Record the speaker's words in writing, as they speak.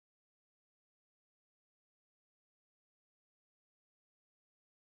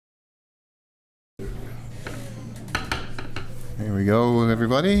Here we go,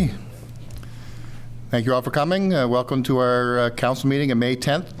 everybody. Thank you all for coming. Welcome to our council meeting on May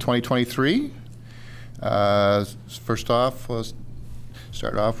 10th, 2023. First off, let's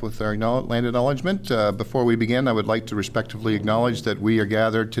start off with our land acknowledgement. Before we begin, I would like to respectively acknowledge that we are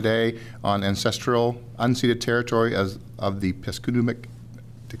gathered today on ancestral, unceded territory of the Pescudumik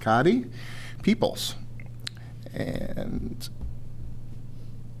Takati peoples. And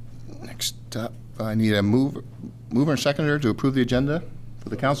next up, I need a mover and seconder to approve the agenda for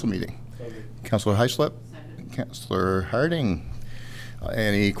the council meeting. Councillor Heislip, Councillor Harding.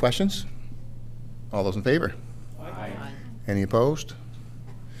 Any questions? All those in favor? Aye. Any opposed?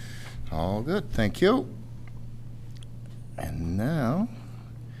 All good, thank you. And now,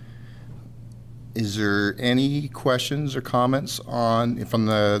 is there any questions or comments from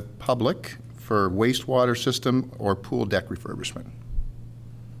the public for wastewater system or pool deck refurbishment?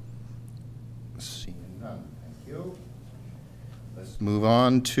 Seeing none, thank you. Let's move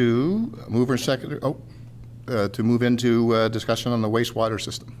on to mover and seconder. To move into discussion on the wastewater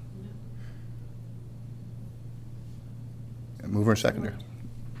system. Mover and seconder.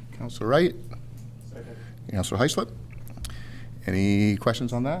 Councillor Wright. Second. Councillor Heislip. Any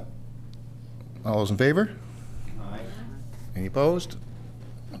questions on that? All those in favor? Aye. Any opposed?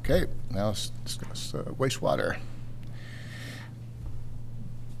 Okay, now let's discuss wastewater.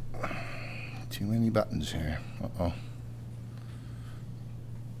 Too many buttons here. Uh-oh.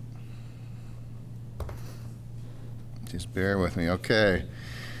 Just bear with me. Okay.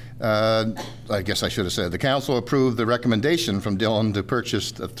 I guess I should have said the council approved the recommendation from Dylan to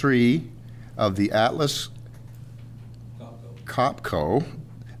purchase 3 of the Atlas COPCO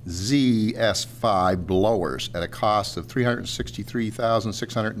ZS5 blowers at a cost of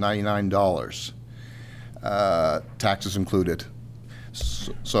 $363,699. Taxes included.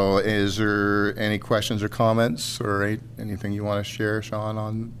 So is there any questions or comments or anything you want to share, Sean,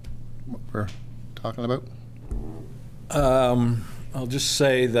 on what we're talking about? I'll just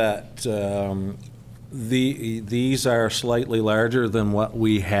say that these are slightly larger than what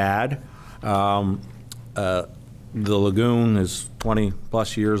we had. The lagoon is 20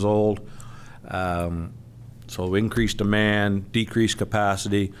 plus years old, so increased demand, decreased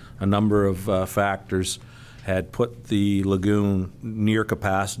capacity, a number of factors had put the lagoon near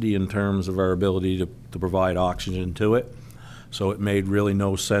capacity in terms of our ability to provide oxygen to it. So it made really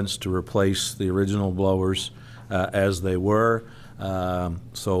no sense to replace the original blowers as they were.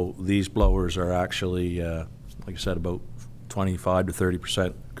 So these blowers are actually, like I said, about 25 to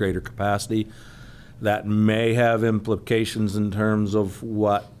 30% greater capacity. That may have implications in terms of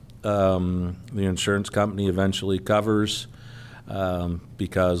what the insurance company eventually covers,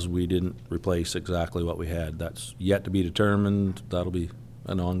 because we didn't replace exactly what we had. That's yet to be determined. That'll be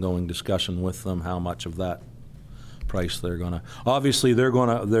an ongoing discussion with them, how much of that price they're gonna. Obviously,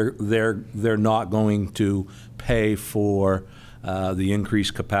 they're not going to pay for the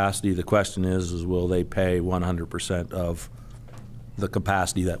increased capacity. The question is will they pay 100% of the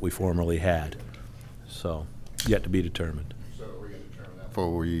capacity that we formerly had? So, yet to be determined. So we're going to determine that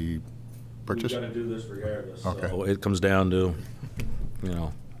before we purchase? We're going to do this regardless. Okay. So it comes down to,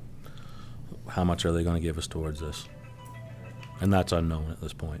 how much are they going to give us towards this? And that's unknown at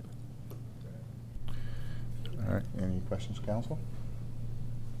this point. All right. Any questions, council?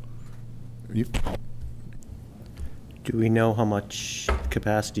 Do we know how much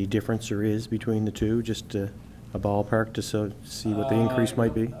capacity difference there is between the two? Just a ballpark to see what the increase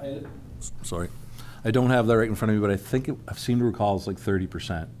might be? Sorry. I don't have that right in front of me, but I think I seem to recall it's like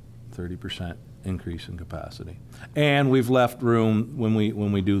 30% increase in capacity. And we've left room, when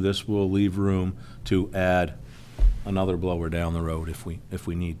we do this, we'll leave room to add another blower down the road if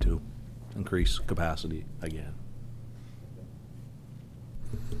we need to increase capacity again.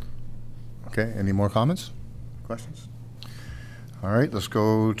 Okay, any more comments? Questions? All right, let's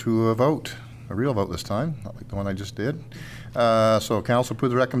go to a vote, a real vote this time, not like the one I just did. So council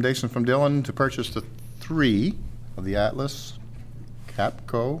approved the recommendation from Dylan to purchase the 3 of the Atlas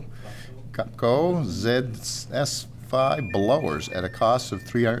COPCO ZS5 blowers at a cost of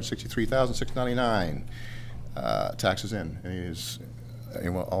 $363,699. Taxes in. Is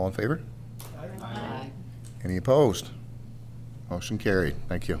anyone all in favor? Aye. Any opposed? Motion carried.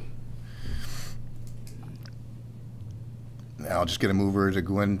 Thank you. Now I'll just get a mover and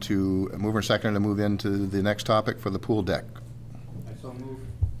seconder to move into the next topic for the pool deck. I so move.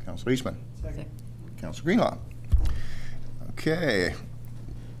 Councilor Eastman. Second. Councilor Greenlaw. Okay.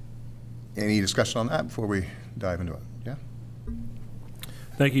 Any discussion on that before we dive into it? Yeah.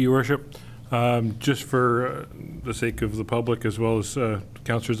 Thank you, Your Worship. Just for the sake of the public as well as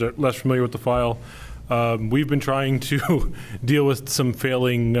councillors that are less familiar with the file, We've been trying to deal with some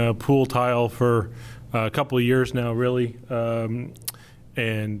failing pool tile for a couple of years now, really.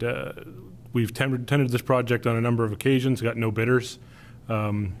 We've tendered this project on a number of occasions, got no bidders.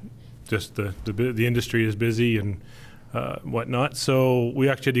 Just the industry is busy and whatnot. So we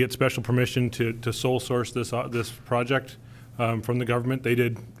actually had to get special permission to sole source this project from the government. They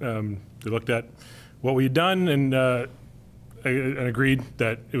did. They looked at what we had done and agreed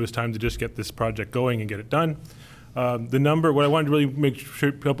that it was time to just get this project going and get it done. The number, what I wanted to really make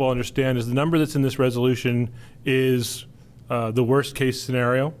sure people understand is the number that's in this resolution is the worst case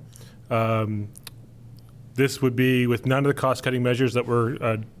scenario. This would be with none of the cost-cutting measures that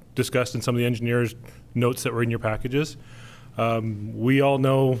were discussed in some of the engineers' notes that were in your packages. We all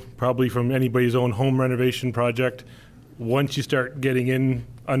know, probably from anybody's own home renovation project, once you start getting in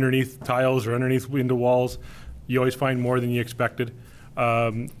underneath tiles or underneath window walls, you always find more than you expected.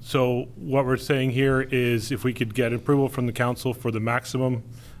 So what we're saying here is if we could get approval from the council for the maximum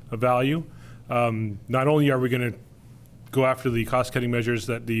value, not only are we going to go after the cost-cutting measures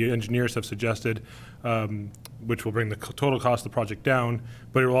that the engineers have suggested, which will bring the total cost of the project down,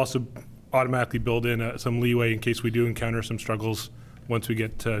 but it will also automatically build in some leeway in case we do encounter some struggles once we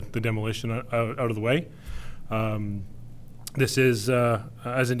get the demolition out of the way. This is,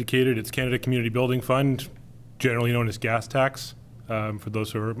 as indicated, it's Canada Community Building Fund, generally known as gas tax, for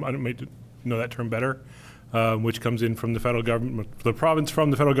those who might know that term better, which comes in from the federal government, the province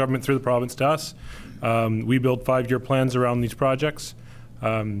from the federal government through the province to us. We build 5-year plans around these projects.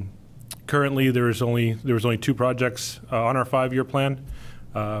 Currently, there was only 2 projects on our 5-year plan.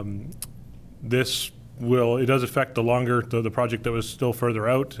 It does affect the project that was still further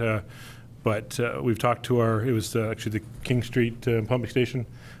out, but we've talked to it was actually the King Street pumping station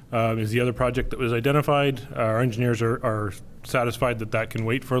is the other project that was identified. Our engineers are satisfied that can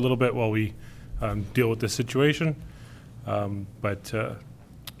wait for a little bit while we deal with this situation.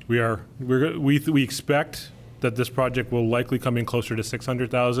 We expect that this project will likely come in closer to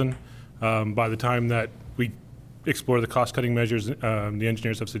 $600,000 by the time that we explore the cost-cutting measures the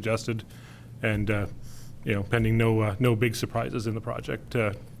engineers have suggested, and pending no big surprises in the project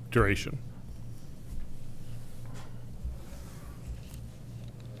duration.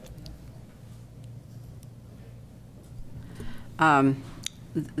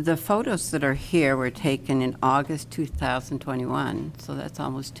 The photos that are here were taken in August 2021, so that's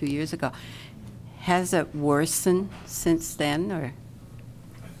almost 2 years ago. Has it worsened since then, or?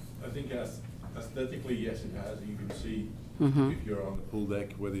 I think aesthetically, yes, it has. You can see if you're on the pool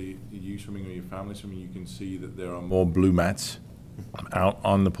deck, whether you swimming or your family swimming, you can see that there are more blue mats out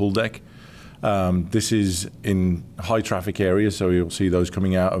on the pool deck. This is in high traffic areas, so you'll see those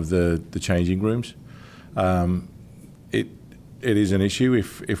coming out of the changing rooms. It is an issue.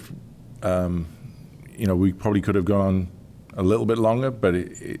 If we probably could have gone a little bit longer, but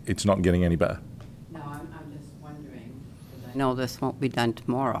it's not getting any better. No, I'm just wondering, because I know this won't be done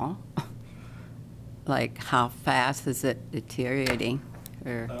tomorrow. Like, how fast is it deteriorating?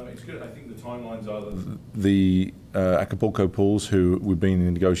 It's good. I think the timelines are that the Acapulco pools, who we've been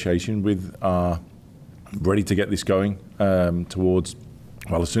in negotiation with, are ready to get this going towards.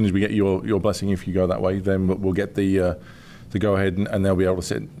 Well, as soon as we get your blessing, if you go that way, then we'll get the go ahead, and they'll be able to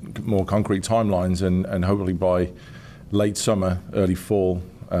set more concrete timelines, and hopefully by late summer, early fall,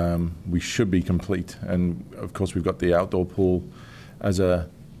 we should be complete. And of course, we've got the outdoor pool as a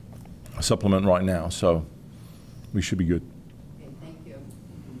supplement right now, so we should be good. Okay, thank you.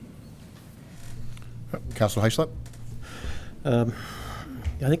 Councillor Heislip? I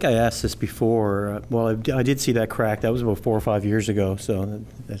think I asked this before. Well, I did see that crack. That was about 4 or 5 years ago, so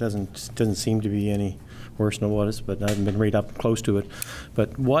that doesn't seem to be any worse than it was, but I haven't been right up close to it.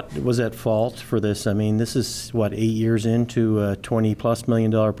 But what was at fault for this? I mean, this is, what, 8 years into a $20+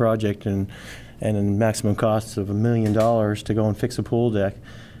 million project, and a maximum cost of $1 million to go and fix a pool deck.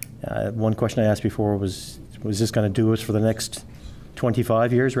 One question I asked before was this going to do us for the next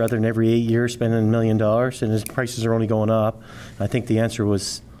 25 years rather than every 8 years spending $1 million, and as prices are only going up? I think the answer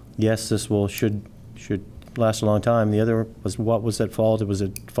was yes, this should last a long time. The other was, what was at fault? Was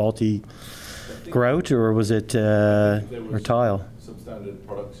it faulty grout, or was it or tile? Substandard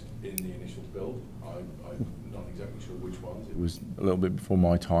products in the initial build. I'm not exactly sure which ones. It was a little bit before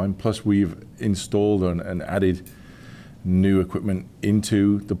my time. Plus, we've installed and added new equipment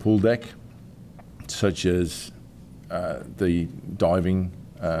into the pool deck, such as the diving,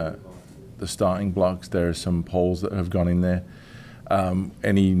 the starting blocks. There are some poles that have gone in there.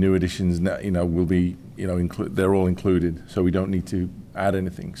 Any new additions, will be, they're all included, so we don't need to add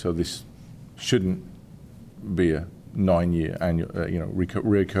anything. So this shouldn't be a 9-year annual,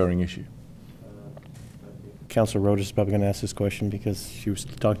 reoccurring issue. Councillor Rhodes is probably going to ask this question because she was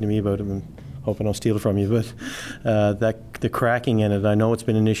talking to me about it, and hoping I'll steal it from you. But the cracking in it, I know it's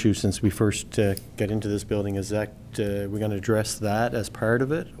been an issue since we first got into this building. Is that we're going to address that as part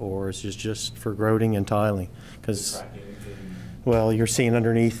of it, or is it just for grouting and tiling? Because well, you're seeing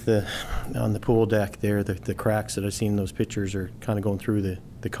underneath on the pool deck there, the cracks that I've seen in those pictures are kind of going through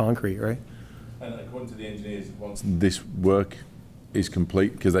the concrete, right? And according to the engineers, once this work is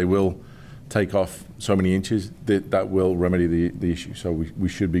complete, because they will take off so many inches, that will remedy the issue. So we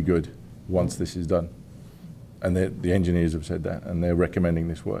should be good once this is done. And the engineers have said that, and they're recommending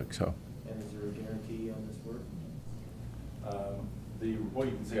this work. So. And is there a guarantee on this work? The report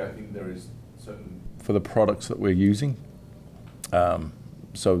you can see, I think there is certain for the products that we're using.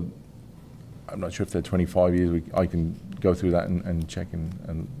 So I'm not sure if they're 25 years. I can go through that and check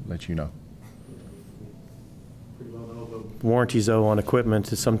and let you know. Pretty well know about warranties though on equipment.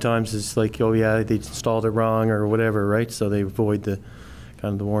 Sometimes it's like, oh yeah, they installed it wrong or whatever, right? So they avoid the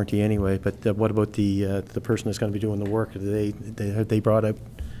kind of the warranty anyway. But what about the person that's going to be doing the work? Have they brought up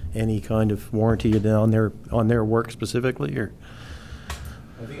any kind of warranty on their work specifically, or?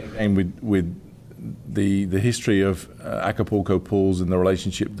 I think again with the history of Acapulco Pools and the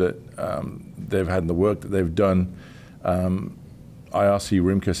relationship that they've had and the work that they've done, IRC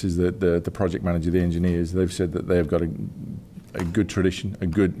Rimkus is the project manager, the engineers. They've said that they've got a good tradition,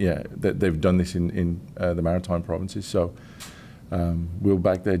 that they've done this in the maritime provinces. So we'll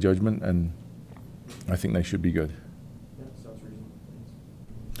back their judgment, and I think they should be good. Yeah, sounds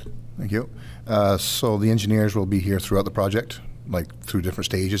reasonable. Thank you. So the engineers will be here throughout the project, like through different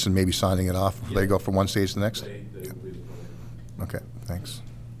stages, and maybe signing it off before they go from one stage to the next? Okay, thanks.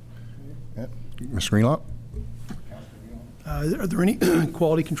 Yeah. Mr. Greenlaw? Are there any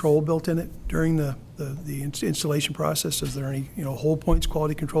quality control built in it during the installation process? Is there any hold points,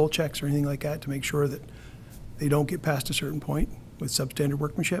 quality control checks, or anything like that to make sure that they don't get past a certain point with substandard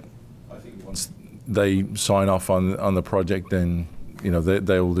workmanship? I think once they sign off on the project, then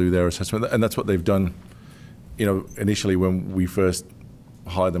they will do their assessment, and that's what they've done. Initially when we first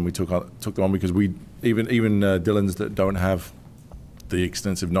hired them, we took them on because we even Dillons that don't have the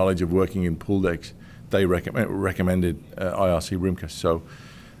extensive knowledge of working in pool decks, they recommended IRC Rimkus. So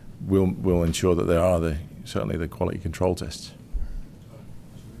we'll ensure that there are certainly the quality control tests.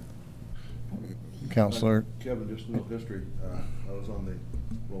 Councillor? Kevin, just a little history. I was on the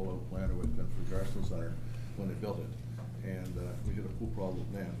rollout planner with the Garrison Center when they built it, and we had a pool problem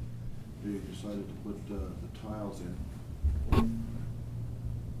then. They decided to put the tiles in.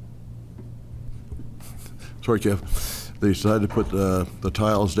 Sorry, Jeff. They decided to put the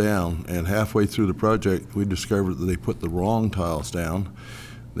tiles down, and halfway through the project, we discovered that they put the wrong tiles down.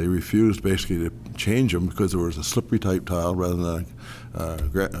 They refused basically to change them because there was a slippery type tile rather than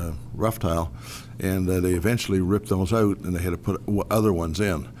a rough tile, and they eventually ripped those out, and they had to put other ones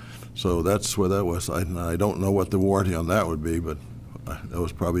in. So that's where that was. I don't know what the warranty on that would be, but that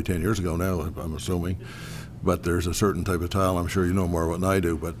was probably 10 years ago now, I'm assuming. But there's a certain type of tile, I'm sure you know more than I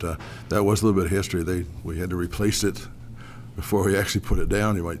do, but that was a little bit of history. We had to replace it before we actually put it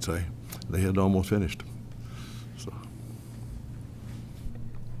down, you might say. They had almost finished. So.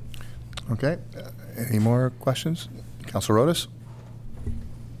 Okay. Any more questions? Councillor Rhodes?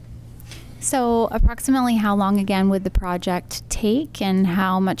 So approximately how long again would the project take, and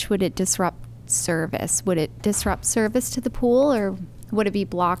how much would it disrupt service? Would it disrupt service to the pool, or would it be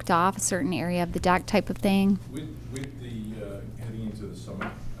blocked off a certain area of the deck type of thing? With the heading into the summer,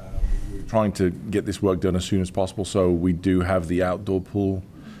 we're trying to get this work done as soon as possible, so we do have the outdoor pool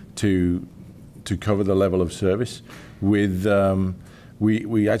to cover the level of service. With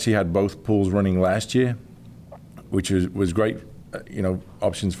we actually had both pools running last year, which was great.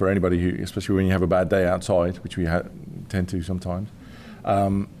 Options for anybody who, especially when you have a bad day outside, which we tend to sometimes.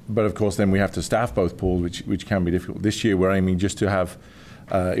 But of course, then we have to staff both pools, which can be difficult. This year, we're aiming just to have,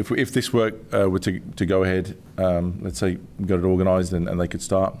 if this work were to go ahead, let's say got it organised and they could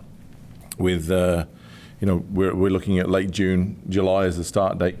start with, we're looking at late June, July as the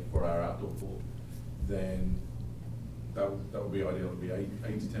start date for our outdoor pool. Then that would be ideal. It would be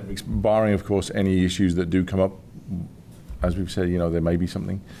 8 to 10 weeks, barring of course any issues that do come up. As we've said, there may be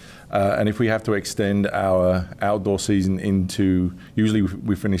something. And if we have to extend our outdoor season into, usually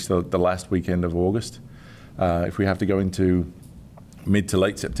we finish the last weekend of August. If we have to go into mid to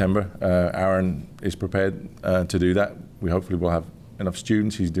late September, Aaron is prepared to do that. We hopefully will have enough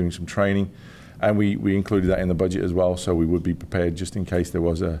students. He's doing some training. And we included that in the budget as well, so we would be prepared just in case there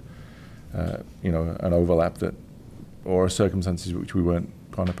was an overlap or circumstances which we weren't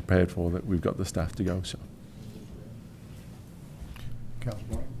kind of prepared for, that we've got the staff to go. So.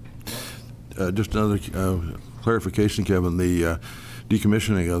 just another clarification, Kevin. The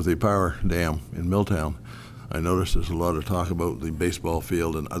decommissioning of the power dam in Milltown. I noticed there's a lot of talk about the baseball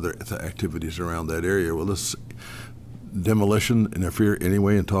field and other activities around that area. Will this demolition interfere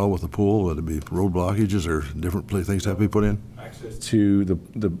anyway at all with the pool? Would it be road blockages or different things have to be put in? Access to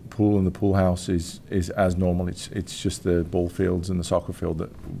the pool and the pool house is as normal. It's just the ball fields and the soccer field that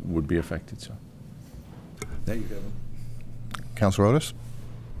would be affected. So, Thank you, Kevin. Councilor Otis?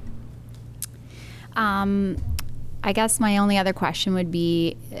 I guess my only other question would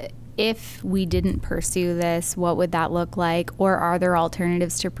be, if we didn't pursue this, what would that look like? Or are there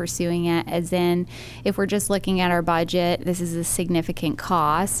alternatives to pursuing it? As in, if we're just looking at our budget, this is a significant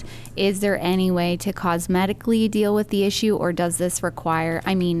cost. Is there any way to cosmetically deal with the issue, or does this require,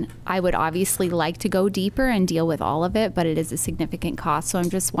 I mean, I would obviously like to go deeper and deal with all of it, but it is a significant cost. So I'm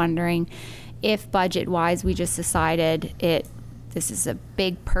just wondering if budget-wise we just decided this is a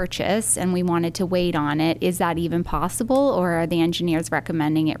big purchase and we wanted to wait on it, is that even possible, or are the engineers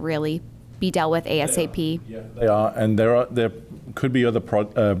recommending it really be dealt with ASAP? yeah, they are, and there could be other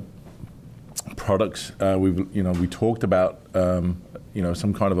products. We talked about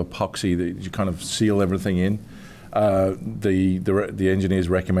some kind of epoxy that you kind of seal everything in. The engineers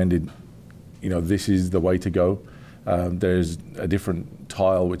recommended, this is the way to go. There's a different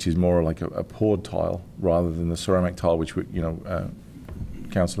tile which is more like a poured tile rather than the ceramic tile, which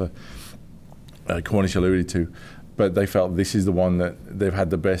Councillor Cornish alluded to. But they felt this is the one that they've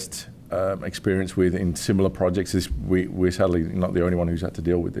had the best experience with in similar projects. We're sadly not the only one who's had to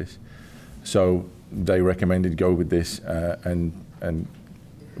deal with this. So they recommended go with this, and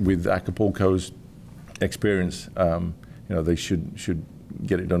with Acapulco's experience, they should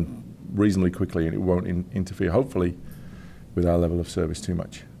get it done reasonably quickly, and it won't interfere, hopefully, with our level of service too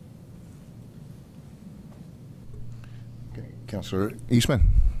much. Okay. Councillor Eastman?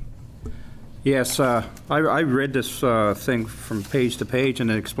 Yes, I read this thing from page to page, and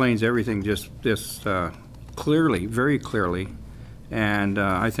it explains everything just clearly, very clearly, and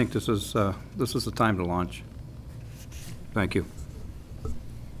I think this is the time to launch. Thank you.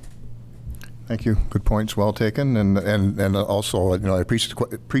 Thank you. Good points, well taken, and also, I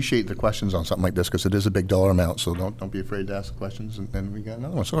appreciate the questions on something like this, because it is a big dollar amount. So don't be afraid to ask questions. And we got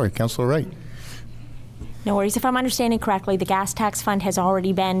another one. Sorry, Councillor Wright. No worries. If I'm understanding correctly, the gas tax fund has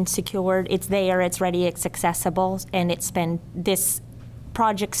already been secured. It's there. It's ready. It's accessible, and it's been this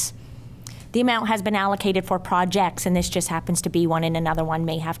project's. The amount has been allocated for projects, and this just happens to be one, and another one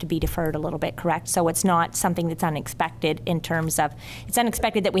may have to be deferred a little bit, correct? So it's not something that's unexpected in terms of, it's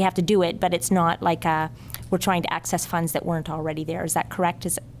unexpected that we have to do it, but it's not like we're trying to access funds that weren't already there. Is that correct?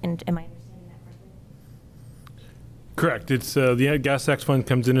 Am I understanding that correctly? Correct. It's the gas tax fund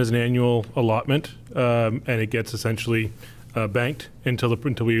comes in as an annual allotment, and it gets essentially banked until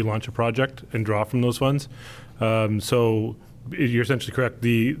we launch a project and draw from those funds. So you're essentially correct.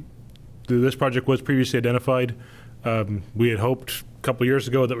 This project was previously identified. We had hoped a couple of years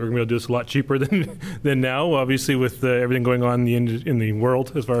ago that we were going to be able to do this a lot cheaper than now, obviously with everything going on in the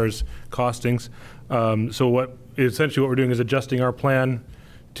world as far as costings. So essentially what we're doing is adjusting our plan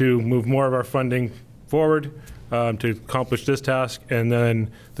to move more of our funding forward to accomplish this task, and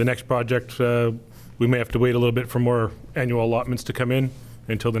then the next project we may have to wait a little bit for more annual allotments to come in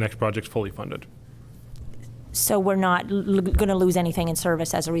until the next project's fully funded. So we're not going to lose anything in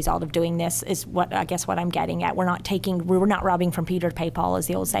service as a result of doing this, is what I guess what I'm getting at. We're not robbing from Peter to pay Paul, as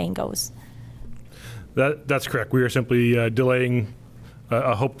the old saying goes. That's correct. We are simply delaying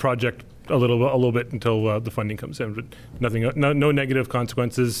a hope project a little bit until the funding comes in, but nothing, no negative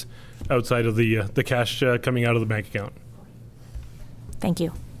consequences outside of the cash coming out of the bank account. Thank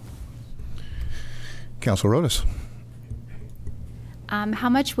you. Councillor Otis. How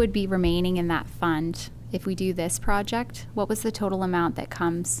much would be remaining in that fund if we do this project? What was the total amount that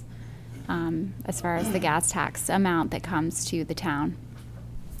comes, as far as the gas tax amount that comes to the town?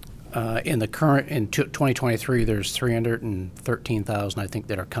 In 2023, there's 313,000, I think,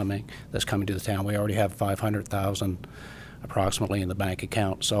 that's coming to the town. We already have 500,000 approximately in the bank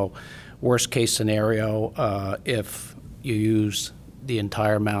account. So worst case scenario, if you use the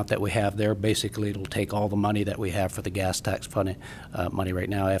entire amount that we have there, basically it'll take all the money that we have for the gas tax fund money right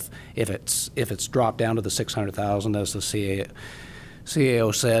now. If it's dropped down to the 600,000, as the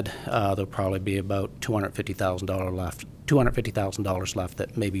CAO said, there'll probably be about $250,000 left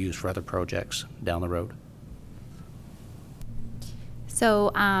that may be used for other projects down the road.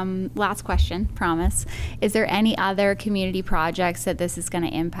 So last question, promise. Is there any other community projects that this is going to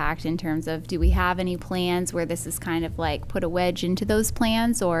impact in terms of, do we have any plans where this is kind of like put a wedge into those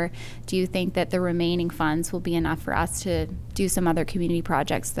plans, or do you think that the remaining funds will be enough for us to do some other community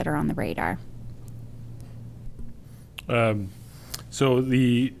projects that are on the radar? So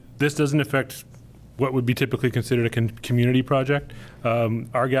this doesn't affect what would be typically considered a community project.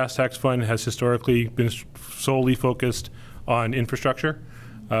 Our gas tax fund has historically been solely focused on infrastructure.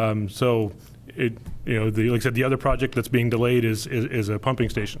 So it, like I said, the other project that's being delayed is a pumping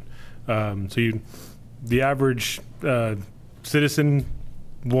station. The average citizen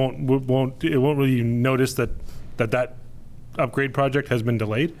won't really notice that upgrade project has been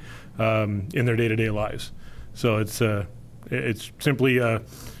delayed in their day-to-day lives. So it's simply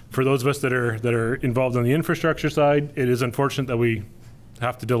for those of us that are involved on the infrastructure side, it is unfortunate that we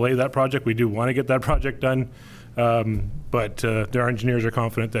have to delay that project. We do want to get that project done, but our engineers are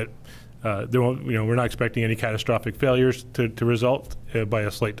confident that there won't, we're not expecting any catastrophic failures to result by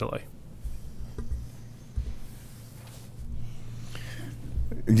a slight delay.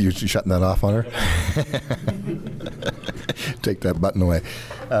 You shutting that off on her? Take that button away.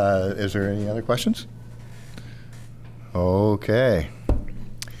 Is there any other questions? Okay.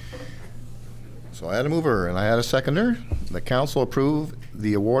 So I had a mover and I had a seconder. The council approved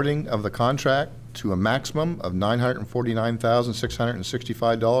the awarding of the contract to a maximum of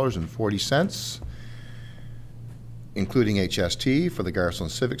 $949,665.40, including HST for the Garrison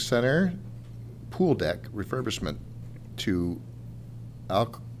Civic Center pool deck refurbishment to oh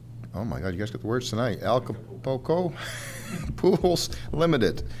my God, you guys got the words tonight. Acapulco Pools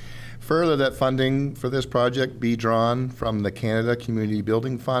Limited. Further, that funding for this project be drawn from the Canada Community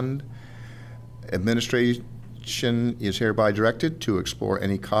Building Fund. Administration is hereby directed to explore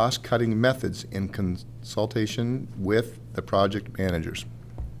any cost-cutting methods in consultation with the project managers.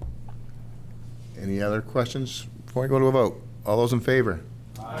 Any other questions before I go to a vote? All those in favor?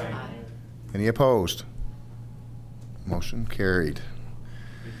 Aye. Any opposed? Motion carried.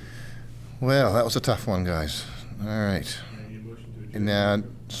 Well, that was a tough one, guys. All right. And now,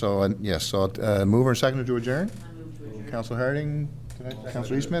 yes, mover and seconder to adjourn? I move to adjourn. Councilor Harding,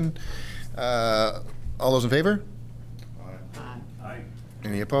 Councilor Eastman. All those in favor? Aye.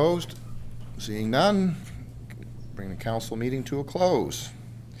 Any opposed? Seeing none, bring the council meeting to a close.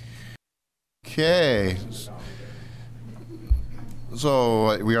 Okay.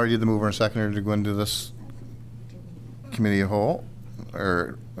 So we already did the mover and seconder to go into this committee of whole.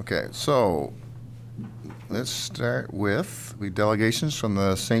 Okay, so let's start with the delegations from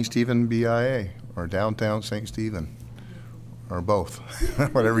the St. Stephen BIA or downtown St. Stephen, or both,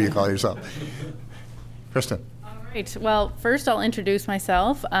 whatever you call yourself. Kristen. Right. Well, first I'll introduce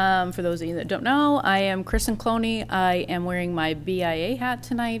myself. For those of you that don't know, I am Kristen Cloney. I am wearing my BIA hat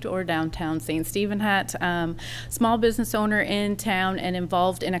tonight, or downtown St. Stephen hat. Small business owner in town and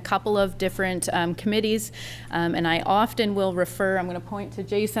involved in a couple of different committees. And I often will refer, I'm going to point to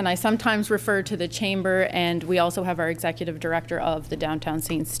Jason, I sometimes refer to the chamber, and we also have our executive director of the downtown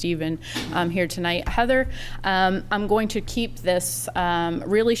St. Stephen here tonight, Heather. I'm going to keep this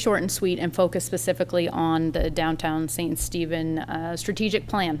really short and sweet and focus specifically on the downtown St. Stephen strategic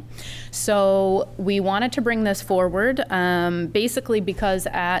plan. So we wanted to bring this forward basically because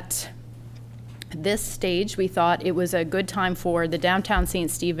at this stage we thought it was a good time for the downtown St.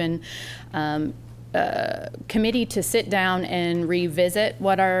 Stephen committee to sit down and revisit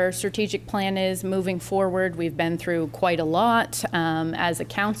what our strategic plan is moving forward. We've been through quite a lot. As a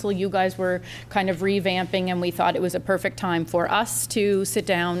council, you guys were kind of revamping, and we thought it was a perfect time for us to sit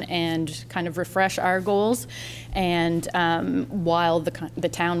down and kind of refresh our goals. And while the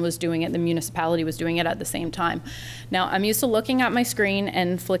town was doing it, the municipality was doing it at the same time. Now, I'm used to looking at my screen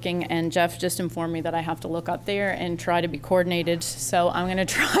and flicking, and Jeff just informed me that I have to look up there and try to be coordinated, so I'm going to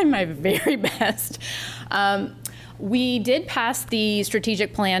try my very best. We did pass the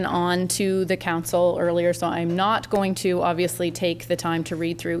strategic plan on to the council earlier, so I'm not going to obviously take the time to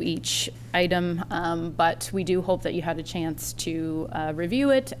read through each item, but we do hope that you had a chance to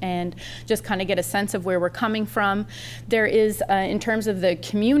review it and just kind of get a sense of where we're coming from. There is, in terms of the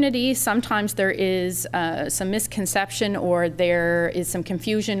community, sometimes there is some misconception or there is some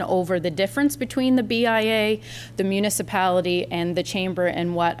confusion over the difference between the BIA, the municipality, and the chamber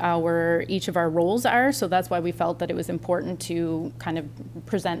and what each of our roles are. So that's why we felt that it was important to kind of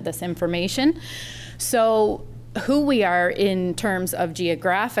present this information. So who we are in terms of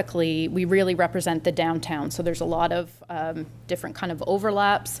geographically, we really represent the downtown. So there's a lot of different kind of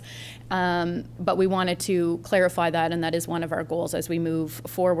overlaps, but we wanted to clarify that, and that is one of our goals as we move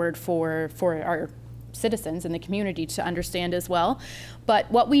forward for our citizens in the community to understand as well.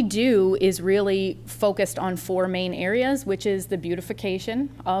 But what we do is really focused on 4 main areas, which is the beautification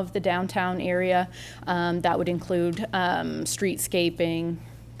of the downtown area. That would include streetscaping,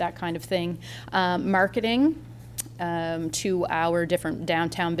 that kind of thing. Marketing, to our different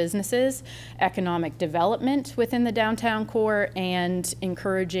downtown businesses, economic development within the downtown core, and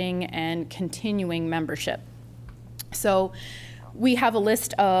encouraging and continuing membership. So we have a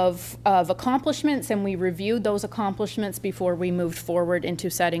list of accomplishments, and we reviewed those accomplishments before we moved forward into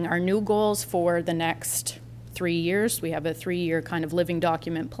setting our new goals for the next 3 years. We have a 3-year kind of living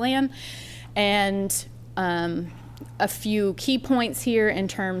document plan, and a few key points here in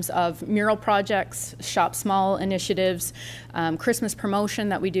terms of mural projects, Shop Small initiatives, Christmas promotion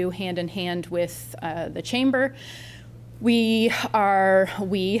that we do hand in hand with the Chamber.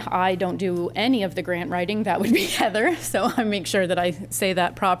 I don't do any of the grant writing, that would be Heather, so I make sure that I say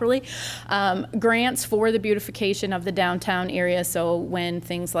that properly. Grants for the beautification of the downtown area, so when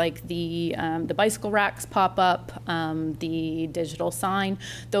things like the bicycle racks pop up, the digital sign,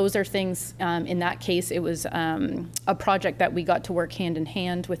 those are things, in that case, it was a project that we got to work hand in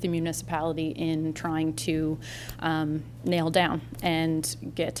hand with the municipality in trying to nail down and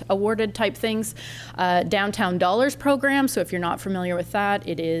get awarded type things. Downtown Dollars program, so if you're not familiar with that,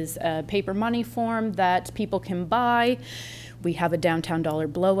 it is a paper money form that people can buy. We have a downtown dollar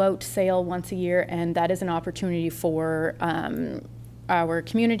blowout sale once a year, and that is an opportunity for our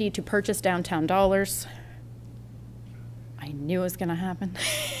community to purchase downtown dollars. I knew it was going to happen.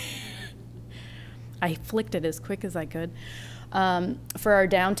 I flicked it as quick as I could. For our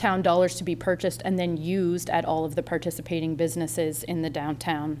downtown dollars to be purchased and then used at all of the participating businesses in the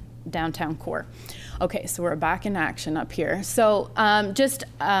downtown core. Okay, so we're back in action up here. So just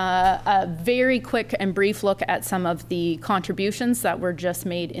a very quick and brief look at some of the contributions that were just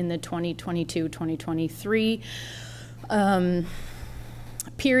made in the 2022-2023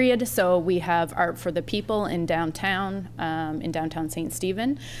 period. So we have Art for the People in downtown St.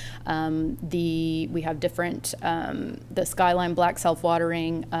 Stephen. We have different, the Skyline Black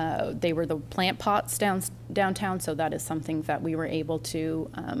Self-Watering, they were the plant pots downtown, so that is something that we were able to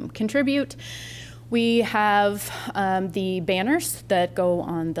contribute. We have the banners that go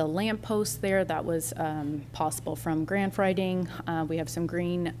on the lampposts there. That was possible from grant writing. We have some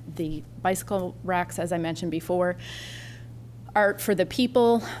the bicycle racks, as I mentioned before. Art for the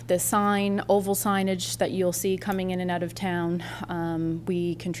People, the sign, oval signage that you'll see coming in and out of town.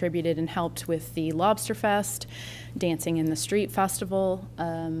 We contributed and helped with the Lobster Fest, Dancing in the Street Festival.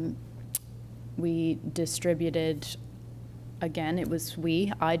 We distributed, again,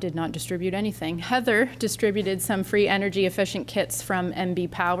 I did not distribute anything. Heather distributed some free energy efficient kits from MB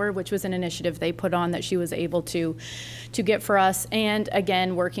Power, which was an initiative they put on that she was able to get for us. And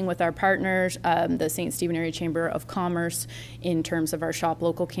again, working with our partners, the St. Stephen Area Chamber of Commerce, in terms of our Shop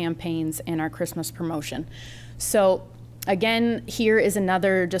Local campaigns and our Christmas promotion. So again, here is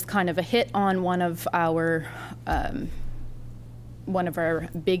another just kind of a hit on one of our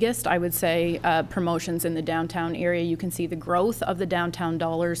biggest, I would say, promotions in the downtown area. You can see the growth of the downtown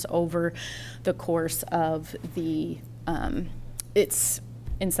dollars over the course of its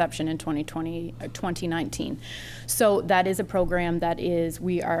inception in 2019. So that is a program that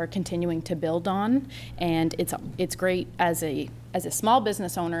we are continuing to build on, and it's great as a small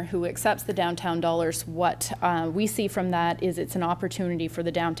business owner who accepts the downtown dollars. What we see from that is it's an opportunity for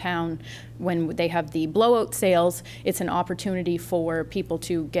the downtown, when they have the blowout sales, it's an opportunity for people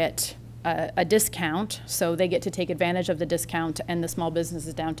to get a discount, so they get to take advantage of the discount, and the small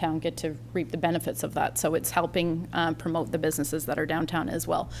businesses downtown get to reap the benefits of that. So it's helping promote the businesses that are downtown as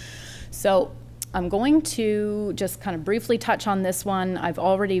well. So I'm going to just kind of briefly touch on this one. I've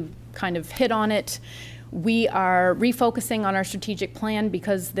already kind of hit on it. We are refocusing on our strategic plan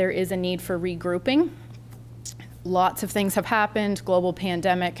because there is a need for regrouping. Lots of things have happened, global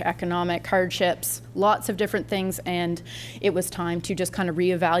pandemic, economic hardships, lots of different things, and it was time to just kind of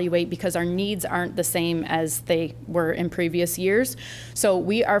reevaluate because our needs aren't the same as they were in previous years. So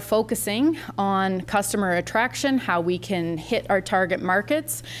we are focusing on customer attraction, how we can hit our target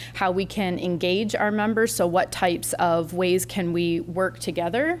markets, how we can engage our members, so what types of ways can we work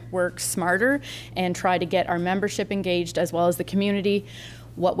together, work smarter, and try to get our membership engaged as well as the community.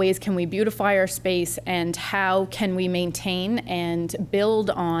 What ways can we beautify our space, and how can we maintain and build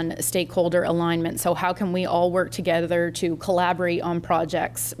on stakeholder alignment? So how can we all work together to collaborate on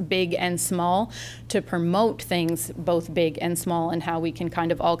projects, big and small, to promote things both big and small, and how we can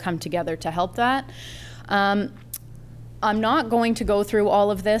kind of all come together to help that. I'm not going to go through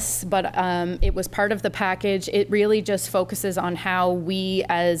all of this, but it was part of the package. It really just focuses on how we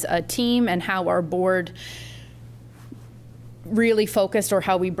as a team and how our board really focused, or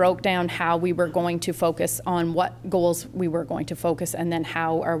how we broke down how we were going to focus on what goals we were going to focus, and then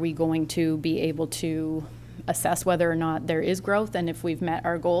how are we going to be able to assess whether or not there is growth and if we've met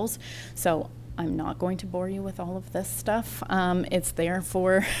our goals. So I'm not going to bore you with all of this stuff. It's there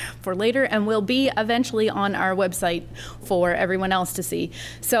for later, and will be eventually on our website for everyone else to see.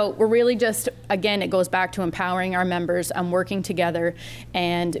 So we're really just, again, it goes back to empowering our members and working together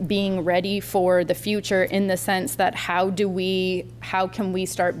and being ready for the future, in the sense that how can we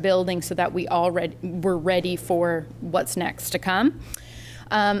start building so that we're ready for what's next to come.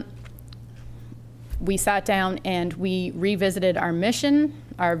 We sat down and we revisited our mission,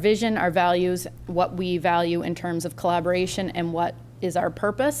 our vision, our values, what we value in terms of collaboration, and what is our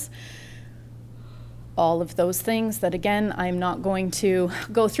purpose. All of those things that, again, I'm not going to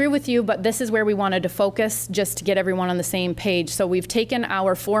go through with you, but this is where we wanted to focus, just to get everyone on the same page. So we've taken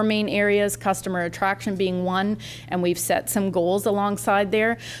our 4 main areas, customer attraction being one, and we've set some goals alongside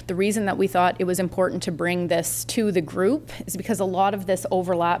there. The reason that we thought it was important to bring this to the group is because a lot of this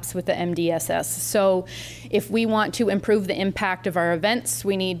overlaps with the MDSS. So if we want to improve the impact of our events,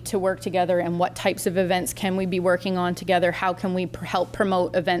 we need to work together. And what types of events can we be working on together? How can we help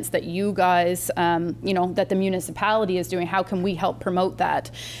promote events that you guys, that the municipality is doing? How can we help promote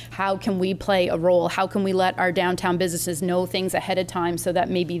that? How can we play a role? How can we let our downtown businesses know things ahead of time so that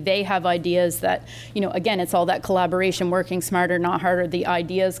maybe they have ideas that, again, it's all that collaboration, working smarter, not harder. The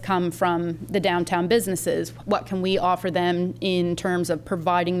ideas come from the downtown businesses. What can we offer them in terms of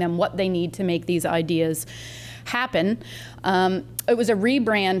providing them what they need to make these ideas happen? It was a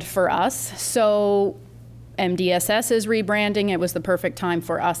rebrand for us. So MDSS is rebranding. It was the perfect time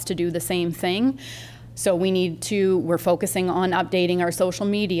for us to do the same thing. So we're focusing on updating our social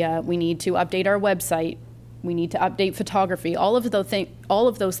media. We need to update our website. We need to update photography. All of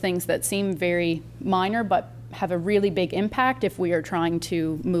those things that seem very minor but have a really big impact if we are trying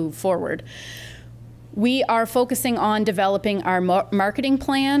to move forward. We are focusing on developing our marketing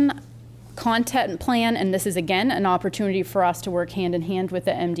plan, content plan, and this is, again, an opportunity for us to work hand in hand with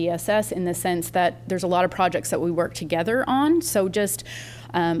the MDSS, in the sense that there's a lot of projects that we work together on. So just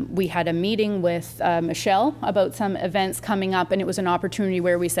we had a meeting with Michelle about some events coming up, and it was an opportunity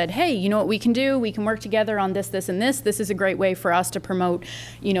where we said, hey, you know what we can do? We can work together on this, this, and this. This is a great way for us to promote,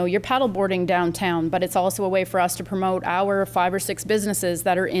 your paddleboarding downtown, but it's also a way for us to promote our 5 or 6 businesses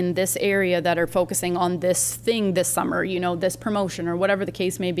that are in this area that are focusing on this thing this summer, this promotion or whatever the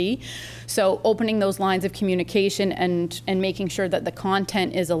case may be. So opening those lines of communication and making sure that the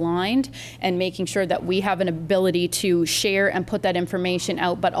content is aligned, and making sure that we have an ability to share and put that information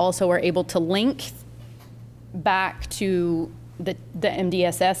out, but also are able to link back to the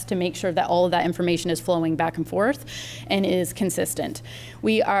MDSS to make sure that all of that information is flowing back and forth and is consistent.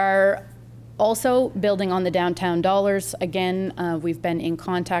 We are also building on the downtown dollars. Again, we've been in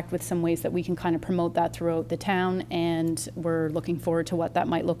contact with some ways that we can kind of promote that throughout the town, and we're looking forward to what that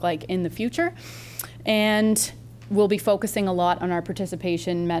might look like in the future. And we'll be focusing a lot on our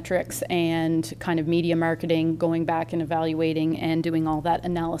participation metrics and kind of media marketing, going back and evaluating and doing all that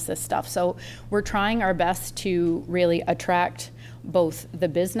analysis stuff. So we're trying our best to really attract both the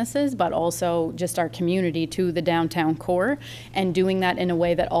businesses, but also just our community to the downtown core, and doing that in a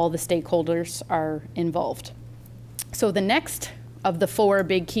way that all the stakeholders are involved. So the next of the 4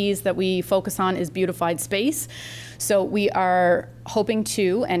 big keys that we focus on is beautified space. So we are hoping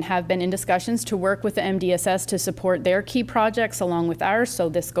to, and have been in discussions, to work with the MDSS to support their key projects along with ours. So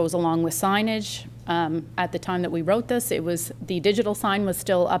this goes along with signage. At the time that we wrote this, the digital sign was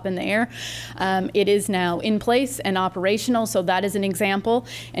still up in the air. It is now in place and operational, so that is an example.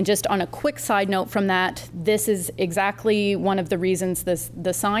 And just on a quick side note from that, this is exactly one of the reasons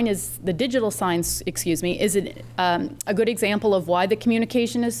the digital signs, is a good example of why the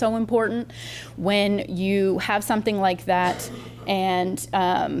communication is so important. When you have something like that, and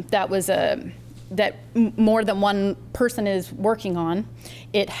that more than one person is working on,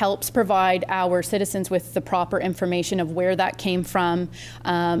 it helps provide our citizens with the proper information of where that came from,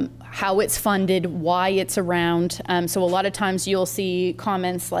 how it's funded, why it's around. So a lot of times you'll see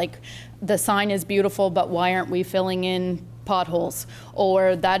comments like, the sign is beautiful, but why aren't we filling in potholes?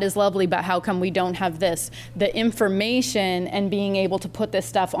 Or that is lovely, but how come we don't have this? The information and being able to put this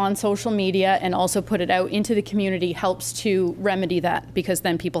stuff on social media and also put it out into the community helps to remedy that, because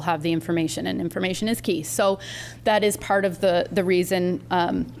then people have the information, and information is key. So that is part of the reason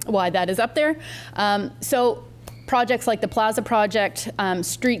why that is up there. So projects like the Plaza Project,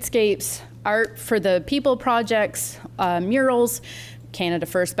 streetscapes, Art for the People projects, murals, Canada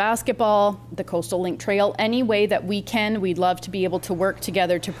First Basketball, the Coastal Link Trail, any way that we can, we'd love to be able to work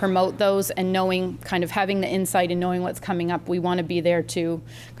together to promote those, and knowing, kind of having the insight and knowing what's coming up. We want to be there to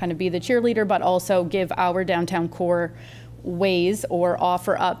kind of be the cheerleader, but also give our downtown core ways, or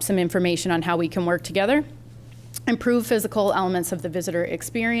offer up some information on how we can work together. Improve physical elements of the visitor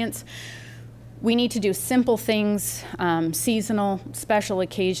experience. We need to do simple things, seasonal, special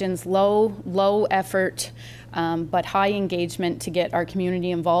occasions, low effort, but high engagement to get our community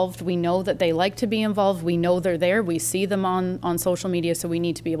involved. We know that they like to be involved. We know they're there. We see them on social media, so we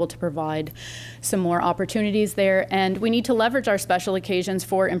need to be able to provide some more opportunities there. And we need to leverage our special occasions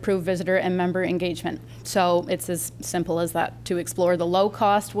for improved visitor and member engagement. So it's as simple as that, to explore the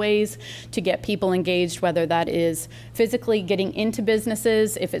low-cost ways to get people engaged, whether that is physically getting into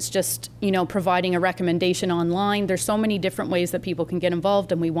businesses, if it's just, you know, providing a recommendation online. There's so many different ways that people can get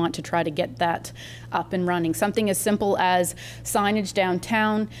involved, and we want to try to get that up and running. Something as simple as signage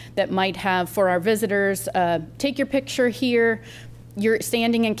downtown that might have for our visitors, take your picture here, you're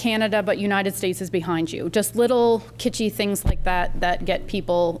standing in Canada, but United States is behind you. Just little kitschy things like that that get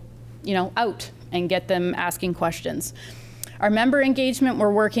people, you know, out and get them asking questions. Our member engagement,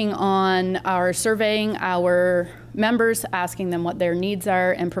 we're working on our surveying our members, asking them what their needs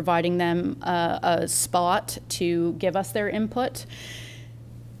are and providing them a spot to give us their input,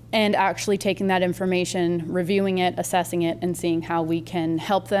 and actually taking that information, reviewing it, assessing it, and seeing how we can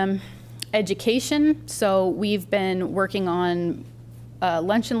help them. Education, so we've been working on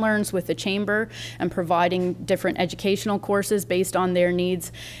lunch and learns with the chamber and providing different educational courses based on their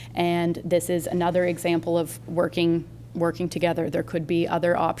needs, and this is another example of working together. There could be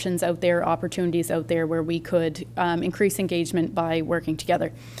other options out there, opportunities out there where we could increase engagement by working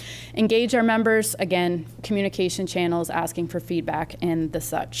together. Engage our members, again, communication channels, asking for feedback and the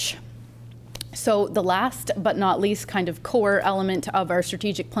such. So the last but not least kind of core element of our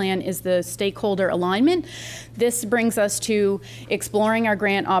strategic plan is the stakeholder alignment. This brings us to exploring our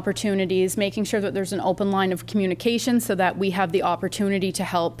grant opportunities, making sure that there's an open line of communication so that we have the opportunity to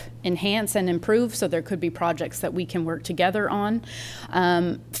help enhance and improve. So there could be projects that we can work together on,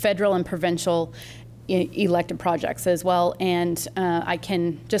 federal and provincial elected projects as well. And I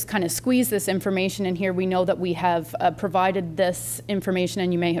can just kind of squeeze this information in here. We know that we have provided this information,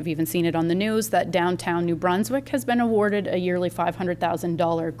 and you may have even seen it on the news, that downtown New Brunswick has been awarded a yearly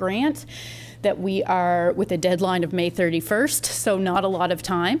 $500,000 grant that we are with a deadline of May 31st, so not a lot of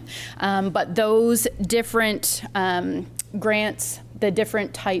time. But those different grants, the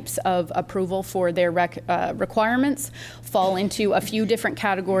different types of approval for their requirements fall into a few different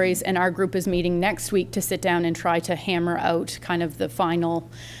categories, and our group is meeting next week to sit down and try to hammer out kind of the final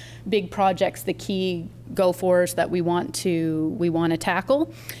big projects, the key go-fors that we want to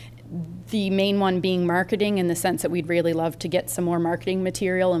tackle. The main one being marketing, in the sense that we'd really love to get some more marketing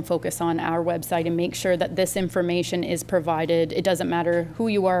material and focus on our website and make sure that this information is provided. It doesn't matter who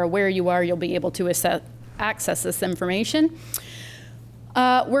you are or where you are, you'll be able to access this information.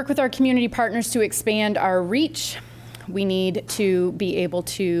 Work with our community partners to expand our reach. We need to be able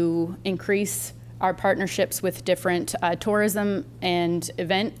to increase our partnerships with different tourism and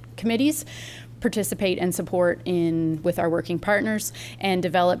event committees, participate and support with our working partners, and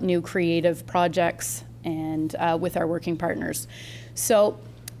develop new creative projects and with our working partners. So,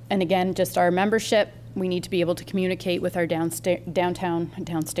 and again, just our membership, we need to be able to communicate with our downtown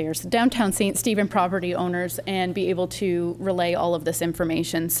St. Stephen property owners and be able to relay all of this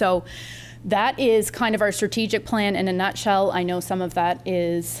information. So that is kind of our strategic plan in a nutshell. I know some of that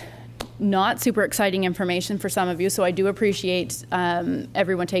is not super exciting information for some of you, so I do appreciate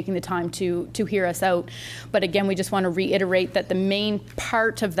everyone taking the time to hear us out. But again, we just want to reiterate that the main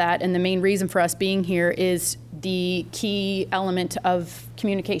part of that and the main reason for us being here is the key element of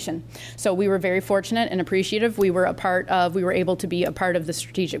communication. So we were very fortunate and appreciative. We were able to be a part of the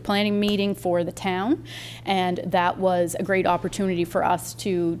strategic planning meeting for the town, and that was a great opportunity for us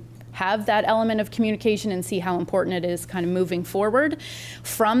to have that element of communication and see how important it is kind of moving forward.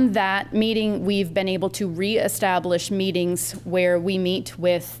 From that meeting, we've been able to re-establish meetings where we meet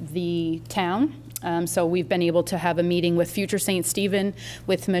with the town. So we've been able to have a meeting with Future St. Stephen,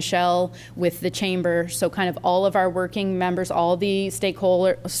 with Michelle, with the chamber. So kind of all of our working members, all the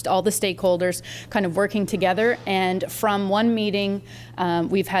stakeholders kind of working together. And from one meeting,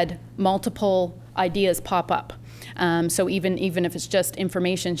 we've had multiple ideas pop up. So even if it's just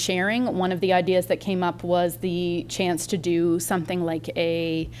information sharing, one of the ideas that came up was the chance to do something like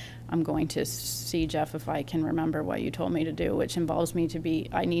I'm going to see, Jeff, if I can remember what you told me to do, which involves me to be,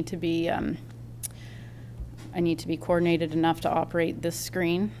 I need to be coordinated enough to operate this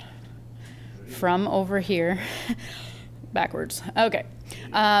screen from over here. Backwards. Okay.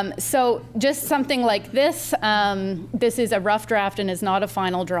 So just something like this. This is a rough draft and is not a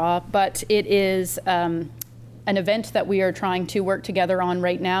final draw, but it is an event that we are trying to work together on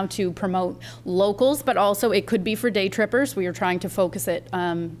right now to promote locals, but also it could be for day trippers. We are trying to focus it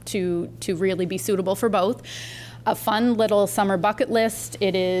to really be suitable for both. a fun little summer bucket list.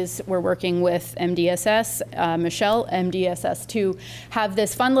 We're working with MDSS, Michelle, MDSS, to have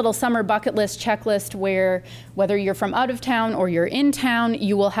this fun little summer bucket list checklist where whether you're from out of town or you're in town,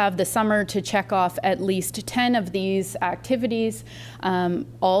 you will have the summer to check off at least 10 of these activities,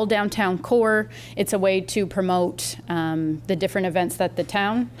 all downtown core. It's a way to promote the different events that the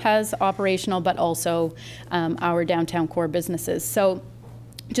town has operational, but also our downtown core businesses. So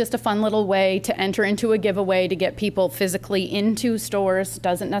just a fun little way to enter into a giveaway to get people physically into stores.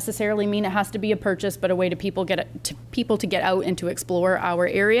 Doesn't necessarily mean it has to be a purchase, but a way to people to get out and to explore our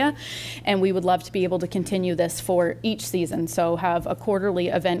area. And we would love to be able to continue this for each season. So have a quarterly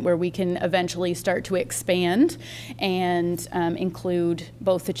event where we can eventually start to expand and include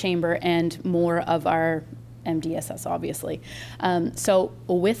both the chamber and more of our MDSS, obviously. So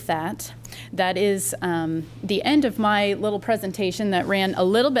with that, that is the end of my little presentation that ran a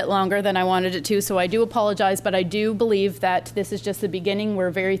little bit longer than I wanted it to, so I do apologize, but I do believe that this is just the beginning. We're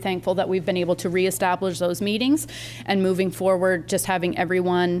very thankful that we've been able to reestablish those meetings, and moving forward, just having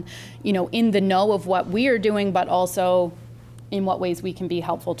everyone, in the know of what we are doing, but also in what ways we can be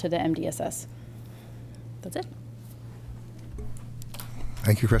helpful to the MDSS. That's it.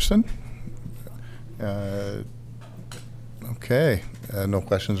 Thank you, Kristen. Okay, no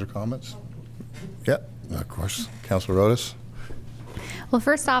questions or comments? Yeah, of course. Councilor Rodas. Well,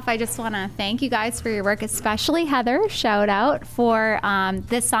 first off, I just want to thank you guys for your work, especially Heather, shout out for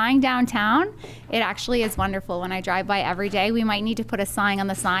this sign downtown. It actually is wonderful. When I drive by every day, we might need to put a sign on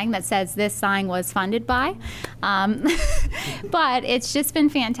the sign that says this sign was funded by. But it's just been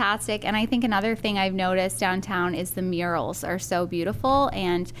fantastic. And I think another thing I've noticed downtown is the murals are so beautiful.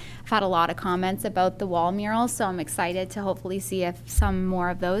 And I've had a lot of comments about the wall murals, so I'm excited to hopefully see if some more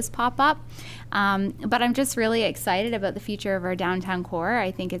of those pop up. But I'm just really excited about the future of our downtown core.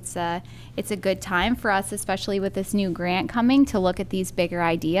 I think it's a good time for us, especially with this new grant coming, to look at these bigger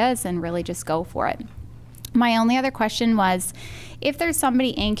ideas and really just go for it. My only other question was, if there's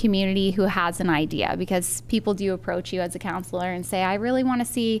somebody in community who has an idea, because people do approach you as a councillor and say, I really want to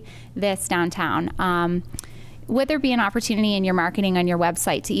see this downtown, would there be an opportunity in your marketing on your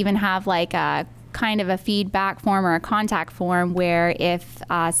website to even have like a kind of a feedback form or a contact form where if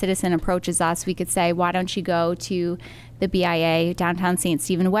a citizen approaches us, we could say, why don't you go to the BIA Downtown St.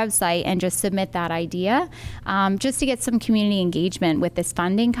 Stephen website and just submit that idea, just to get some community engagement with this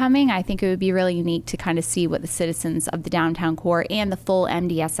funding coming. I think it would be really unique to kind of see what the citizens of the downtown core and the full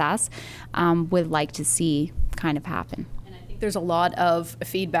MDSS would like to see kind of happen. There's a lot of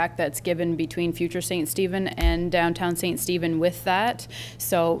feedback that's given between Future St. Stephen and Downtown St. Stephen with that.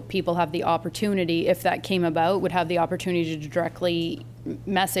 So people have the opportunity, if that came about, would have the opportunity to directly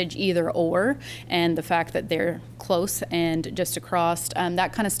message either or, and the fact that they're close and just across,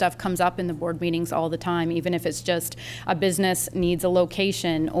 that kind of stuff comes up in the board meetings all the time, even if it's just a business needs a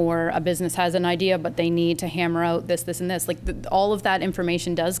location or a business has an idea but they need to hammer out this, and this. Like all of that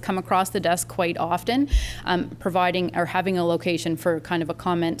information does come across the desk quite often. Providing or having a location for kind of a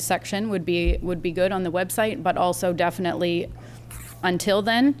comment section would be good on the website, but also definitely until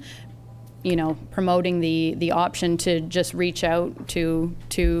then, promoting the option to just reach out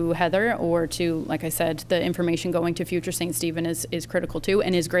to Heather or to, like I said, the information going to Future St. Stephen is critical too,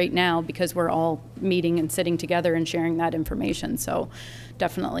 and is great now because we're all meeting and sitting together and sharing that information. So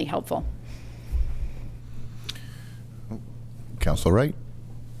definitely helpful. Councilor Wright.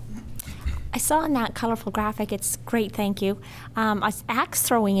 I saw in that colorful graphic, it's great, thank you. Axe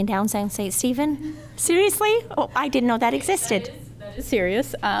throwing in downtown St. Stephen. Seriously? Oh, I didn't know that existed. That is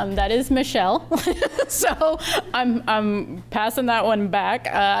serious. That is Michelle. So I'm passing that one back.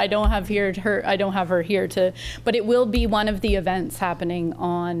 I don't have her here to, but it will be one of the events happening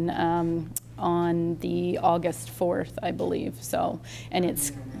on the August 4th, I believe. So, and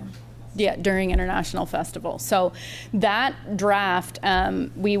it's during International Festival. So that draft,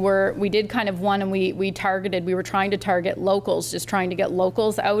 we did kind of one, and we were trying to target locals, just trying to get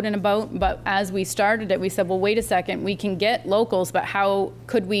locals out and about. But as we started it, we said, well, wait a second, we can get locals, but how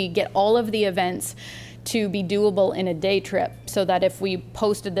could we get all of the events to be doable in a day trip, so that if we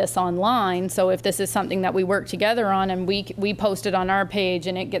posted this online, so if this is something that we work together on and we post it on our page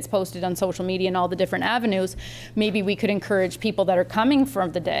and it gets posted on social media and all the different avenues, maybe we could encourage people that are coming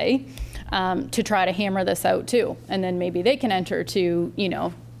from the day to try to hammer this out too, and then maybe they can enter to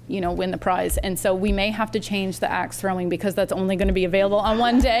win the prize. And so we may have to change the axe throwing because that's only going to be available on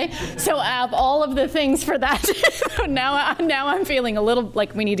one day. So I have all of the things for that. now I'm feeling a little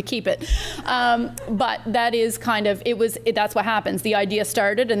like we need to keep it. But that is kind of, that's what happens. The idea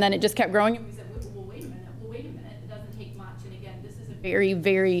started and then it just kept growing. And we said, well, wait a minute. It doesn't take much. And again, this is a very,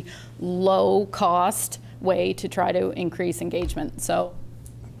 very low cost way to try to increase engagement. So.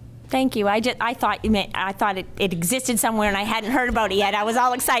 Thank you. I thought it existed somewhere and I hadn't heard about it yet. I was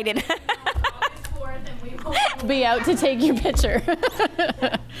all excited. Be out to take your picture.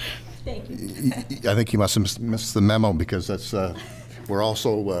 Thank you. I think you must have missed the memo, because that's we're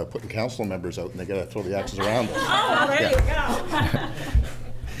also putting council members out, and they got to throw the axes around us. Oh, there you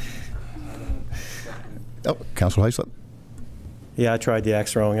go. Oh, Councilor Heislip. Yeah, I tried the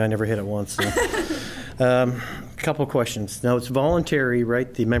axe throwing. I never hit it once. So. Couple of questions. Now, it's voluntary,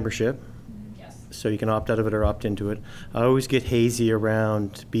 right, the membership? Yes. So you can opt out of it or opt into it. I always get hazy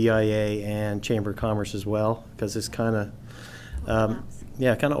around BIA and Chamber of Commerce as well, because it's kind of,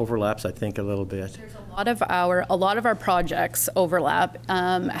 kind of overlaps, I think, a little bit. There's a lot of our projects overlap.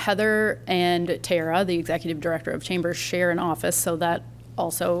 Heather and Tara, the executive director of Chambers, share an office, so that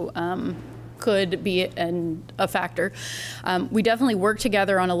also could be a factor. We definitely work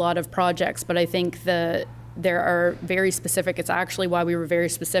together on a lot of projects, but I think there are very specific, it's actually why we were very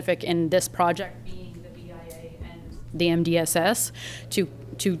specific in this project being the BIA and the MDSS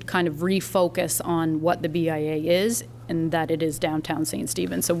to kind of refocus on what the BIA is, and that it is downtown St.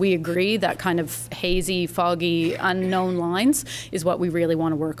 Stephen. So we agree that kind of hazy, foggy, unknown lines is what we really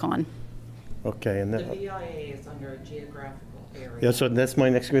want to work on. Okay, and the BIA is under a geographical area. Yeah, so that's my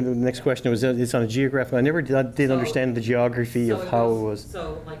next question. Was it's on a geographical? I never did understand the geography of how it was.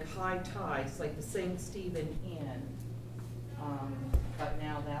 So like high tides, like the St. Stephen Inn, but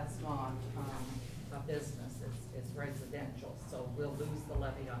now that's not a business, it's residential, so we'll lose the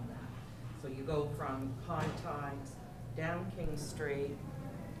levy on that. So you go from high tides down King Street,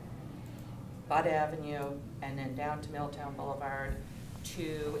 Bud Avenue, and then down to Milltown Boulevard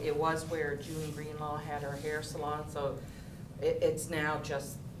to, it was where June Greenlaw had her hair salon, so it's now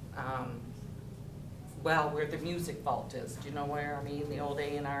just, well, where the music vault is. Do you know where I mean? The old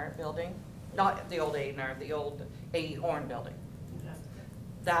A&R building? Not the old A&R, the old A. Horn building.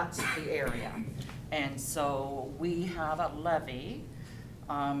 That's the area. And so we have a levy,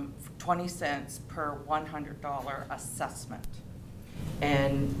 20 cents per $100 assessment.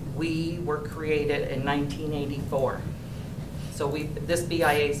 And we were created in 1984. So this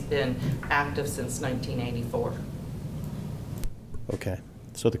BIA's been active since 1984. Okay.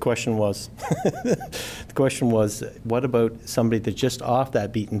 So the question was, what about somebody that's just off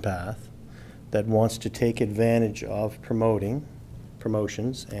that beaten path that wants to take advantage of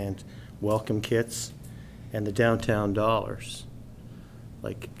promotions and welcome kits and the downtown dollars?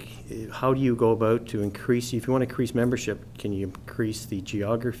 Like, how do you go about to increase, if you want to increase membership, can you increase the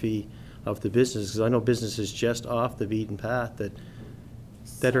geography of the business? Because I know businesses just off the beaten path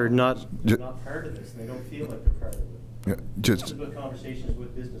that are not part of this, and they don't feel like they're part of it. Yeah, just about conversations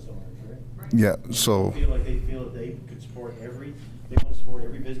with business owners, right? Yeah, so They feel that they could support they want to support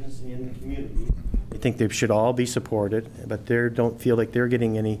every business in the community. They think they should all be supported, but they don't feel like they're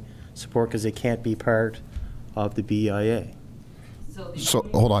getting any support because they can't be part of the BIA. So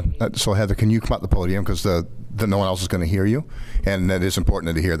hold on. So Heather, can you come up the podium, because no one else is going to hear you, and that is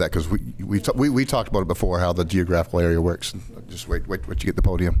important to hear that, because we talked about it before, how the geographical area works. Just wait till you get the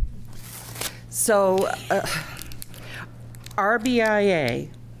podium. So our BIA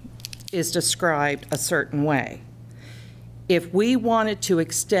is described a certain way. If we wanted to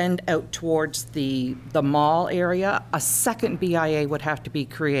extend out towards the mall area, a second BIA would have to be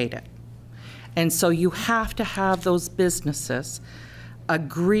created. And so you have to have those businesses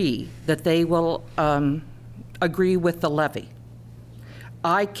agree that they will agree with the levy.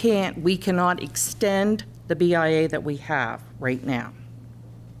 We cannot extend the BIA that we have right now.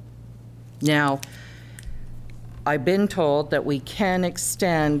 Now, I've been told that we can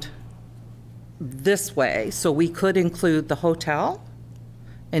extend this way, so we could include the hotel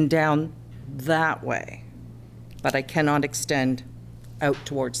and down that way, but I cannot extend out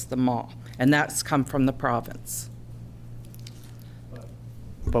towards the mall, and that's come from the province.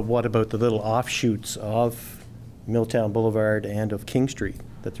 But what about the little offshoots of Milltown Boulevard and of King Street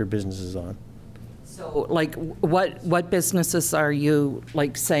that their business is on? So, like, what businesses are you,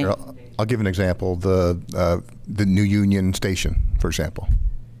 like, saying? I'll give an example. The New Union Station, for example.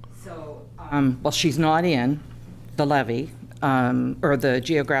 So, well, she's not in the levy or the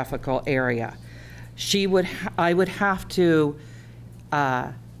geographical area. I would have to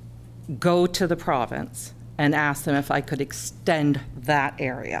go to the province and ask them if I could extend that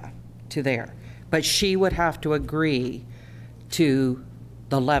area to there. But she would have to agree to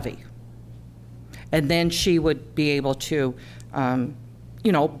the levy. And then she would be able to,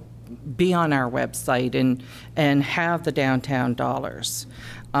 you know, be on our website and have the downtown dollars.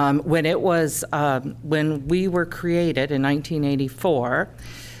 When we were created in 1984,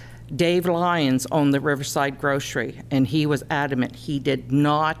 Dave Lyons owned the Riverside Grocery, and he was adamant he did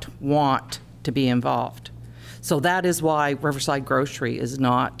not want to be involved. So that is why Riverside Grocery is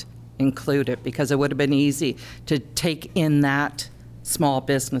not included, because it would have been easy to take in that small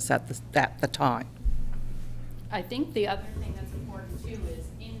business at the time. I think the other thing that's important too is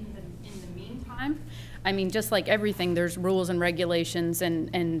in the meantime, I mean, just like everything, there's rules and regulations,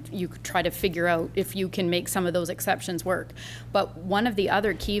 and you could try to figure out if you can make some of those exceptions work. But one of the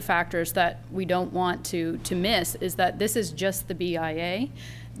other key factors that we don't want to miss is that this is just the BIA.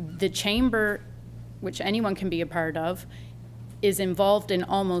 The chamber, which anyone can be a part of, is involved in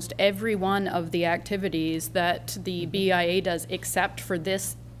almost every one of the activities that the BIA does, except for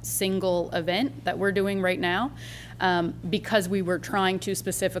this single event that we're doing right now, because we were trying to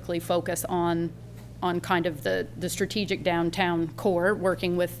specifically focus on kind of the strategic downtown core,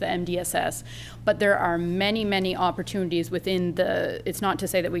 working with the MDSS. But there are many, many opportunities within the, it's not to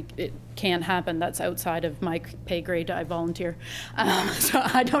say that it can't happen, that's outside of my pay grade, I volunteer. So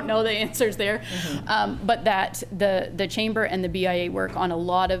I don't know the answers there. But that the chamber and the BIA work on a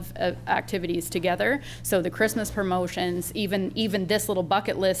lot of activities together. So the Christmas promotions, even this little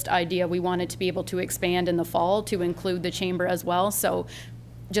bucket list idea, we wanted to be able to expand in the fall to include the chamber as well. So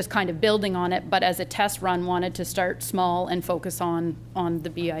just kind of building on it, but as a test run, wanted to start small and focus on the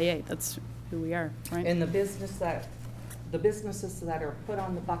BIA. That's who we are, right? And the businesses that are put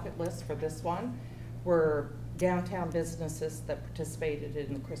on the bucket list for this one were downtown businesses that participated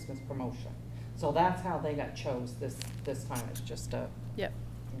in the Christmas promotion. So that's how they got chose this time. It's just a, yep.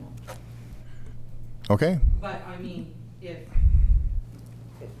 You know. Okay. But I mean,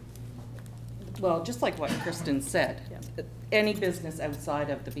 well, just like what Kristen said, any business outside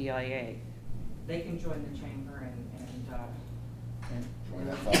of the BIA, they can join the chamber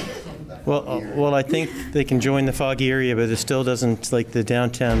Well, I think they can join the foggy area, but it still doesn't, like the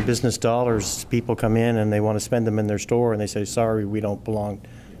downtown business dollars, people come in and they want to spend them in their store and they say, sorry, we don't belong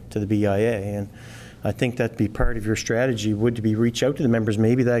to the BIA. And I think that'd be part of your strategy, would to be reach out to the members.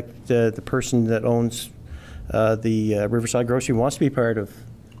 Maybe that the person that owns the Riverside Grocery wants to be part of.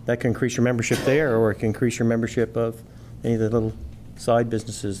 That can increase your membership there, or it can increase your membership of any of the little side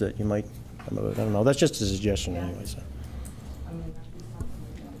businesses that you might, I don't know. That's just a suggestion anyway. So.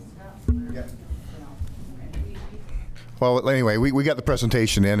 Well, anyway, we got the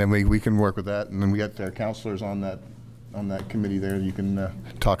presentation in, and we can work with that, and then we got our counselors on that committee there. You can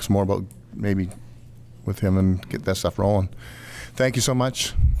talk some more about maybe with him and get that stuff rolling. Thank you so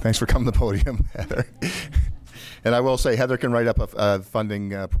much. Thanks for coming to the podium, Heather. And I will say, Heather can write up a funding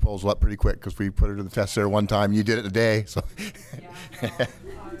proposal up pretty quick, because we put her to the test there one time. You did it in a day. So.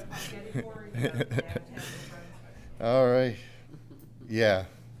 All right. Yeah.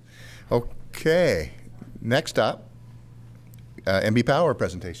 Okay. Next up, MB Power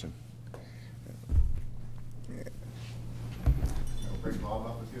presentation. Bring Bob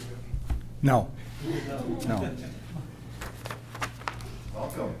up with you? No.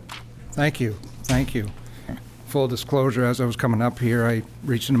 Welcome. Thank you. Thank you. Full disclosure, as I was coming up here, I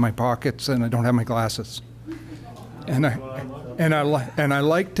reached into my pockets and I don't have my glasses. And I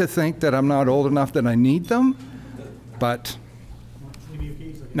like to think that I'm not old enough that I need them, but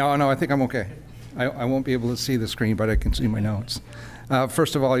no, I think I'm okay. I won't be able to see the screen, but I can see my notes.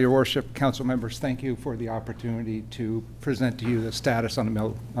 First of all, Your Worship, council members, thank you for the opportunity to present to you the status on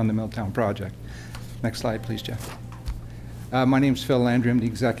the Milltown project. Next slide, please, Jeff. My name is Phil Landry. I'm the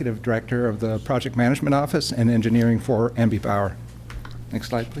Executive Director of the Project Management Office and Engineering for MB Power. Next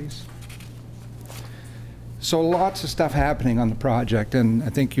slide, please. So lots of stuff happening on the project, and I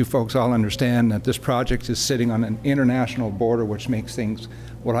think you folks all understand that this project is sitting on an international border, which makes things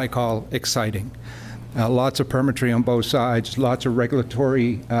what I call exciting. Lots of permitry on both sides, lots of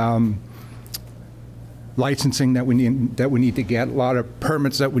regulatory licensing that we need to get, a lot of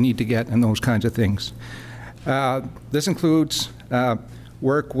permits that we need to get, and those kinds of things. This includes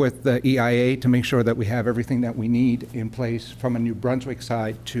work with the EIA to make sure that we have everything that we need in place from a New Brunswick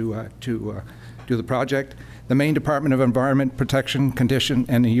side to do the project. The Maine Department of Environment Protection, Condition,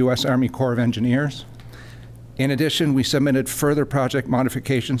 and the U.S. Army Corps of Engineers. In addition, we submitted further project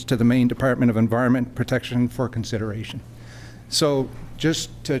modifications to the Maine Department of Environment Protection for consideration. So just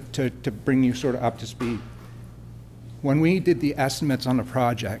to bring you sort of up to speed, when we did the estimates on the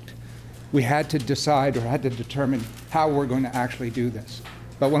project, we had to decide or had to determine how we're going to actually do this.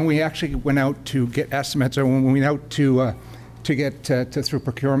 But when we actually went out to get estimates, or when we went out to get through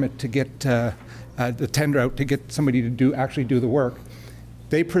procurement to get the tender out to get somebody to actually do the work,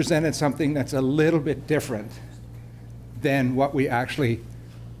 they presented something that's a little bit different than what we actually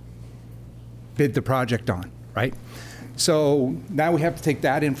bid the project on, right? So now we have to take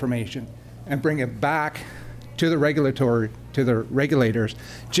that information and bring it back to the regulators,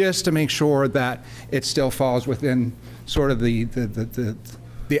 just to make sure that it still falls within sort of the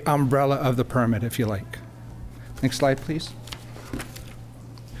umbrella of the permit, if you like. Next slide, please.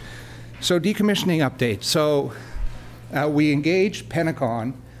 So decommissioning update. So we engaged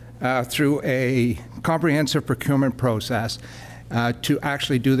Pennacon through a comprehensive procurement process to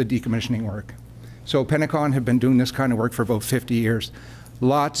actually do the decommissioning work. So Pennacon have been doing this kind of work for about 50 years.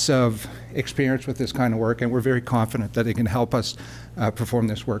 Lots of experience with this kind of work, and we're very confident that they can help us perform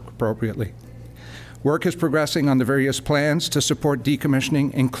this work appropriately. Work is progressing on the various plans to support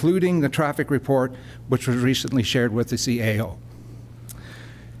decommissioning, including the traffic report, which was recently shared with the CAO.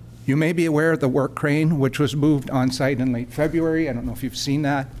 You may be aware of the work crane, which was moved on site in late February. I don't know if you've seen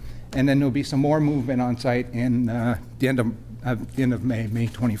that. And then there'll be some more movement on site in the end of May, May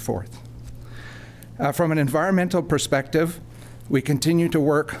 24th. From an environmental perspective, we continue to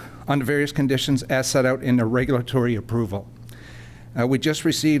work on the various conditions as set out in the regulatory approval. We just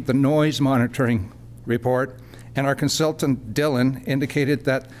received the noise monitoring report, and our consultant, Dylan, indicated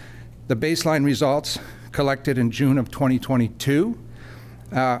that the baseline results collected in June of 2022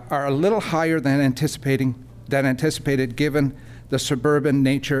 are a little higher than anticipated given the suburban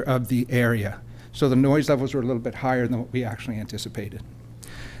nature of the area. So the noise levels were a little bit higher than what we actually anticipated.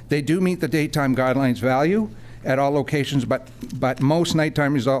 They do meet the daytime guidelines value at all locations, but most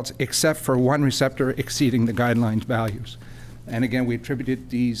nighttime results, except for one receptor exceeding the guidelines values. And again, we attributed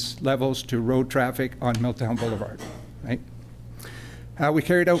these levels to road traffic on Milltown Boulevard, right? We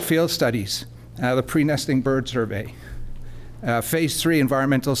carried out field studies, the pre-nesting bird survey. Phase 3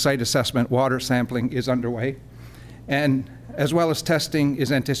 environmental site assessment water sampling is underway, and as well as testing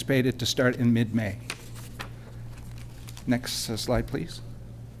is anticipated to start in mid-May. Next slide, please.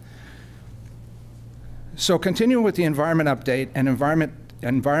 So continuing with the environment update, an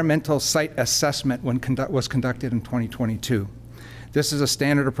environmental site assessment was conducted in 2022. This is a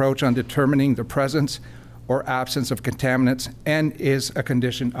standard approach on determining the presence or absence of contaminants and is a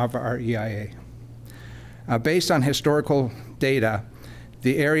condition of our EIA. Based on historical data,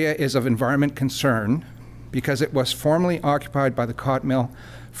 the area is of environment concern because it was formerly occupied by the cotton mill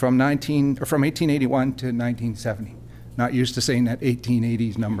from 1881 to 1970. Not used to saying that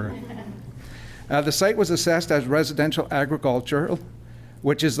 1880s number. The site was assessed as residential agricultural,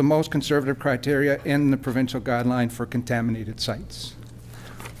 which is the most conservative criteria in the provincial guideline for contaminated sites.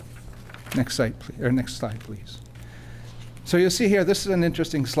 Next slide, please. So you'll see here, this is an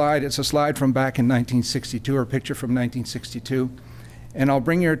interesting slide. It's a slide from back in 1962, or a picture from 1962. And I'll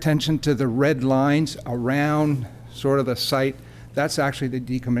bring your attention to the red lines around sort of the site. That's actually the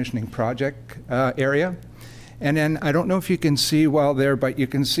decommissioning project area. And then I don't know if you can see well there, but you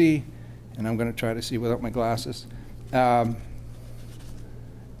can see, and I'm going to try to see without my glasses.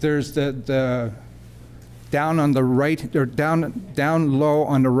 There's the down on the right, or down low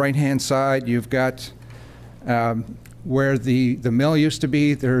on the right-hand side, you've got where the mill used to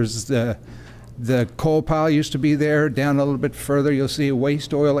be. There's the coal pile used to be there. Down a little bit further, you'll see a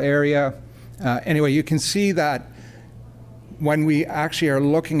waste oil area. Anyway, you can see that when we actually are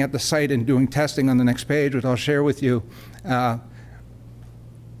looking at the site and doing testing on the next page, which I'll share with you,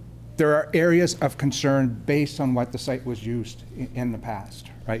 there are areas of concern based on what the site was used in the past,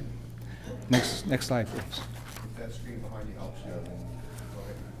 right? Next slide, please. That screen behind you helps you.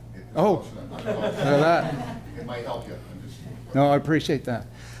 Oh, that. It might help you. No, I appreciate that.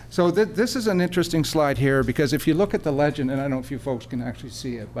 So this is an interesting slide here, because if you look at the legend, and I don't know if you folks can actually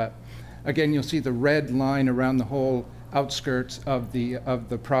see it, but again, you'll see the red line around the whole outskirts of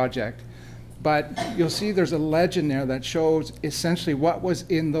the project. But you'll see there's a legend there that shows essentially what was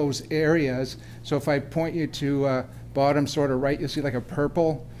in those areas. So if I point you to bottom sort of right, you'll see like a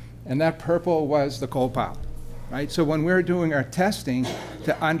purple, and that purple was the coal pile, right? So when we're doing our testing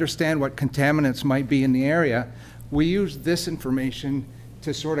to understand what contaminants might be in the area, we use this information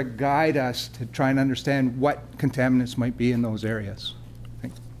to sort of guide us to try and understand what contaminants might be in those areas.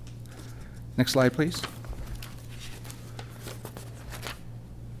 Okay. Next slide, please.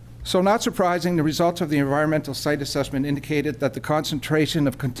 So not surprising, the results of the environmental site assessment indicated that the concentration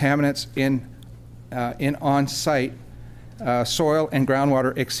of contaminants in on-site soil and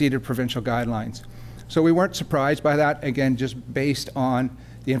groundwater exceeded provincial guidelines. So we weren't surprised by that, again, just based on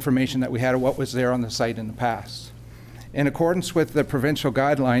the information that we had of what was there on the site in the past. In accordance with the provincial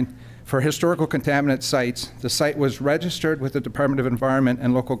guideline for historical contaminant sites, the site was registered with the Department of Environment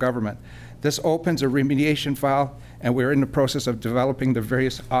and Local Government. This opens a remediation file, and we're in the process of developing the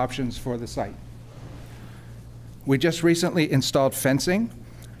various options for the site. We just recently installed fencing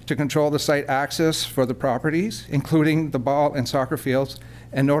to control the site access for the properties, including the ball and soccer fields,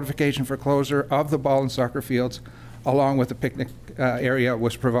 and notification for closure of the ball and soccer fields, along with the picnic area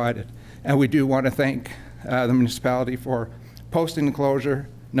was provided. And we do want to thank the municipality for posting the closure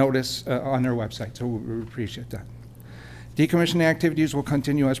notice on their website, so we appreciate that. Decommissioning activities will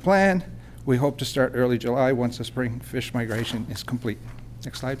continue as planned. We hope to start early July once the spring fish migration is complete.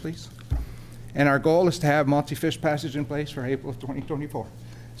 Next slide, please. And our goal is to have multi-fish passage in place for April of 2024.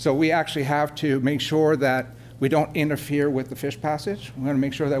 So we actually have to make sure that we don't interfere with the fish passage. We want to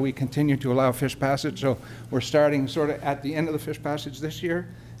make sure that we continue to allow fish passage. So we're starting sort of at the end of the fish passage this year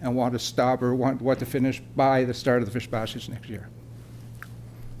and want to stop or want to finish by the start of the fish passage next year.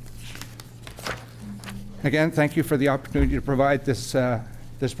 Again, thank you for the opportunity to provide this,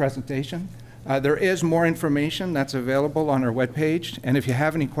 this presentation. There is more information that's available on our webpage, and if you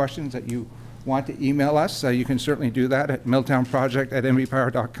have any questions that you want to email us, you can certainly do that at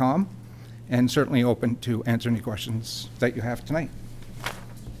milltownproject@nvpower.com, and certainly open to answer any questions that you have tonight.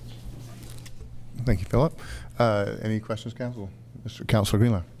 Thank you, Philip. Any questions, Council? Councilor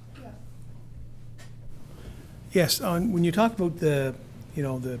Greenlaw. Yes, when you talk about the,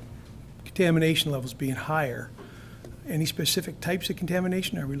 the contamination levels being higher, any specific types of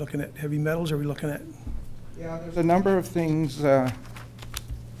contamination? Are we looking at heavy metals? Are we looking at? Yeah, there's a number of things,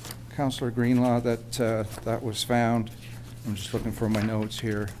 Councilor Greenlaw, that was found. I'm just looking for my notes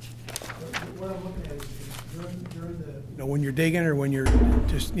here. What I'm looking at is during the, when you're digging or when you're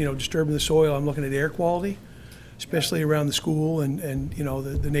just, disturbing the soil, I'm looking at air quality, especially around the school and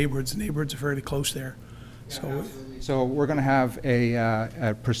the neighborhoods. The neighborhoods are fairly close there. So we're going to have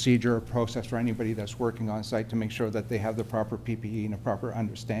a procedure or process for anybody that's working on site to make sure that they have the proper PPE and a proper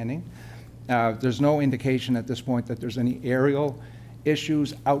understanding. There's no indication at this point that there's any aerial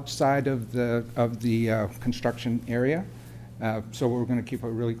issues outside of the construction area. So we're going to keep a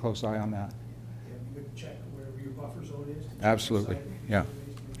really close eye on that. Yeah, you could check wherever your buffer zone is. Absolutely. Yeah.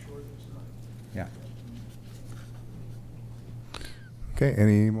 Yeah. Okay,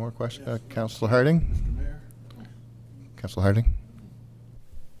 any more questions? Yes. Councilor Harding? Councilor Harding?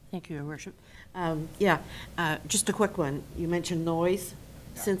 Thank you, Your Worship. Just a quick one. You mentioned noise.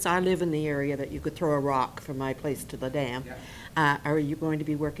 Yeah. Since I live in the area that you could throw a rock from my place to the dam, are you going to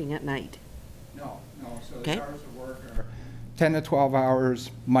be working at night? No. So okay. The hours of work are 10 to 12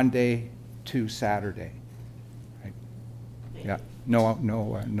 hours, Monday to Saturday. Right. Yeah. No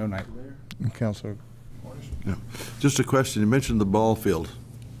night. Councilor. Yeah. Just a question. You mentioned the ball field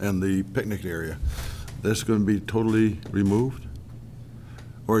and the picnic area. That's going to be totally removed?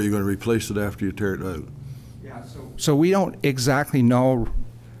 Or are you going to replace it after you tear it out? Yeah, so we don't exactly know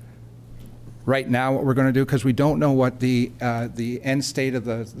right now what we're going to do because we don't know what the end state of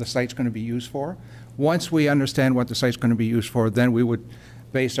the site's going to be used for. Once we understand what the site's going to be used for, then we would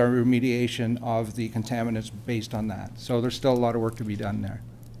base our remediation of the contaminants based on that. So there's still a lot of work to be done there.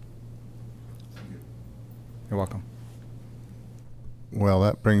 You're welcome. Well,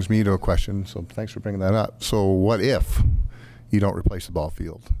 that brings me to a question, so thanks for bringing that up. So what if you don't replace the ball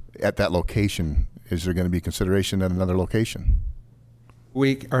field at that location? Is there going to be consideration at another location?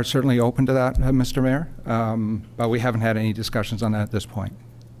 We are certainly open to that, Mr. Mayor, but we haven't had any discussions on that at this point.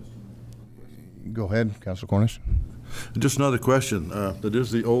 Go ahead, Councilor Cornish. Just another question. That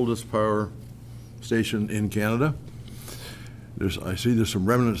is the oldest power station in Canada. I see there's some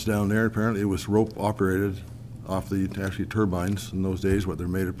remnants down there. Apparently it was rope operated off the actually turbines in those days. What they're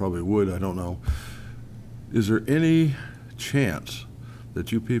made of, probably wood, I don't know. Is there any chance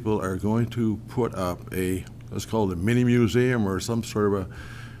that you people are going to put up let's call it a mini museum or some sort of a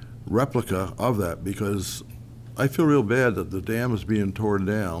replica of that? Because I feel real bad that the dam is being torn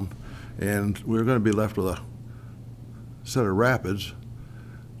down and we're going to be left with a set of rapids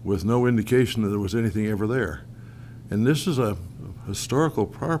with no indication that there was anything ever there. And this is a historical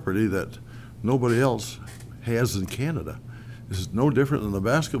property that nobody else has in Canada. This is no different than the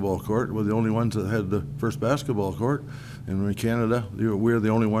basketball court. We're the only ones that had the first basketball court. And in Canada, we're the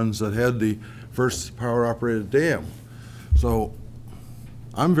only ones that had the first power-operated dam. So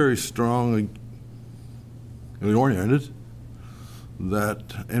I'm very strongly oriented that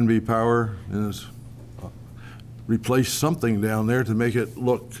NV Power is replace something down there to make it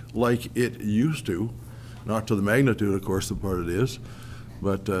look like it used to. Not to the magnitude, of course, the part it is.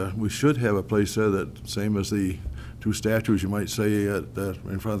 But we should have a place there that, same as the two statues, you might say,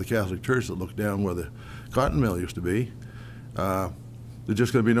 in front of the Catholic Church that look down where the cotton mill used to be. There's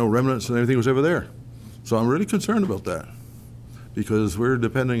just going to be no remnants and anything was ever there. So I'm really concerned about that because we're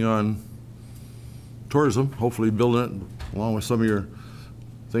depending on tourism, hopefully building it along with some of your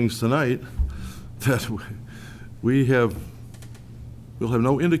things tonight, that we have We'll have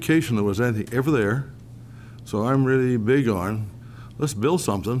no indication there was anything ever there. So I'm really big on, let's build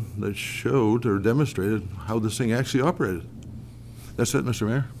something that showed or demonstrated how this thing actually operated. That's it, Mr.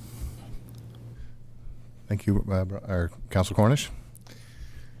 Mayor. Thank you, Councilor Cornish.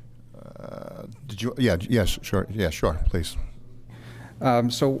 Did you? Yeah. Yes. Sure. Yeah. Sure. Please.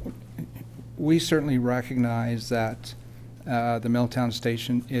 So we certainly recognize that the Milltown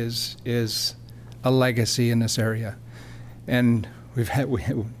Station is a legacy in this area, and we've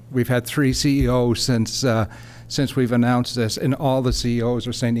had 3 CEOs since we've announced this, and all the CEOs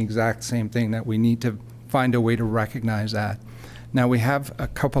are saying the exact same thing, that we need to find a way to recognize that. Now we have a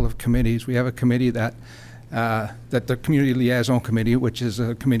couple of committees. We have a committee that the Community Liaison Committee, which is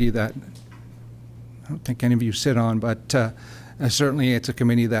a committee that I don't think any of you sit on, but certainly it's a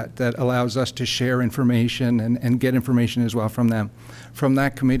committee that allows us to share information and get information as well from them. From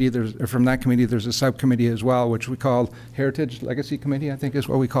that committee, there's a subcommittee as well, which we call Heritage Legacy Committee, I think is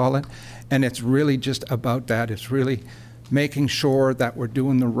what we call it. And it's really just about that. It's really making sure that we're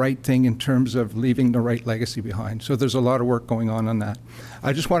doing the right thing in terms of leaving the right legacy behind. So there's a lot of work going on that.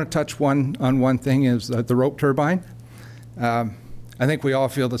 I just want to touch on one thing, is the rope turbine. I think we all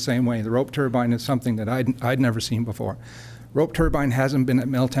feel the same way. The rope turbine is something that I'd never seen before. Rope turbine hasn't been at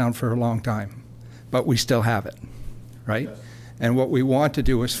Milltown for a long time, but we still have it, right? Yes. And what we want to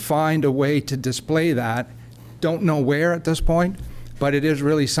do is find a way to display that. Don't know where at this point, but it is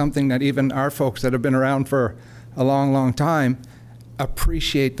really something that even our folks that have been around for a long, long time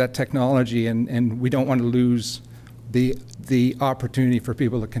appreciate that technology, and we don't want to lose the opportunity for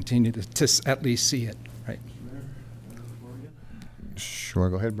people to continue to at least see it, right? Sure,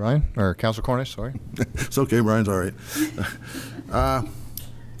 go ahead, Brian, or Councilor Cornish, sorry. It's okay, Brian's all right. I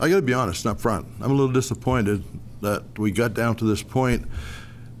got to be honest up front. I'm a little disappointed that we got down to this point.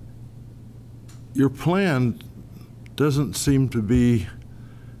 Your plan doesn't seem to be,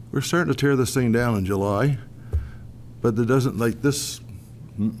 we're starting to tear this thing down in July, but it doesn't, like this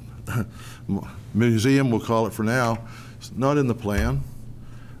museum, we'll call it for now, it's not in the plan.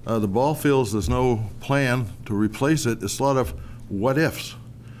 The ball fields, there's no plan to replace it. It's a lot of what ifs.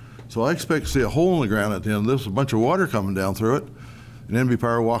 So I expect to see a hole in the ground at the end of this, a bunch of water coming down through it, and NB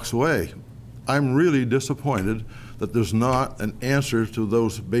Power walks away. I'm really disappointed that there's not an answer to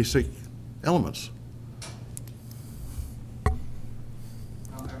those basic elements. I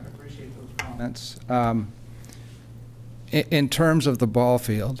appreciate those comments. In terms of the ball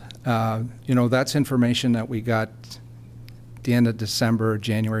field, you know, that's information that we got at the end of December,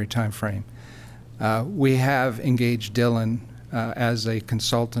 January timeframe. We have engaged Dylan as a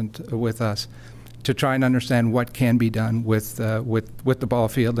consultant with us to try and understand what can be done with the ball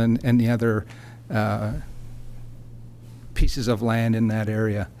field and the other pieces of land in that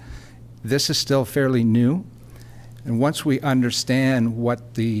area. This is still fairly new, and once we understand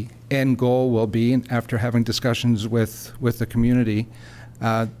what the end goal will be after having discussions with the community,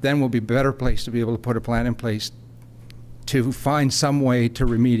 then we'll be a better place to be able to put a plan in place to find some way to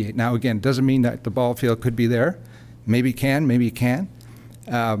remediate. Now again, doesn't mean that the ball field could be there. Maybe can, maybe it can.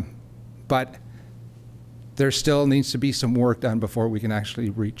 But there still needs to be some work done before we can actually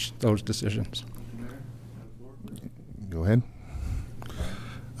reach those decisions. Go ahead.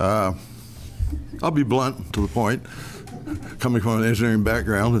 I'll be blunt to the point, coming from an engineering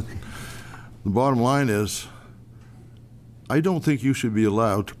background. The bottom line is, I don't think you should be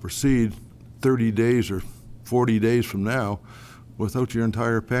allowed to proceed 30 days or 40 days from now without your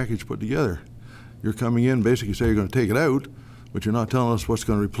entire package put together. You're coming in, basically say you're going to take it out, but you're not telling us what's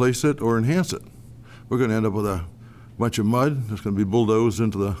going to replace it or enhance it. We're going to end up with a bunch of mud that's going to be bulldozed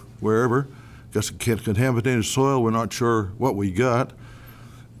into the wherever. Got some contaminated soil. We're not sure what we got.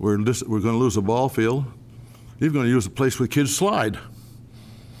 We're going to lose a ball field. You're going to use a place where kids slide.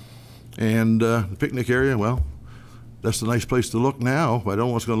 And the picnic area, well, that's a nice place to look now, but I don't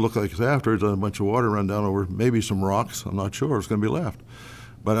know what's going to look like after. There's a bunch of water run down over maybe some rocks. I'm not sure what's going to be left.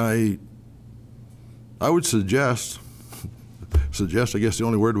 But I would suggest, I guess the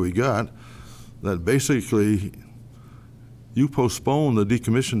only word we got, that basically you postpone the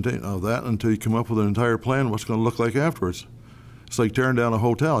decommission of that until you come up with an entire plan what's going to look like afterwards. It's like tearing down a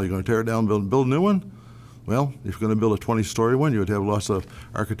hotel. You're going to tear it down and build a new one? Well, if you're going to build a 20-story one, you would have lots of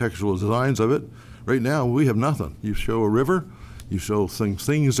architectural designs of it. Right now, we have nothing. You show a river, you show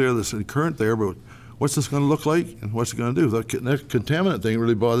things there that's current there, but what's this going to look like and what's it going to do? That contaminant thing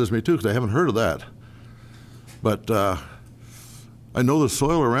really bothers me too, because I haven't heard of that. But I know the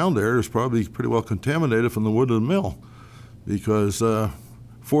soil around there is probably pretty well contaminated from the wood of the mill, because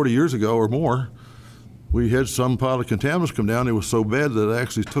 40 years ago or more, we had some pile of contaminants come down. It was so bad that it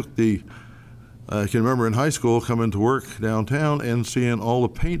actually took the I can remember in high school coming to work downtown and seeing all the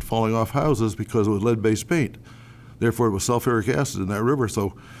paint falling off houses because it was lead-based paint. Therefore, it was sulfuric acid in that river.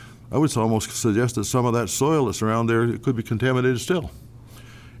 So I would almost suggest that some of that soil that's around there could be contaminated still.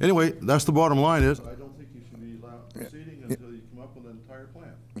 Anyway, that's the bottom line is, I don't think you should be allowed proceeding until you come up with an entire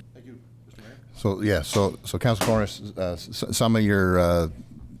plan. Thank you, Mr. Mayor. So, yeah, so Council Cornish, some of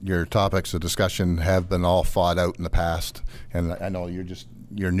your topics of discussion have been all fought out in the past, and I know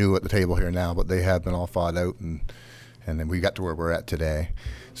you're new at the table here now, but they have been all fought out, and then we got to where we're at today.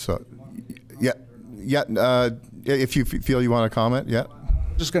 So, yeah, if you feel you want to comment, yeah.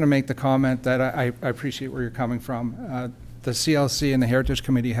 I'm just going to make the comment that I appreciate where you're coming from. The CLC and the Heritage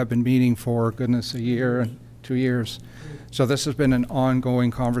Committee have been meeting for, goodness, a year and 2 years. So this has been an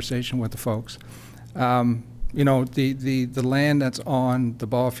ongoing conversation with the folks. You know, the land that's on the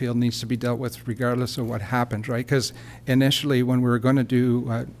ball field needs to be dealt with regardless of what happens, right? Because initially when we were going to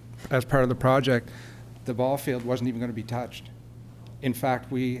do, as part of the project, the ball field wasn't even going to be touched. In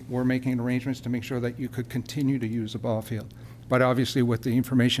fact, we were making arrangements to make sure that you could continue to use the ball field. But obviously with the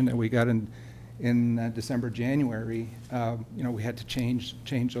information that we got in December, January, you know, we had to change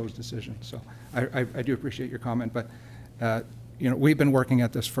those decisions. So I do appreciate your comment, but you know, we've been working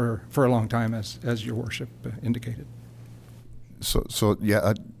at this for a long time, as your worship indicated. So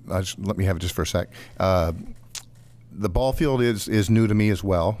yeah, let me have it just for a sec. The ball field is new to me as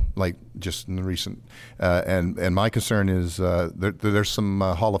well, like just in the recent, and my concern is there's some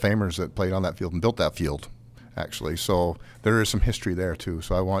Hall of Famers that played on that field and built that field, actually. So there is some history there too.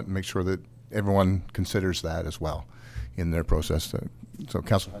 So I want to make sure that everyone considers that as well in their process. So,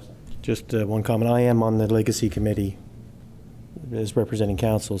 Councilor. Just one comment. I am on the Legacy Committee as representing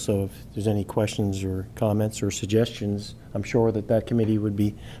council, so if there's any questions or comments or suggestions, I'm sure that committee would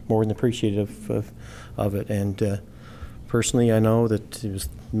be more than appreciative of it. And personally, I know that it was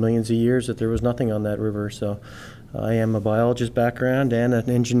millions of years that there was nothing on that river, so I am a biologist background and an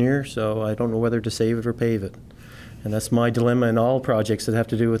engineer, so I don't know whether to save it or pave it. And that's my dilemma in all projects that have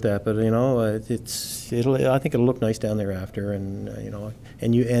to do with that. But you know, I think it'll look nice down there after, and you know,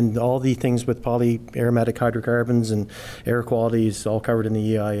 and all the things with polyaromatic hydrocarbons and air quality is all covered in the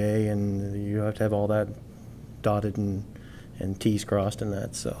EIA, and you have to have all that dotted and T's crossed in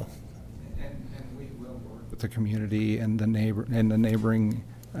that. So. And we will work with the community and the neighboring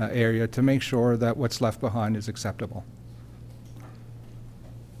area to make sure that what's left behind is acceptable.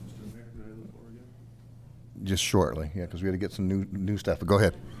 Just shortly, yeah, because we got to get some new stuff. But go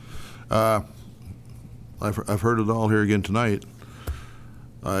ahead. I've heard it all here again tonight.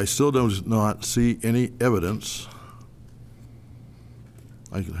 I still do not see any evidence.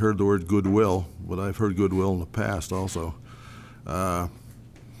 I heard the word goodwill, but I've heard goodwill in the past also. I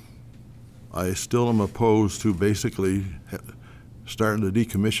still am opposed to basically starting to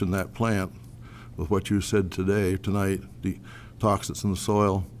decommission that plant with what you said tonight, the toxins in the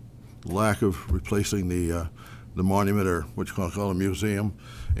soil, lack of replacing the monument, or what you call a museum,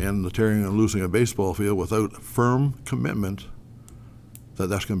 and the tearing and losing a baseball field without firm commitment that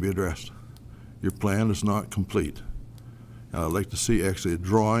that's going to be addressed. Your plan is not complete. And I'd like to see actually a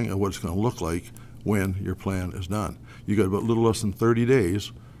drawing of what it's going to look like when your plan is done. You got about a little less than 30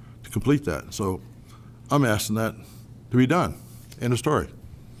 days to complete that. So I'm asking that to be done. End of story.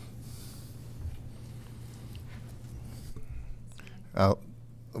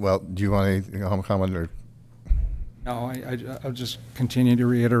 Well, do you want to comment or? No, I'll just continue to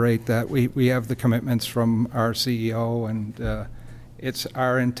reiterate that we have the commitments from our CEO, and it's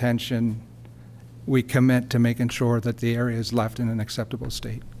our intention. We commit to making sure that the area is left in an acceptable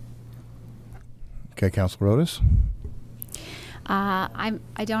state. Okay, Councilor Rodas. I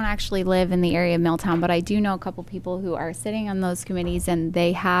don't actually live in the area of Milltown, but I do know a couple people who are sitting on those committees, and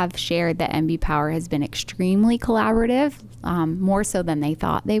they have shared that MB Power has been extremely collaborative, more so than they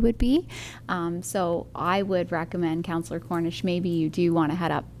thought they would be. So I would recommend, Councillor Cornish, maybe you do want to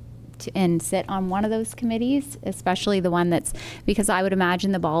head up and sit on one of those committees, especially the one that's, because I would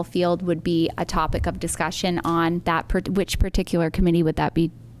imagine the ball field would be a topic of discussion on that. Which particular committee would that be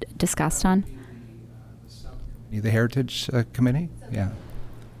discussed on? The Heritage Committee? Yeah.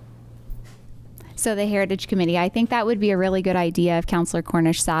 So the Heritage Committee, I think that would be a really good idea if Councillor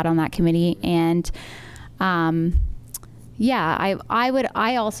Cornish sat on that committee. And yeah,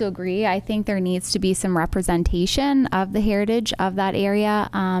 I also agree. I think there needs to be some representation of the heritage of that area.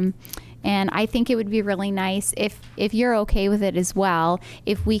 And I think it would be really nice if you're okay with it as well,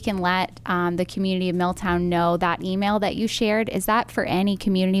 if we can let the community of Milltown know that email that you shared. Is that for any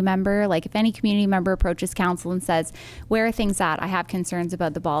community member? Like if any community member approaches council and says, where are things at? I have concerns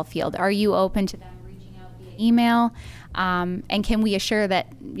about the ball field. Are you open to them reaching out via email? And can we assure that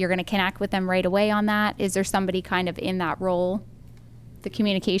you're going to connect with them right away on that? Is there somebody kind of in that role, the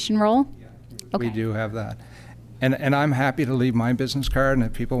communication role? Yeah, okay. We do have that. And I'm happy to leave my business card, and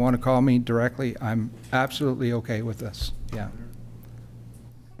if people want to call me directly, I'm absolutely okay with this. Yeah.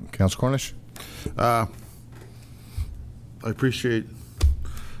 Councilor Cornish? I appreciate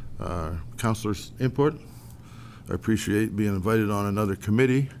Councilor's input. I appreciate being invited on another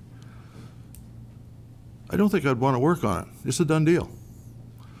committee. I don't think I'd want to work on it. It's a done deal.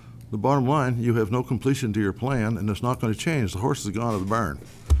 The bottom line, you have no completion to your plan, and it's not going to change. The horse has gone to the barn.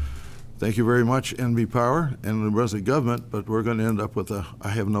 Thank you very much, NB Power and the rest of government, but we're going to end up with a I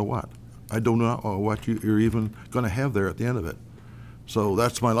have no what. I don't know what you're even going to have there at the end of it. So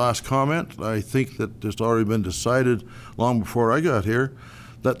that's my last comment. I think that it's already been decided long before I got here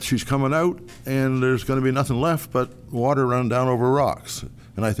that she's coming out and there's going to be nothing left but water running down over rocks.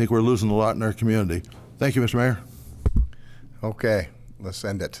 And I think we're losing a lot in our community. Thank you, Mr. Mayor. Okay, let's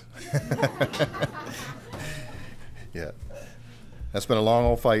end it. Yeah. That's been a long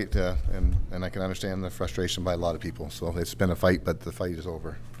old fight, and I can understand the frustration by a lot of people. So it's been a fight, but the fight is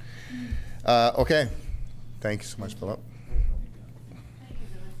over. Okay. Thanks so much, Philip.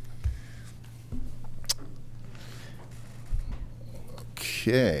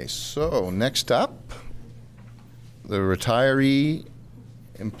 Okay, so next up, the Retiree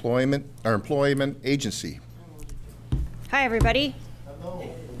Employment Agency. Hi, everybody.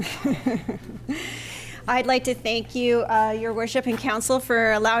 Hello. I'd like to thank you, Your Worship and Council,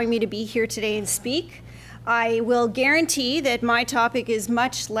 for allowing me to be here today and speak. I will guarantee that my topic is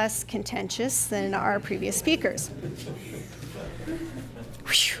much less contentious than our previous speakers.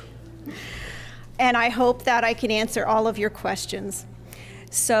 And I hope that I can answer all of your questions.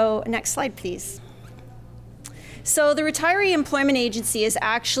 So, next slide, please. So the Retiree Employment Agency is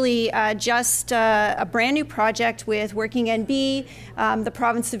actually just a brand new project with Working NB, the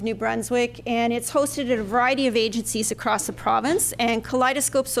province of New Brunswick, and it's hosted at a variety of agencies across the province, and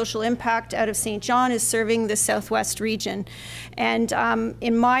Kaleidoscope Social Impact out of St. John is serving the Southwest region. And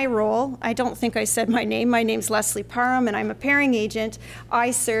in my role, I don't think I said my name's Leslie Parham, and I'm a pairing agent. I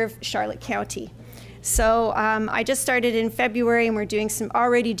serve Charlotte County. So I just started in February, and we're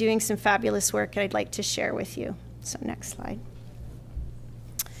already doing some fabulous work I'd like to share with you. So next slide.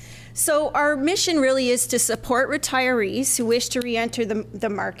 So our mission really is to support retirees who wish to re-enter the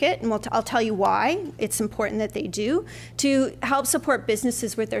market, and I'll tell you why it's important that they do, to help support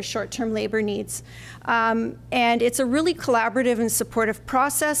businesses with their short-term labor needs. And it's a really collaborative and supportive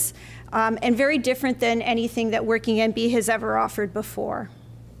process, and very different than anything that Working NB has ever offered before.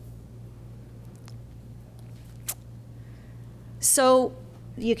 So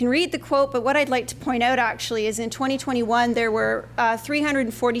you can read the quote, but what I'd like to point out actually is in 2021 there were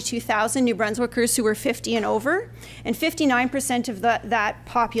 342,000 New Brunswickers who were 50 and over, and 59% of that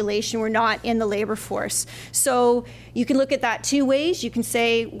population were not in the labor force. So you can look at that two ways. You can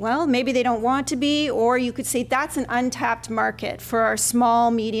say, well, maybe they don't want to be, or you could say that's an untapped market for our small,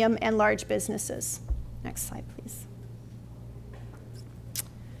 medium, and large businesses. Next slide, please.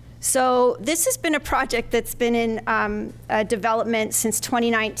 So this has been a project that's been in development since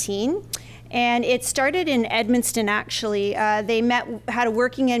 2019, and it started in Edmundston, actually. They had a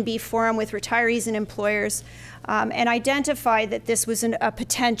Working NB forum with retirees and employers, and identified that this was a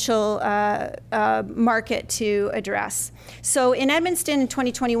potential market to address. So in Edmundston in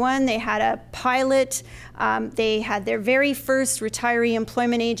 2021, they had a pilot. They had their very first retiree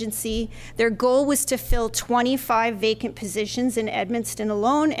employment agency. Their goal was to fill 25 vacant positions in Edmundston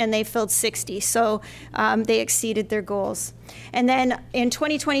alone, and they filled 60. So they exceeded their goals. And then in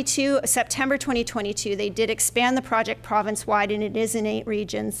 2022, September 2022, they did expand the project province-wide, and it is in 8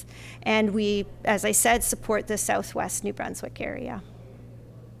 regions. And we, as I said, support the Southwest New Brunswick area.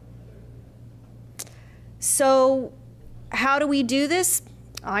 So how do we do this?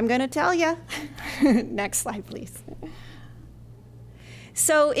 I'm going to tell you. Next slide, please.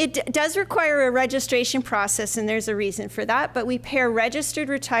 So it does require a registration process, and there's a reason for that, but we pair registered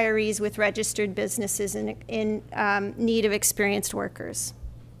retirees with registered businesses in need of experienced workers.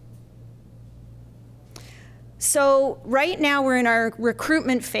 So right now we're in our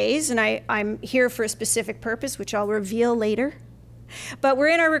recruitment phase, and I'm here for a specific purpose, which I'll reveal later. But we're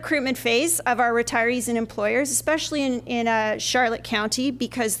in our recruitment phase of our retirees and employers, especially in Charlotte County,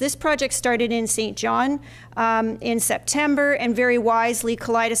 because this project started in St. John in September, and very wisely,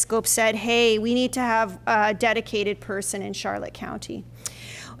 Kaleidoscope said, hey, we need to have a dedicated person in Charlotte County.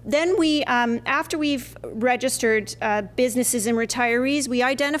 Then we, after we've registered businesses and retirees, we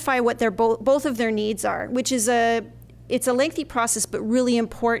identify what both of their needs are, which is it's a lengthy process, but really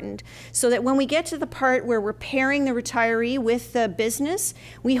important, so that when we get to the part where we're pairing the retiree with the business,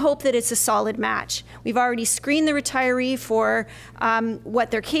 we hope that it's a solid match. We've already screened the retiree for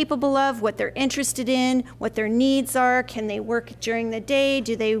what they're capable of, what they're interested in, what their needs are. Can they work during the day?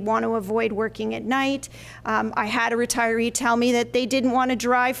 Do they want to avoid working at night? I had a retiree tell me that they didn't want to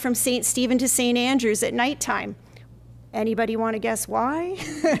drive from St. Stephen to St. Andrews at nighttime. Anybody want to guess why?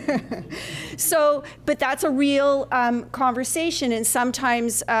 So, but that's a real conversation, and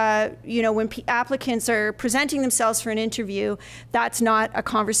sometimes, you know, when applicants are presenting themselves for an interview, that's not a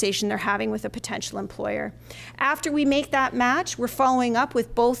conversation they're having with a potential employer. After we make that match, we're following up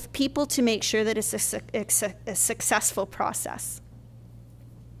with both people to make sure that it's a successful process.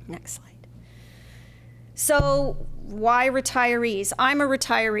 Next slide. So, why retirees? I'm a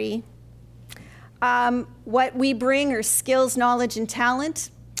retiree. What we bring are skills, knowledge, and talent.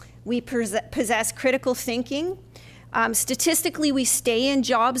 We possess critical thinking. Statistically, we stay in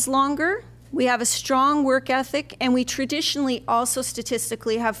jobs longer. We have a strong work ethic, and we traditionally also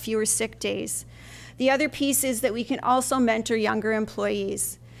statistically have fewer sick days. The other piece is that we can also mentor younger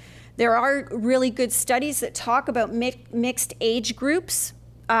employees. There are really good studies that talk about mixed age groups.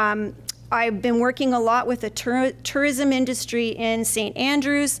 I've been working a lot with the tourism industry in St.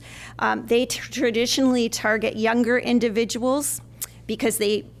 Andrews. They traditionally target younger individuals because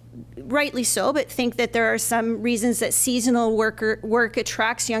they, rightly so, but think that there are some reasons that seasonal work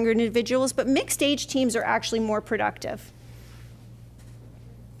attracts younger individuals, but mixed age teams are actually more productive.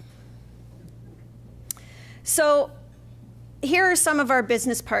 So, here are some of our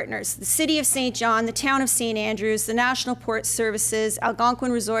business partners: the City of St. John, the Town of St. Andrews, the National Port Services,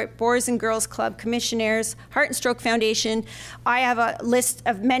 Algonquin Resort, Boys and Girls Club, Commissionaires, Heart and Stroke Foundation. I have a list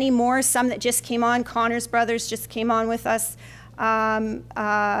of many more, some that just came on. Connors Brothers just came on with us.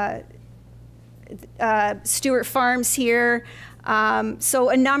 Stewart Farms here. So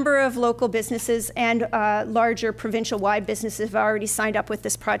a number of local businesses and larger provincial-wide businesses have already signed up with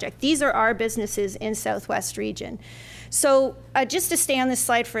this project. These are our businesses in Southwest Region. So just to stay on this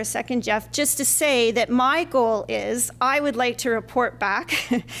slide for a second, Jeff, just to say that my goal is I would like to report back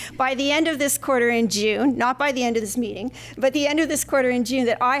by the end of this quarter in June, not by the end of this meeting, but the end of this quarter in June,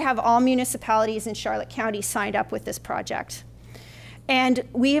 that I have all municipalities in Charlotte County signed up with this project. And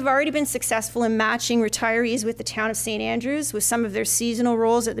we have already been successful in matching retirees with the Town of St. Andrews with some of their seasonal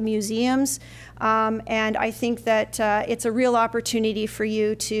roles at the museums. And I think that it's a real opportunity for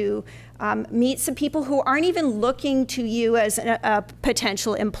you to meet some people who aren't even looking to you as a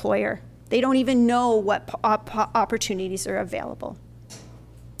potential employer. They don't even know what opportunities are available.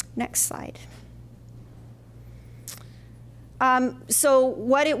 Next slide. So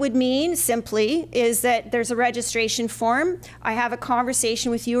what it would mean simply is that there's a registration form. I have a conversation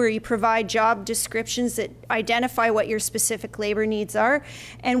with you, or you provide job descriptions that identify what your specific labor needs are.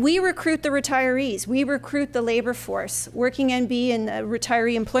 And we recruit the retirees. We recruit the labor force. Working NB and the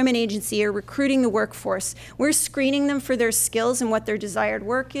Retiree Employment Agency are recruiting the workforce. We're screening them for their skills and what their desired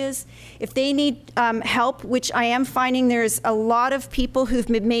work is. If they need help, which I am finding there's a lot of people who've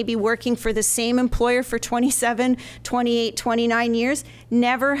maybe working for the same employer for 27, 28, 29 years,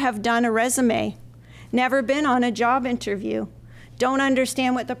 never have done a resume, never been on a job interview, don't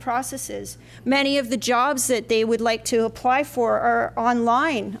understand what the process is. Many of the jobs that they would like to apply for are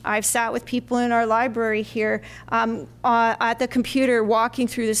online. I've sat with people in our library here at the computer walking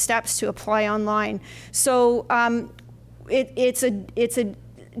through the steps to apply online. So it's a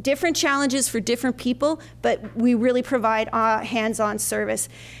different challenges for different people, but we really provide hands-on service.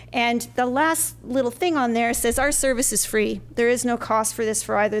 And the last little thing on there says our service is free. There is no cost for this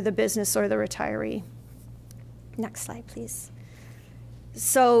for either the business or the retiree. Next slide, please.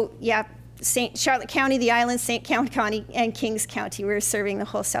 So yeah, Charlotte County, the islands, St. County, and Kings County, we're serving the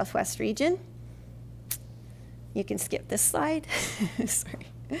whole Southwest region. You can skip this slide. Sorry.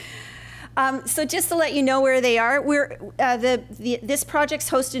 So just to let you know where they are, this project's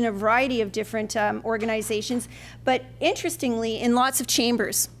hosted in a variety of different organizations, but interestingly, in lots of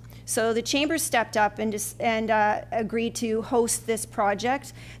chambers. So the chambers stepped up and agreed to host this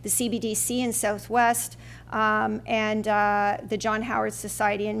project, the CBDC in Southwest, and the John Howard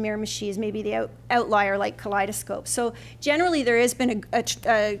Society in Miramichi is maybe the outlier like Kaleidoscope. So generally there has been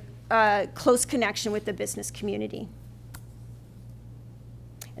a close connection with the business community.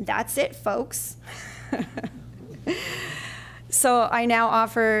 And that's it, folks. So I now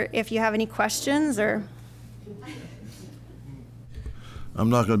offer, if you have any questions or... I'm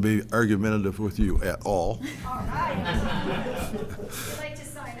not going to be argumentative with you at all. All right. Would you like to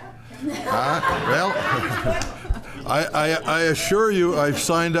sign up? Well, I assure you I've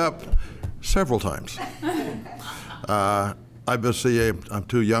signed up several times. Obviously, I'm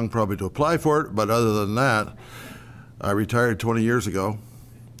too young probably to apply for it, but other than that, I retired 20 years ago.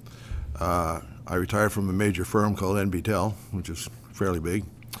 I retired from a major firm called NBTEL, which is fairly big.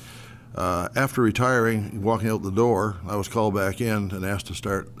 After retiring, walking out the door, I was called back in and asked to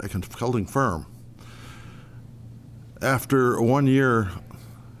start a consulting firm. After 1 year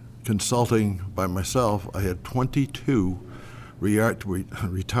consulting by myself, I had 22 retirees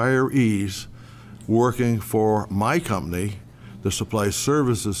working for my company that supplies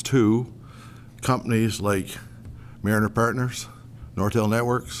services to companies like Mariner Partners, Nortel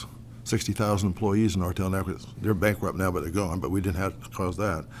Networks, 60,000 employees in Nortel Networks. They're bankrupt now, but they're gone, but we didn't have to cause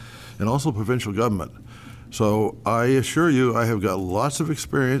that. And also provincial government. So I assure you, I have got lots of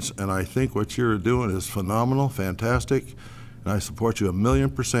experience, and I think what you're doing is phenomenal, fantastic, and I support you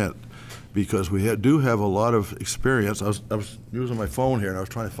 1,000,000%, because we do have a lot of experience. I was using my phone here, and I was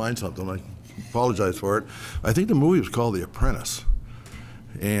trying to find something. I apologize for it. I think the movie was called The Apprentice,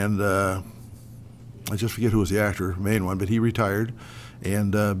 and I just forget who was the actor, main one, but he retired,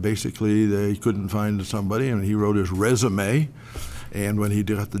 and basically they couldn't find somebody, and he wrote his resume. And when he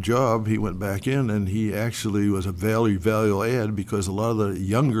got the job, he went back in, and he actually was a very valuable add, because a lot of the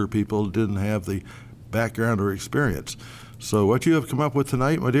younger people didn't have the background or experience. So what you have come up with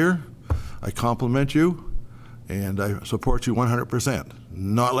tonight, my dear, I compliment you, and I support you 100%.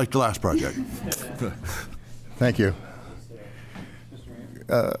 Not like the last project. Thank you.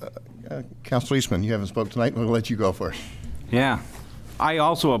 Councilor Eastman, you haven't spoken tonight. We'll let you go first. Yeah. I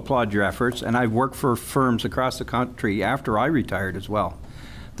also applaud your efforts, and I've worked for firms across the country after I retired as well.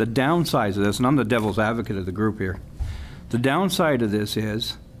 The downside of this, and I'm the devil's advocate of the group here, the downside of this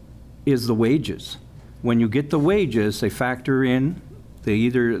is the wages. When you get the wages, they factor in,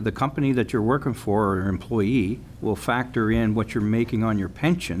 either the company that you're working for or your employee will factor in what you're making on your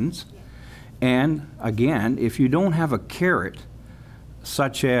pensions. And again, if you don't have a carrot,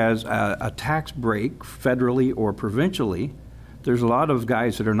 such as a tax break federally or provincially, there's a lot of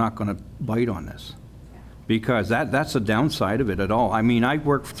guys that are not going to bite on this, because that's the downside of it at all. I mean, I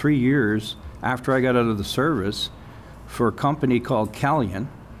worked for 3 years after I got out of the service for a company called Calian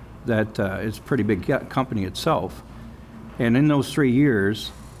that is a pretty big company itself. And in those 3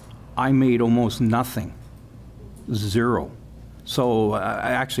 years, I made almost nothing, zero. So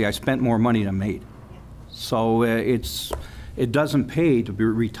actually, I spent more money than I made. So it doesn't pay to be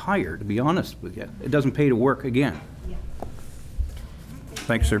retired, to be honest with you. It doesn't pay to work again.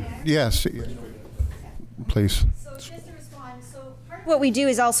 Thanks, sir. Yes, please. So just to respond, part of what we do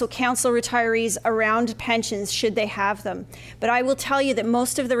is also counsel retirees around pensions should they have them. But I will tell you that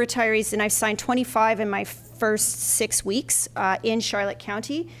most of the retirees, and I've signed 25 in my first 6 weeks in Charlotte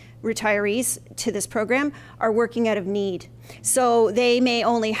County, retirees to this program are working out of need. So they may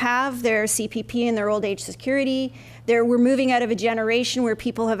only have their CPP and their old age security. We're moving out of a generation where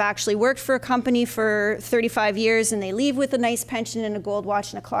people have actually worked for a company for 35 years and they leave with a nice pension and a gold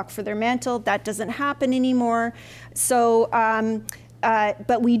watch and a clock for their mantle. That doesn't happen anymore. So,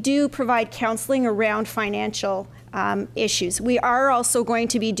 but we do provide counseling around financial issues. We are also going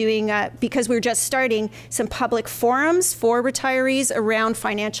to be doing, because we're just starting, some public forums for retirees around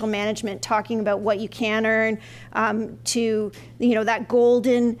financial management, talking about what you can earn to, that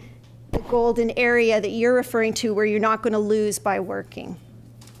golden area that you're referring to where you're not going to lose by working.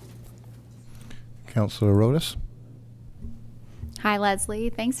 Councillor Rodas. Hi, Leslie.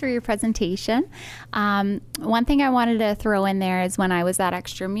 Thanks for your presentation. One thing I wanted to throw in there is when I was at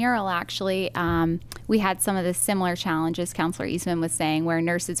Extramural, actually, we had some of the similar challenges Councillor Eastman was saying, where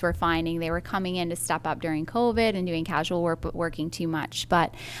nurses were finding they were coming in to step up during COVID and doing casual work but working too much.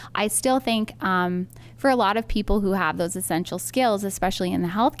 But I still think for a lot of people who have those essential skills, especially in the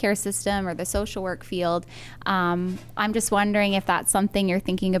healthcare system or the social work field, I'm just wondering if that's something you're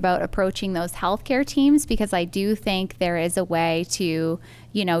thinking about approaching those healthcare teams, because I do think there is a way to,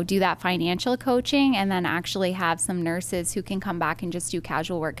 do that financial coaching and then actually have some nurses who can come back and just do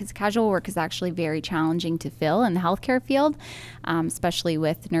casual work, because casual work is actually very challenging to fill in the healthcare field, especially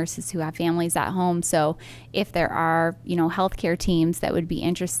with nurses who have families at home. So if there are, healthcare teams that would be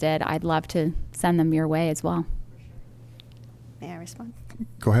interested, I'd love to send them your way as well. May I respond?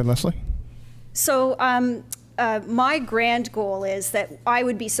 Go ahead, Leslie. So my grand goal is that I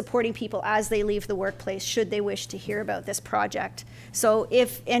would be supporting people as they leave the workplace should they wish to hear about this project. So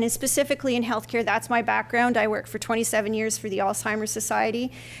and specifically in healthcare, that's my background. I worked for 27 years for the Alzheimer's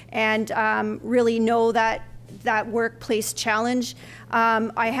Society and really know that workplace challenge.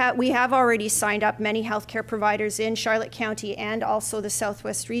 We have already signed up many healthcare providers in Charlotte County and also the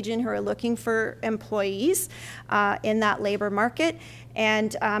Southwest region who are looking for employees in that labor market.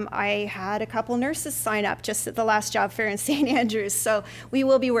 And I had a couple nurses sign up just at the last job fair in St. Andrews, so we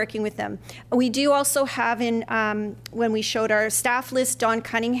will be working with them. We do also have when we showed our staff list, Dawn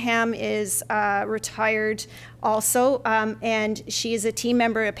Cunningham is retired also, and she is a team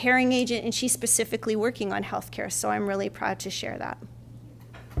member, a pairing agent, and she's specifically working on healthcare, so I'm really proud to share that.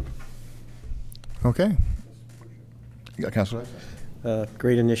 Okay. You got Councilor?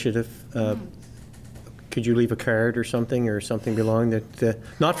 Great initiative. Could you leave a card or something belonging that,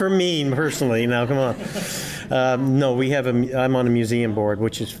 not for me personally, now come on. No, I'm on a museum board,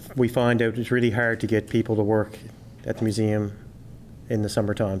 which is, we find out it's really hard to get people to work at the museum in the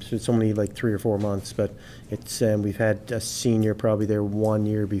summertime. So it's only like 3 or 4 months, but it's, we've had a senior probably there 1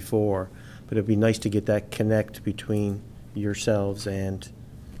 year before, but it'd be nice to get that connect between yourselves and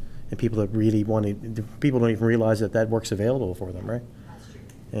people that really want to, people don't even realize that work's available for them, right?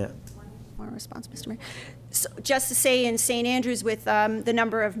 Yeah. One response, Mr. Mayor. So just to say, in St. Andrews, with the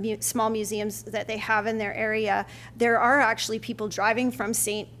number of small museums that they have in their area, there are actually people driving from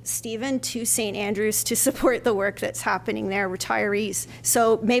St. Stephen to St. Andrews to support the work that's happening there, retirees.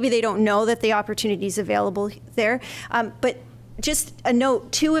 So maybe they don't know that the opportunity is available there. But just a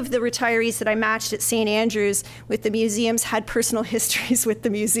note, 2 of the retirees that I matched at St. Andrews with the museums had personal histories with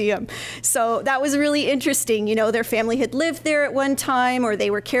the museum. So that was really interesting. You know, their family had lived there at one time, or they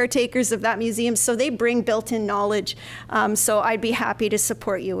were caretakers of that museum, so they bring built-in knowledge. So I'd be happy to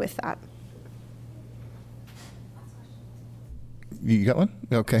support you with that. You got one?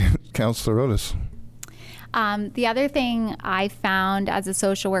 Okay. Councilor Otis. The other thing I found as a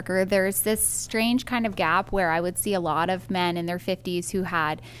social worker, there's this strange kind of gap where I would see a lot of men in their 50s who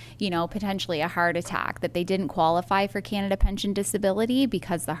had, you know, potentially a heart attack, that they didn't qualify for Canada Pension Disability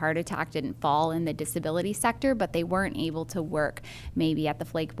because the heart attack didn't fall in the disability sector, but they weren't able to work maybe at the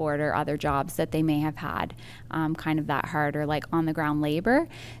flake board or other jobs that they may have had, kind of that hard or like on the ground labor.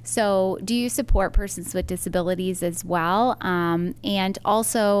 So do you support persons with disabilities as well? And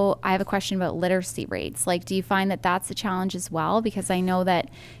also I have a question about literacy rates. Like, do you find that that's a challenge as well? Because I know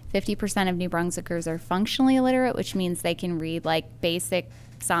that 50% of New Brunswickers are functionally illiterate, which means they can read like basic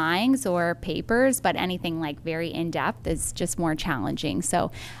signs or papers, but anything like very in-depth is just more challenging.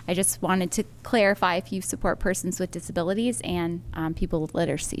 So I just wanted to clarify if you support persons with disabilities and people with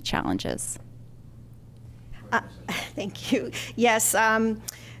literacy challenges. Thank you. Yes.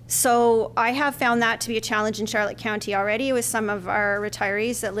 So I have found that to be a challenge in Charlotte County already with some of our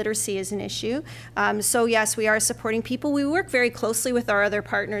retirees, that literacy is an issue. So yes, we are supporting people. We work very closely with our other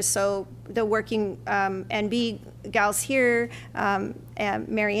partners. So the working NB gals here, and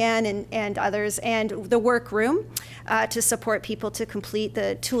Marianne and others, and the work room to support people to complete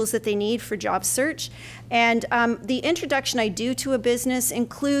the tools that they need for job search. And the introduction I do to a business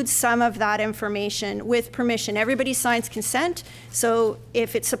includes some of that information with permission. Everybody signs consent, so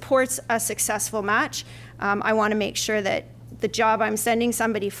if it supports a successful match, I want to make sure that the job I'm sending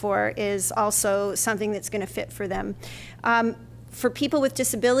somebody for is also something that's going to fit for them. For people with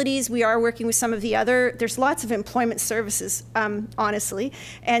disabilities, we are working with some of the other, there's lots of employment services, honestly.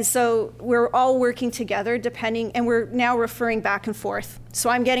 And so we're all working together depending, and we're now referring back and forth. So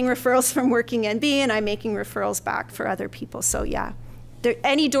I'm getting referrals from Working NB and I'm making referrals back for other people. So yeah,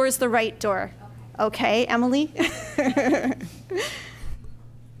 any door is the right door. Okay, Emily?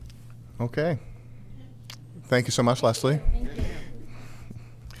 Okay. Thank you so much, Leslie. Thank you.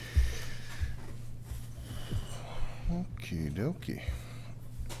 Okie dokie.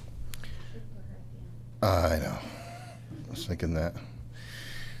 I know. I was thinking that.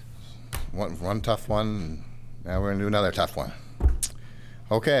 One tough one, and now we're going to do another tough one.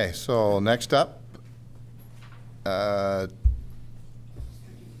 Okay, so next up. Oh,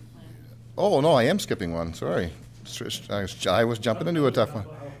 no, I am skipping one. Sorry. I was jumping into a tough one.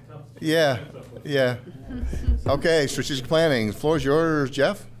 Yeah, yeah. Okay, strategic planning. The floor is yours,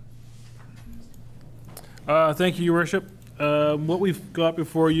 Jeff. Thank you, Your Worship. What we've got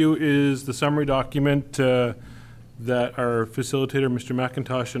before you is the summary document that our facilitator, Mr.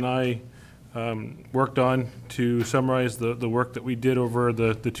 McIntosh, and I worked on to summarize the work that we did over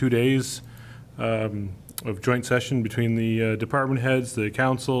the 2 days of joint session between the department heads, the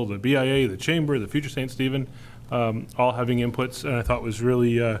council, the BIA, the chamber, the Future St. Stephen, all having inputs, and I thought was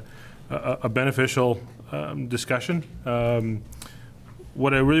really a beneficial discussion.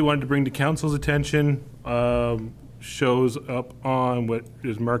 What I really wanted to bring to council's attention shows up on what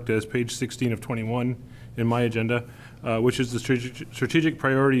is marked as page 16 of 21 in my agenda, which is the strategic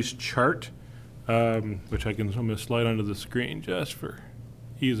priorities chart which I'm going to slide onto the screen just for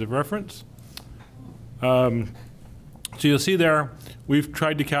ease of reference. So you'll see there, we've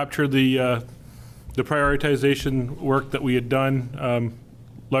tried to capture the prioritization work that we had done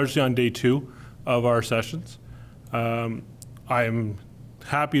largely on day 2 of our sessions. I am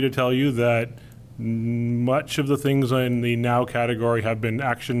happy to tell you that much of the things in the now category have been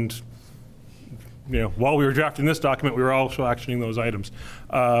actioned. While we were drafting this document, we were also actioning those items.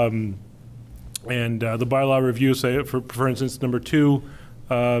 And the bylaw review, say for instance, number 2,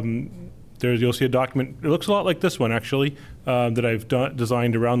 you'll see a document. It looks a lot like this one, actually, that I've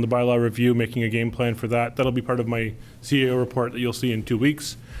designed around the bylaw review, making a game plan for that. That'll be part of my CAO report that you'll see in 2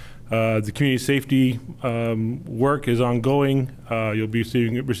 weeks. The community safety work is ongoing. You'll be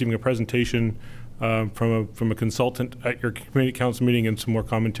receiving a presentation from a consultant at your community council meeting, and some more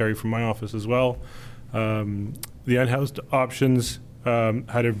commentary from my office as well. The unhoused options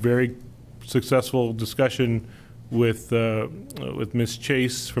had a very successful discussion with Ms.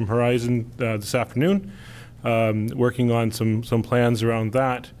 Chase from Horizon this afternoon, working on some plans around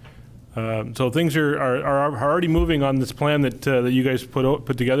that. So things are already moving on this plan that you guys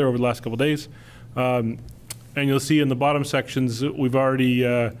put together over the last couple of days. And you'll see in the bottom sections, we've already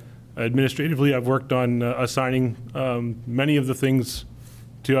administratively, I've worked on assigning many of the things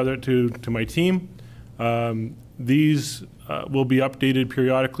to my team. These will be updated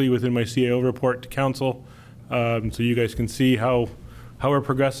periodically within my CAO report to council, so you guys can see how we're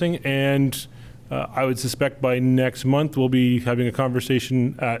progressing. And I would suspect by next month we'll be having a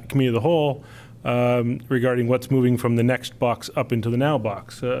conversation at Committee of the Whole regarding what's moving from the next box up into the now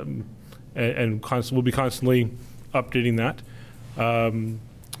box, and we'll be constantly updating that.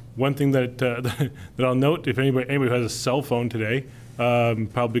 One thing that I'll note, if anybody who has a cell phone today,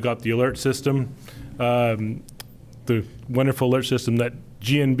 probably got the alert system, the wonderful alert system that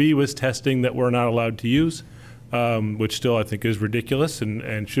GNB was testing that we're not allowed to use, which still I think is ridiculous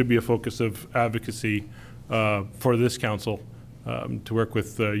and should be a focus of advocacy for this council, to work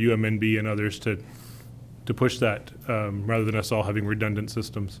with UMNB and others to push that, rather than us all having redundant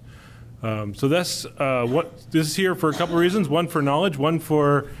systems. So this is here for a couple of reasons. One, for knowledge. One,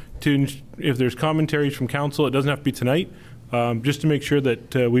 if there's commentaries from council, it doesn't have to be tonight, just to make sure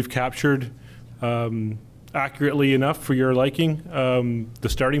that we've captured accurately enough for your liking the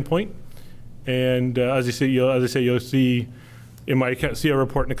starting point. And as I say, you'll see in my CAO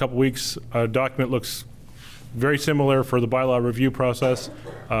report in a couple weeks, a document looks very similar for the bylaw review process,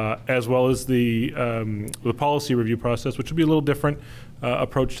 as well as the policy review process, which will be a little different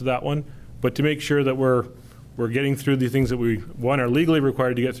approach to that one. But to make sure that we're getting through the things that we, are legally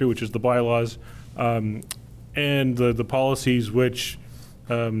required to get through, which is the bylaws, and the policies, which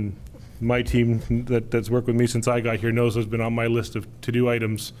my team that's worked with me since I got here knows has been on my list of to-do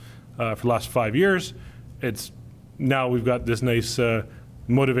items for the last 5 years. Now we've got this nice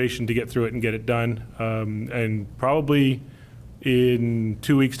motivation to get through it and get it done. And probably in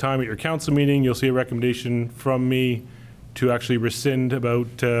 2 weeks' time at your council meeting, you'll see a recommendation from me to actually rescind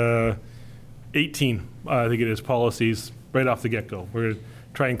about 18, I think it is, policies right off the get-go. We're going to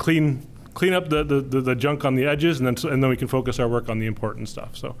try and clean up the junk on the edges, and then we can focus our work on the important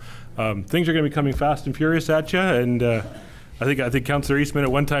stuff. So things are going to be coming fast and furious at you, and I think Councillor Eastman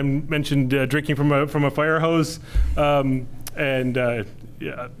at one time mentioned drinking from a fire hose, yeah,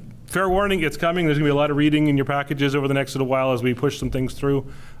 fair warning, it's coming. There's going to be a lot of reading in your packages over the next little while as we push some things through.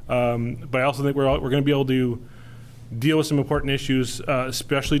 But I also think we're going to be able to deal with some important issues,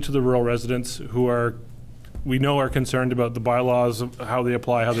 especially to the rural residents who we know are concerned about the bylaws, how they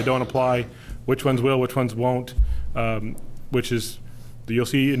apply, how they don't apply, which ones will, which ones won't, which is, you'll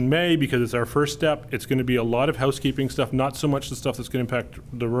see in May, because it's our first step, it's going to be a lot of housekeeping stuff, not so much the stuff that's going to impact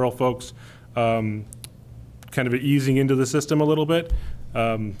the rural folks, kind of easing into the system a little bit,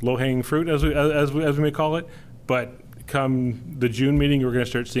 low-hanging fruit, as we may call it. But come the June meeting, we're going to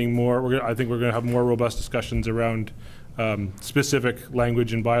start seeing more. I think we're going to have more robust discussions around specific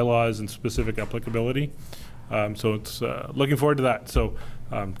language and bylaws and specific applicability. So it's looking forward to that. So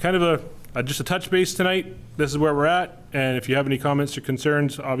kind of just a touch base tonight. This is where we're at. And if you have any comments or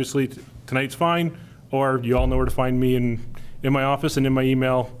concerns, obviously tonight's fine. Or you all know where to find me in my office and in my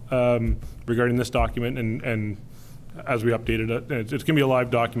email regarding this document. And as we updated it, it's going to be a live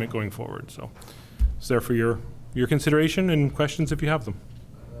document going forward. So it's there for your consideration and questions if you have them.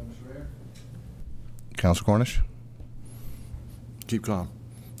 Mr. Mayor? Councilor Cornish? Keep calm.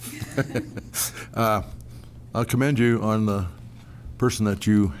 I'll commend you on the person that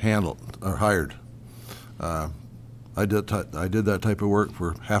you handled or hired. I did that type of work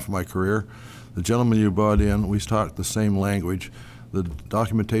for half of my career. The gentleman you brought in, we talked the same language. the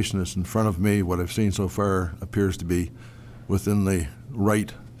documentation that's in front of me, what I've seen so far, appears to be within the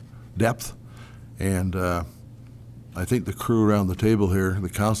right depth. And I think the crew around the table here, the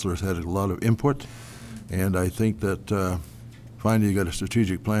councilors, had a lot of input. And I think that finally you got a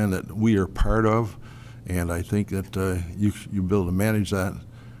strategic plan that we are part of. And I think that you'll be able to manage that.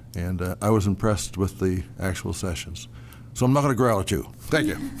 And I was impressed with the actual sessions. So I'm not going to growl at you. Thank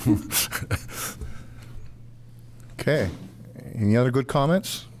you. Okay. Any other good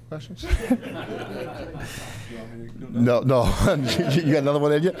comments? Questions? No. You got another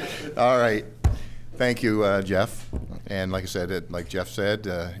one in you? All right. Thank you, Jeff. And like I said, like Jeff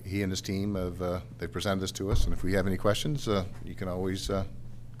said, he and his team they presented this to us. And if we have any questions, you can always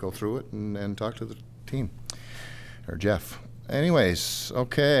go through it and talk to the team or Jeff. Anyways,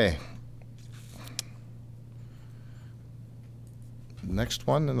 okay. Next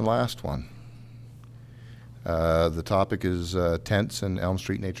one and the last one. The topic is tents in Elm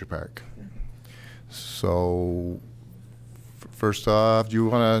Street Nature Park. So, first off, do you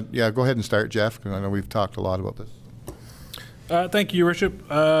want to, go ahead and start, Jeff, because I know we've talked a lot about this. Thank you, Your Worship.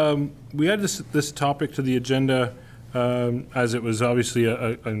 We had this topic to the agenda as it was obviously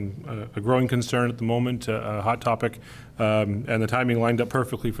a growing concern at the moment, a hot topic, and the timing lined up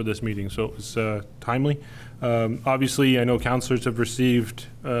perfectly for this meeting, so it was timely. Obviously, I know councillors have received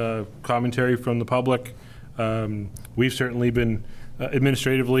commentary from the public. We've certainly been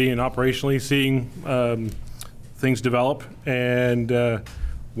administratively and operationally seeing things develop, and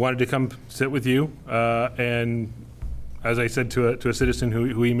wanted to come sit with you. And as I said to a citizen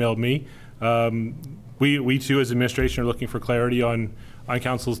who emailed me, we too as administration are looking for clarity on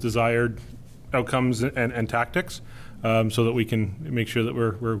council's desired outcomes and tactics, so that we can make sure that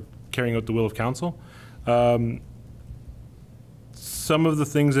we're carrying out the will of council. Some of the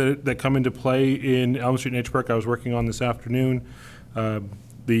things that come into play in Elm Street Nature Park I was working on this afternoon.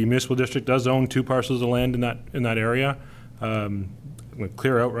 The municipal district does own 2 parcels of land in that area,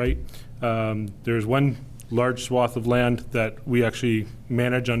 clear outright. There's one large swath of land that we actually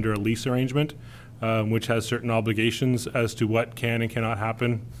manage under a lease arrangement, which has certain obligations as to what can and cannot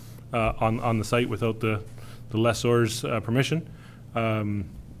happen on the site without the lessor's permission.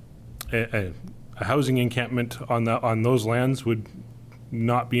 A housing encampment on those lands would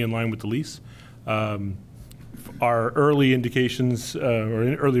not be in line with the lease. Our early indications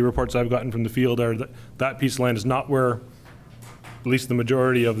or early reports I've gotten from the field are that piece of land is not where at least the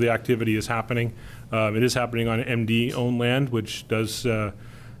majority of the activity is happening. It is happening on MD-owned land, which does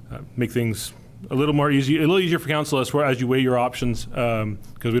make things a little easier for council as you weigh your options,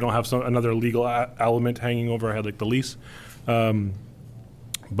 because we don't have another legal element hanging over our head like the lease.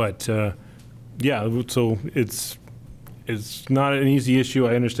 Yeah, so it's not an easy issue.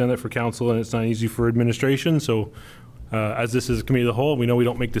 I understand that for council, and it's not easy for administration. So as this is a committee of the whole, we know we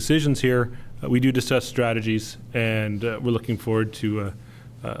don't make decisions here. We do discuss strategies, and we're looking forward to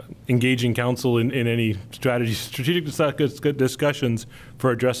engaging council in any strategic discussions for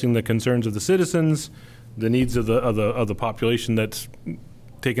addressing the concerns of the citizens, the needs of the population that's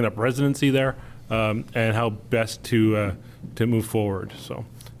taken up residency there, and how best to move forward. So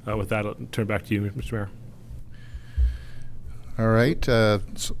with that, I'll turn it back to you, Mr. Mayor. All right.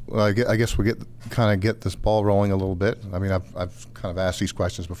 So I guess we get this ball rolling a little bit. I mean, I've kind of asked these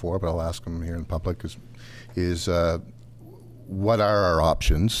questions before, but I'll ask them here in public. Is what are our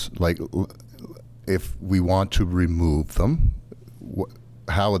options? Like, if we want to remove them,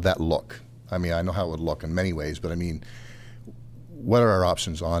 how would that look? I mean, I know how it would look in many ways, but I mean, what are our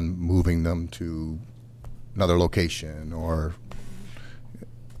options on moving them to another location or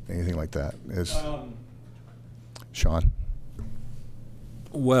anything like that? Sean?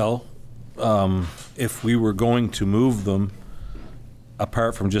 Well, if we were going to move them,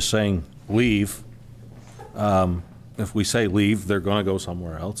 apart from just saying leave, if we say leave, they're going to go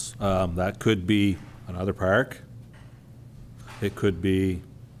somewhere else. That could be another park. It could be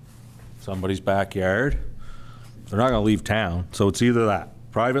somebody's backyard. They're not going to leave town. So it's either that,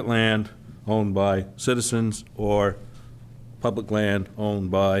 private land owned by citizens or public land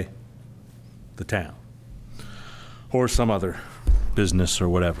owned by the town or some other business or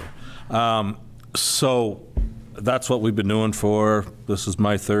whatever. So that's what we've been doing for, this is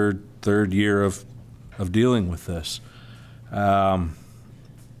my third year of dealing with this.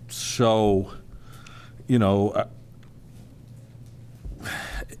 So, you know,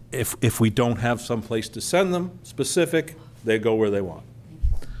 if we don't have some place to send them specific, they go where they want.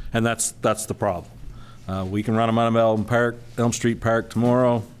 And that's the problem. We can run them out of Elm Street Park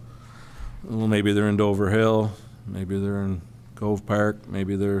tomorrow. Well, maybe they're in Dover Hill, maybe they're in Cove Park,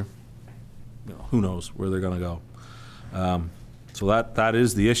 maybe they're, you know, who knows where they're going to go. So that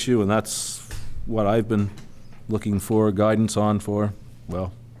is the issue, and that's what I've been looking for guidance on for,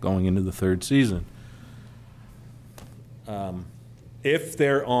 well, going into the third season. If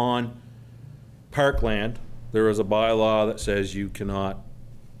they're on parkland, there is a bylaw that says you cannot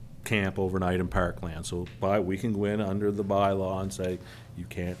camp overnight in parkland. So we can go in under the bylaw and say you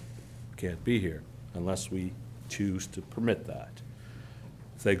can't be here unless we choose to permit that.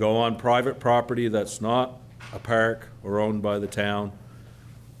 If they go on private property that's not a park or owned by the town,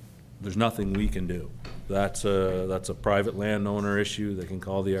 there's nothing we can do. That's a private landowner issue. They can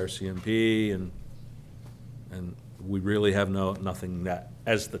call the RCMP, and we really have nothing that,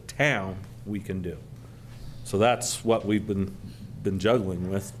 as the town, we can do. So that's what we've been juggling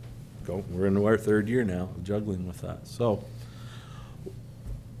with. We're into our third year now, juggling with that. So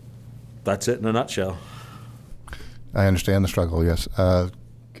that's it in a nutshell. I understand the struggle, yes.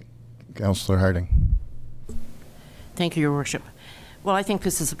 Councillor Harding. Thank you, Your Worship. Well, I think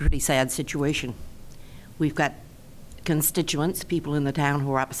this is a pretty sad situation. We've got constituents, people in the town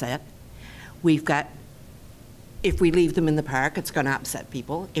who are upset. We've got, if we leave them in the park, it's going to upset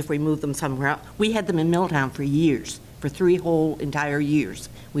people. If we move them somewhere else. We had them in Milltown for years. For 3 whole entire years,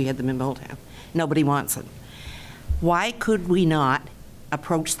 we had them in Milltown. Nobody wants them. Why could we not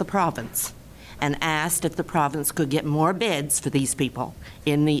approach the province and ask if the province could get more beds for these people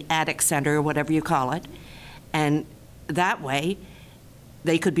in the attic center, or whatever you call it, and that way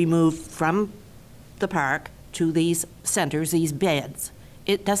they could be moved from the park to these centers, these beds.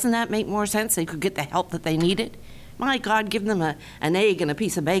 Doesn't that make more sense? They could get the help that they needed. My God, giving them an egg and a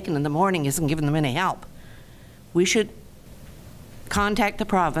piece of bacon in the morning isn't giving them any help. We should contact the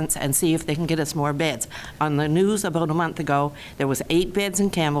province and see if they can get us more beds. On the news about a month ago, there was 8 beds in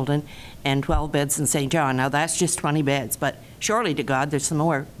Campbellton and 12 beds in St. John. Now that's just 20 beds, but surely to God there's some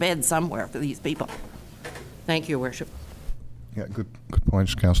more beds somewhere for these people. Thank you, Your Worship. Yeah, good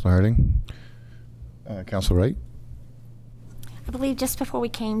points, Councillor Harding. Councillor Wright. I believe just before we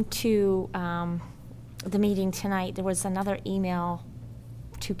came to the meeting tonight, there was another email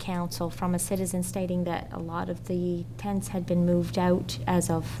to council from a citizen stating that a lot of the tents had been moved out as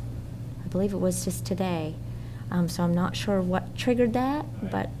of, I believe it was just today. So I'm not sure what triggered that,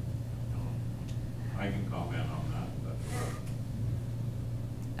 but I can comment on that.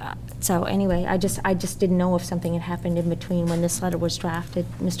 so anyway, I just didn't know if something had happened in between when this letter was drafted,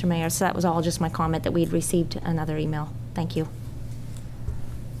 Mr. Mayor. So that was all just my comment that we'd received another email. Thank you.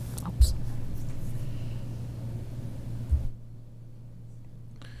 Oops.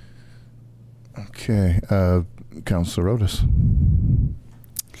 Okay, Councillor Otis.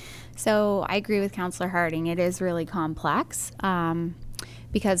 So I agree with Councillor Harding. It is really complex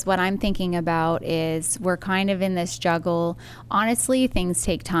because what I'm thinking about is we're kind of in this juggle. Honestly, things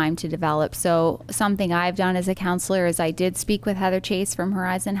take time to develop. So something I've done as a councillor is I did speak with Heather Chase from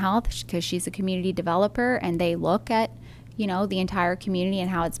Horizon Health because she's a community developer, and they look at, you know, the entire community and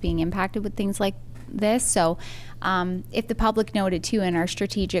how it's being impacted with things like this. So if the public noted too in our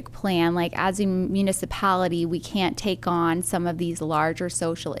strategic plan, like as a municipality, we can't take on some of these larger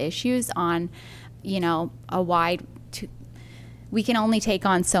social issues on, you know, a wide, we can only take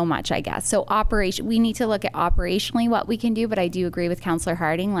on so much, I guess. So we need to look at operationally what we can do, but I do agree with Councillor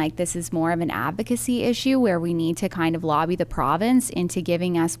Harding, like this is more of an advocacy issue where we need to kind of lobby the province into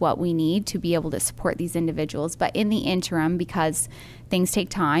giving us what we need to be able to support these individuals. But in the interim, because things take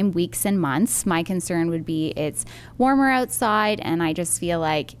time, weeks and months, my concern would be it's warmer outside, and I just feel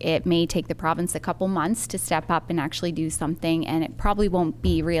like it may take the province a couple months to step up and actually do something, and it probably won't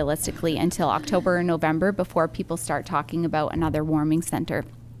be realistically until October or November before people start talking about another warming center.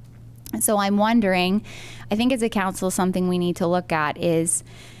 So I'm wondering, I think as a council, something we need to look at is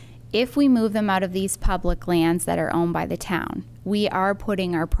if we move them out of these public lands that are owned by the town, we are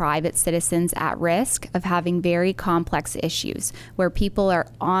putting our private citizens at risk of having very complex issues where people are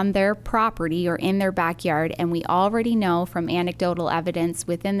on their property or in their backyard, and we already know from anecdotal evidence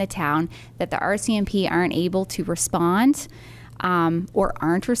within the town that the RCMP aren't able to respond or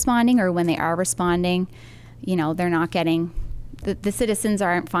aren't responding, or when they are responding, you know, they're not getting, the citizens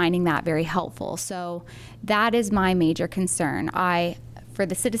aren't finding that very helpful. So that is my major concern. For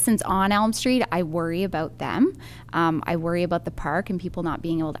the citizens on Elm Street, I worry about them. I worry about the park and people not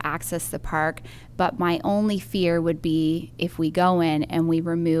being able to access the park. But my only fear would be if we go in and we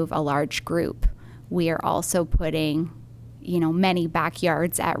remove a large group, we are also putting, you know, many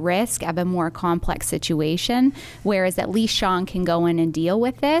backyards at risk of a more complex situation. Whereas at least Sean can go in and deal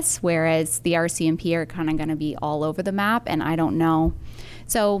with this, whereas the RCMP are kind of going to be all over the map, and I don't know.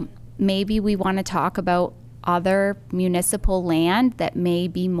 So maybe we want to talk about other municipal land that may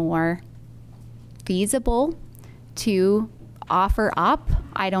be more feasible to offer up.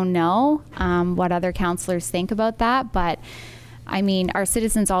 I don't know what other councillors think about that, but I mean, our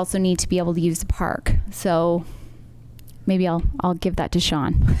citizens also need to be able to use the park. So maybe I'll give that to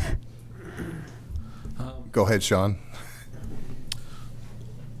Sean. Go ahead, Sean.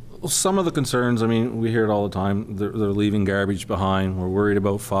 Well, some of the concerns, I mean, we hear it all the time. They're leaving garbage behind. We're worried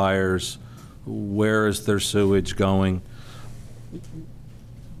about fires. Where is their sewage going?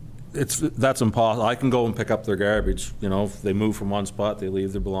 That's impossible. I can go and pick up their garbage. You know, if they move from one spot, they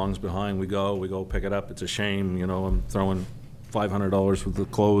leave their belongings behind. We go pick it up. It's a shame. You know, I'm throwing $500 worth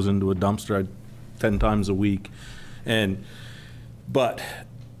of clothes into a dumpster 10 times a week. But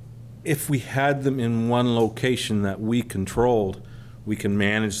if we had them in one location that we controlled, we can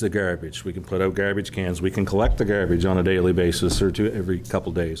manage the garbage. We can put out garbage cans. We can collect the garbage on a daily basis or every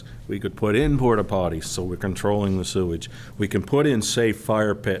couple days. We could put in porta potties, so we're controlling the sewage. We can put in safe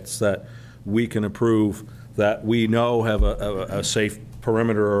fire pits that we can approve, that we know have a safe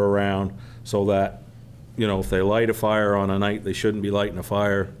perimeter around, so that, you know, if they light a fire on a night they shouldn't be lighting a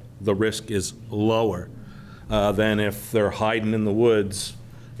fire, the risk is lower than if they're hiding in the woods,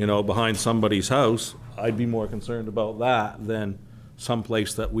 you know, behind somebody's house. I'd be more concerned about that than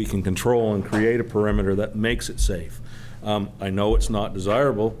someplace that we can control and create a perimeter that makes it safe. I know it's not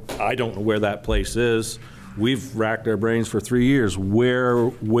desirable. I don't know where that place is. We've racked our brains for 3 years.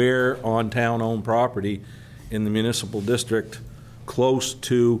 Where on town-owned property in the municipal district, close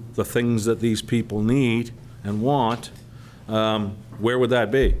to the things that these people need and want, where would that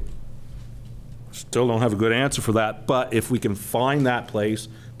be? Still don't have a good answer for that, but if we can find that place,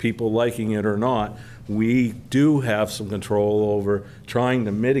 people liking it or not, we do have some control over trying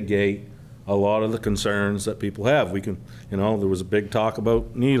to mitigate a lot of the concerns that people have. We can, you know, there was a big talk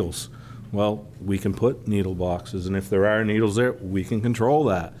about needles. Well, we can put needle boxes, and if there are needles there, we can control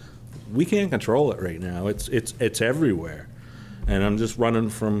that. We can't control it right now. It's everywhere. And I'm just running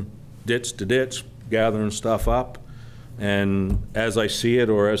from ditch to ditch, gathering stuff up, and as I see it,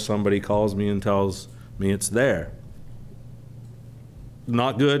 or as somebody calls me and tells me it's there.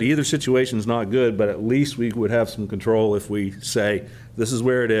 Not good. Either situation's not good, but at least we would have some control if we say, this is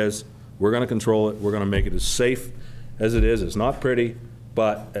where it is, we're going to control it, we're going to make it as safe as it is. It's not pretty,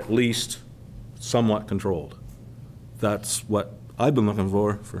 but at least somewhat controlled. That's what I've been looking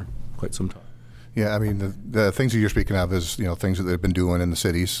for quite some time. Yeah, I mean, the things that you're speaking of is, you know, things that they've been doing in the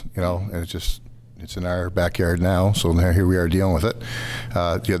cities, you know, and it's in our backyard now, so here we are dealing with it.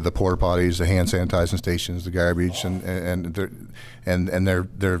 You have the porta potties, the hand sanitizing stations, the garbage, and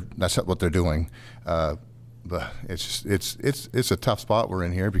they're that's what they're doing. But it's a tough spot we're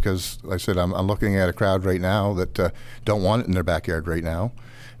in here because, like I said, I'm looking at a crowd right now that don't want it in their backyard right now.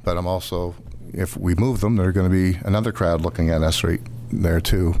 But I'm also, if we move them, there's going to be another crowd looking at us right there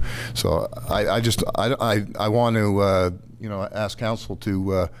too. So I want to you know, ask council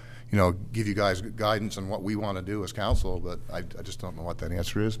to you know, give you guys guidance on what we want to do as council, but I just don't know what that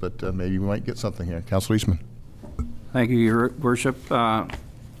answer is, but maybe we might get something here. Councilor Eastman. Thank you, Your Worship.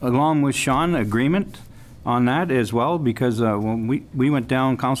 Along with Sean, agreement on that as well, because when we went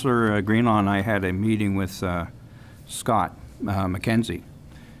down, Councilor Greenlaw and I had a meeting with Scott McKenzie,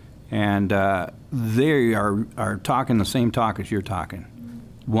 and they are talking the same talk as you're talking.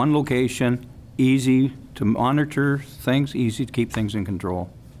 One location, easy to monitor things, easy to keep things in control.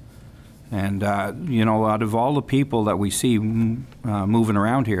 And, you know, out of all the people that we see moving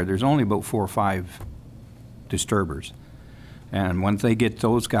around here, there's only about 4 or 5 disturbers. And once they get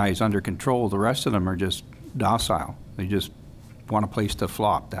those guys under control, the rest of them are just docile. They just want a place to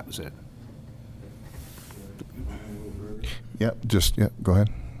flop. That was it. Yeah, go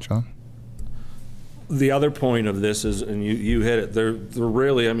ahead, Sean. The other point of this is, and you hit it, they're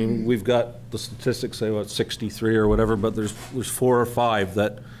really, I mean, we've got the statistics say, what, 63 or whatever, but there's 4 or 5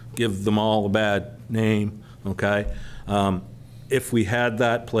 that give them all a bad name, okay? If we had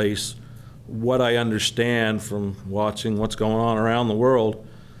that place, what I understand from watching what's going on around the world,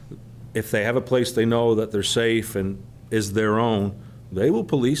 if they have a place they know that they're safe and is their own, they will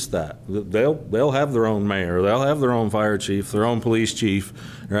police that. They'll have their own mayor, they'll have their own fire chief, their own police chief,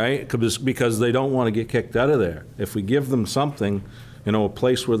 right? Because they don't want to get kicked out of there. If we give them something, you know, a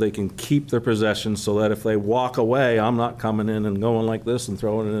place where they can keep their possessions so that if they walk away, I'm not coming in and going like this and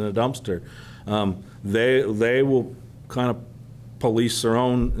throwing it in a dumpster. They will kind of police their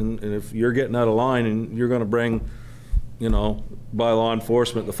own, and if you're getting out of line and you're going to bring, you know, by law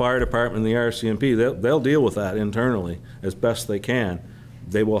enforcement, the fire department, the RCMP, they'll deal with that internally as best they can.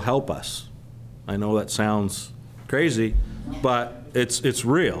 They will help us. I know that sounds crazy, but it's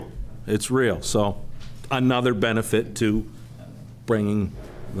real. It's real. So another benefit to bringing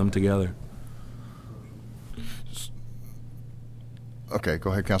them together. Okay,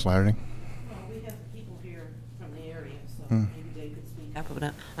 go ahead, Councilor Harding. Well, we have people here from the area, so maybe they could speak up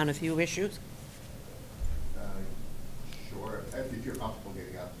on a few issues. Sure, if you're comfortable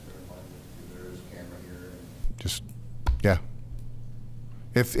getting up, there is a camera here. Just, yeah.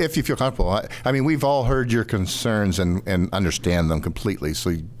 If you feel comfortable. I mean, we've all heard your concerns and understand them completely,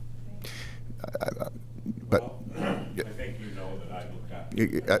 so, but. Well, I think you know that I looked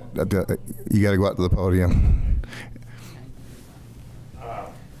at. You got to go out to the podium.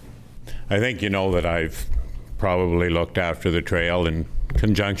 I think you know that I've probably looked after the trail in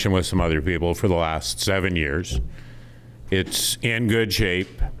conjunction with some other people for the last 7 years. It's in good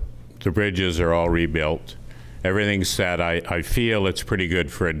shape. The bridges are all rebuilt. Everything's set. I feel it's pretty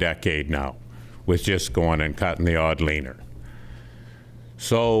good for a decade now with just going and cutting the odd leaner.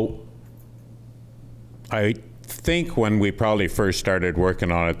 So I think when we probably first started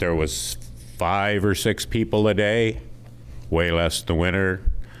working on it, there was 5 or 6 people a day, way less than the winter.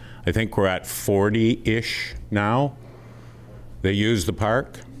 I think we're at 40-ish now that use the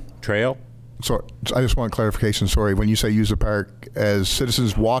park trail. So I just want clarification, sorry. When you say use the park, as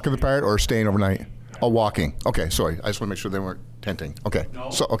citizens walking the park or staying overnight? Oh, walking. Okay, sorry. I just want to make sure they weren't tenting. Okay. No.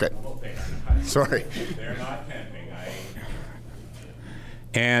 So, okay. Sorry. They're not tenting.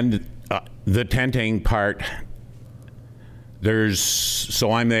 And the tenting part,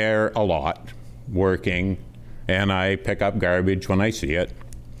 so I'm there a lot working, and I pick up garbage when I see it.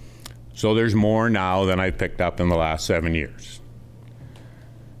 So there's more now than I've picked up in the last 7 years.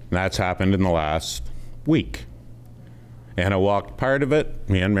 And that's happened in the last week. And I walked part of it,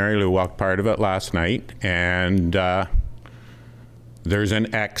 me and Mary Lou walked part of it last night, and there's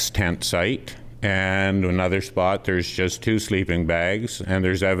an ex-tent site, and another spot there's just 2 sleeping bags, and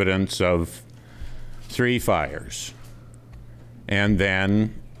there's evidence of 3 fires. And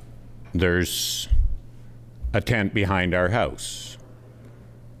then there's a tent behind our house,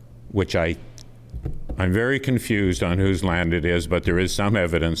 which I'm very confused on whose land it is, but there is some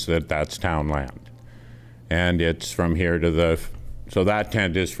evidence that that's town land. And it's from here to so that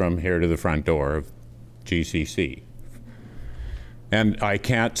tent is from here to the front door of GCC. And I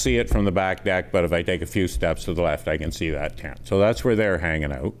can't see it from the back deck, but if I take a few steps to the left, I can see that tent. So that's where they're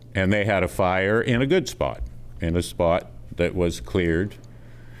hanging out. And they had a fire in a good spot, in a spot that was cleared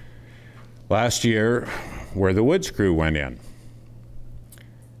last year where the woods crew went in.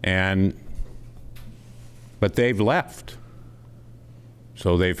 But they've left.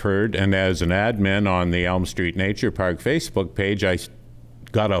 So they've heard, and as an admin on the Elm Street Nature Park Facebook page, I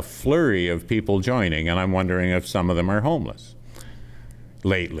got a flurry of people joining, and I'm wondering if some of them are homeless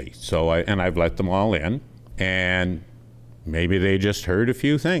lately. So I've let them all in, and maybe they just heard a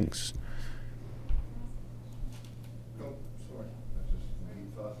few things.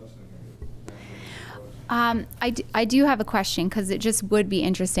 I do have a question, because it just would be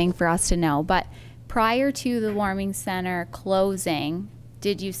interesting for us to know. But prior to the warming center closing,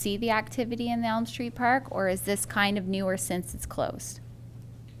 did you see the activity in the Elm Street Park, or is this kind of newer since it's closed?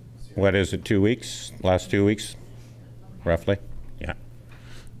 What is it, 2 weeks? Last 2 weeks, roughly? Yeah.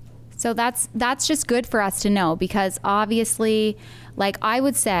 So that's just good for us to know, because obviously, like I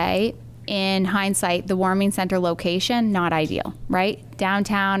would say, in hindsight, the warming center location, not ideal, right?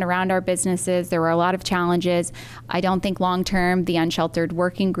 Downtown, around our businesses, there were a lot of challenges. I don't think long-term the unsheltered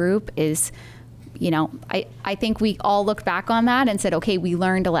working group is, I think we all looked back on that and said, okay, we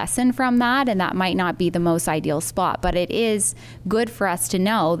learned a lesson from that, and that might not be the most ideal spot. But it is good for us to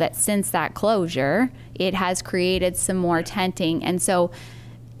know that since that closure, it has created some more tenting. And so,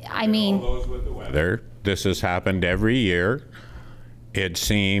 I mean, all those with the weather, this has happened every year. It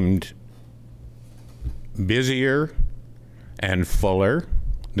seemed busier and fuller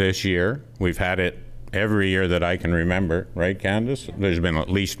this year. We've had it every year that I can remember, right, Candace? There's been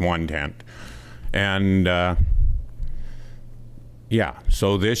at least one tent. And yeah,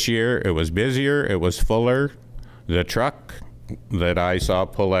 so this year it was busier, it was fuller. The truck that I saw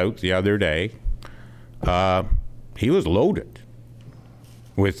pull out the other day, he was loaded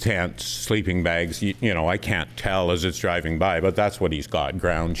with tents, sleeping bags. I can't tell as it's driving by, but that's what he's got,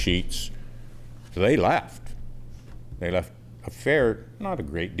 ground sheets. So they left. They left a fair, not a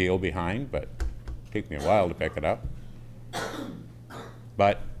great deal behind, but it took me a while to pick it up.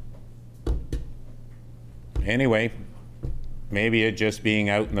 But anyway, maybe it just being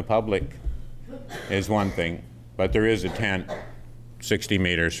out in the public is one thing, but there is a tent 60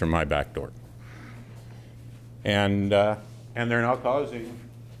 meters from my back door. And they're not causing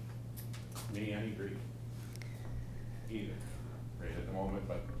me any grief either, right at the moment,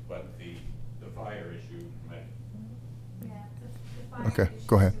 but the fire issue might. Okay,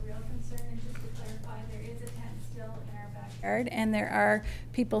 go ahead. yard, and there are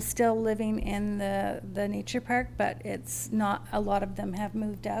people still living in the nature park, but it's not, a lot of them have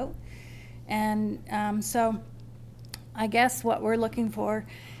moved out. And so I guess what we're looking for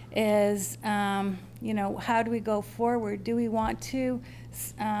is, you know, how do we go forward? Do we want to,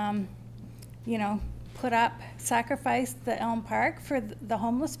 you know, sacrifice the Elm Park for the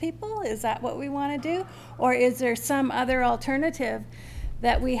homeless people? Is that what we want to do? Or is there some other alternative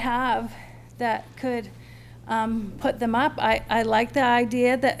that we have that could put them up? I like the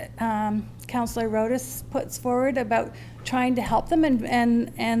idea that Councillor Rodas puts forward about trying to help them,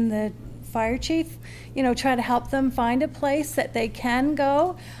 and the fire chief, you know, try to help them find a place that they can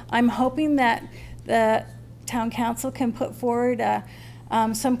go. I'm hoping that the town council can put forward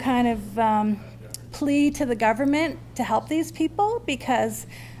some kind of plea to the government to help these people, because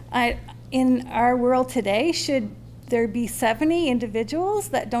in our world today, should there be 70 individuals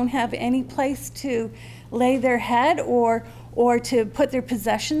that don't have any place to lay their head or to put their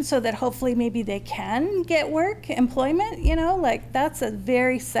possessions so that hopefully maybe they can get work, employment, you know, like that's a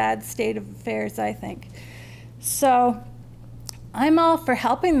very sad state of affairs, I think. So I'm all for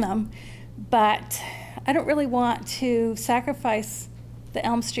helping them, but I don't really want to sacrifice the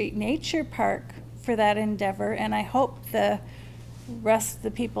Elm Street Nature Park for that endeavor, and I hope the rest of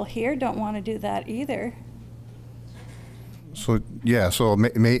the people here don't want to do that either. So, yeah, so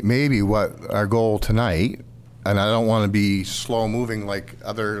maybe what our goal tonight, and I don't want to be slow moving like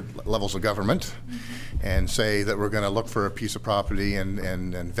other levels of government and say that we're going to look for a piece of property and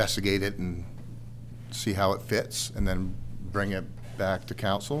investigate it and see how it fits and then bring it back to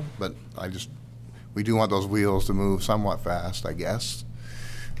council. But we do want those wheels to move somewhat fast, I guess.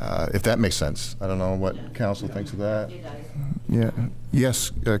 If that makes sense. I don't know what council thinks of that. Yeah.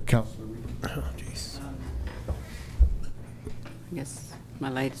 Yes, council. Oh, jeez. I guess my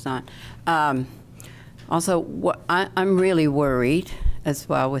light is on. Also, I'm really worried as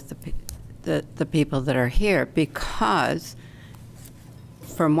well with the people that are here, because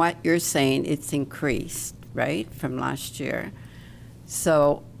from what you're saying, it's increased, right, from last year.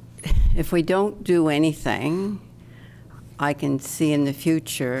 So if we don't do anything, I can see in the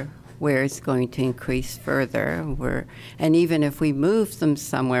future where it's going to increase further. And even if we move them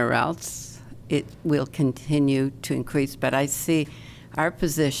somewhere else, it will continue to increase. But I see our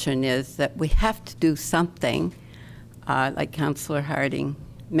position is that we have to do something, like Councillor Harding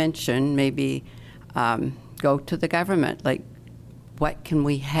mentioned, maybe go to the government. Like, what can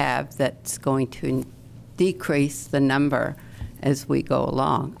we have that's going to decrease the number as we go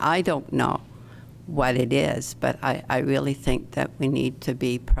along? I don't know what it is, but I really think that we need to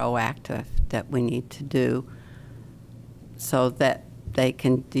be proactive, that we need to do so that they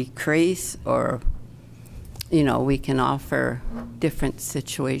can decrease, or, you know, we can offer different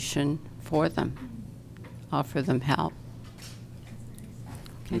situation for them, offer them help.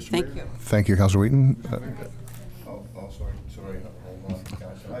 Okay, thank you. Thank you, Councillor Wheaton. Sorry.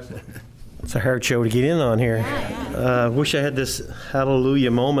 It's a hard show to get in on here. Wish I had this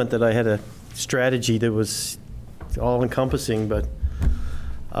hallelujah moment that I had a strategy that was all-encompassing, but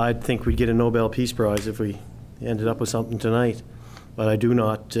I think we'd get a Nobel Peace Prize if we ended up with something tonight. But I do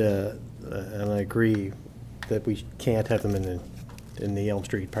not, and I agree that we can't have them in the Elm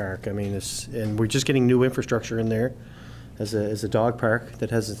Street Park. I mean, and we're just getting new infrastructure in there as a dog park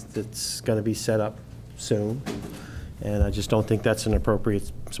that's going to be set up soon, and I just don't think that's an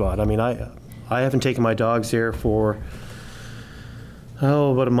appropriate spot. I mean, I haven't taken my dogs there for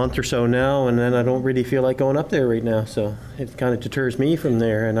about a month or so now, and then I don't really feel like going up there right now, so it kind of deters me from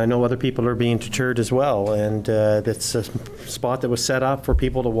there, and I know other people are being deterred as well, and that's a spot that was set up for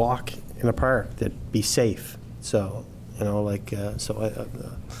people to walk in a park that'd be safe. So, you know, like, so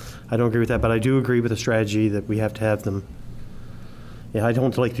I don't agree with that, but I do agree with the strategy that we have to have them. Yeah, I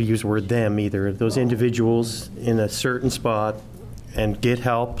don't like to use the word them either. Those individuals in a certain spot and get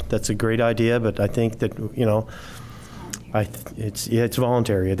help, that's a great idea, but I think that, you know, it's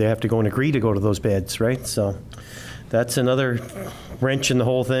voluntary. They have to go and agree to go to those beds, right? So that's another wrench in the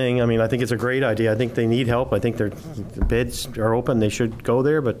whole thing. I mean, I think it's a great idea. I think they need help. I think the beds are open. They should go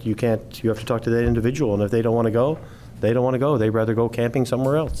there, but you can't. You have to talk to that individual, and if they don't want to go, they don't want to go. They'd rather go camping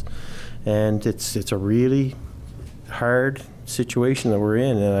somewhere else. And it's a really hard situation that we're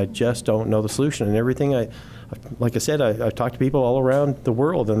in, and I just don't know the solution. And everything like I said, I've talked to people all around the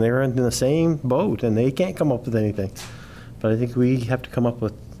world, and they're in the same boat, and they can't come up with anything. But I think we have to come up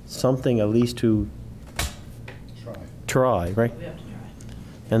with something at least to try, right? We have to try.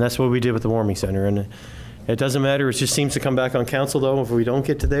 And that's what we did with the warming center. And it doesn't matter. It just seems to come back on council, though, if we don't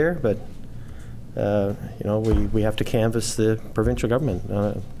get to there. But, you know, we have to canvass the provincial government.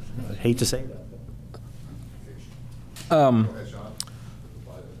 I hate to say that.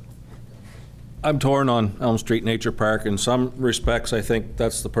 I'm torn on Elm Street Nature Park. In some respects, I think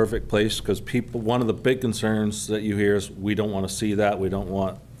that's the perfect place because one of the big concerns that you hear is we don't want to see that. We don't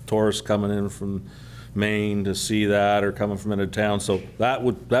want tourists coming in from Maine to see that or coming from into town. So that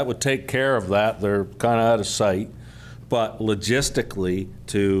would take care of that. They're kind of out of sight. But logistically,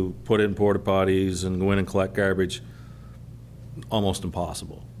 to put in porta potties and go in and collect garbage, almost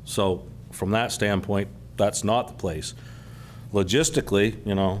impossible. So from that standpoint, that's not the place. Logistically,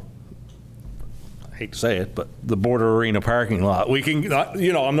 you know, I hate to say it, but the Border Arena parking lot, we can,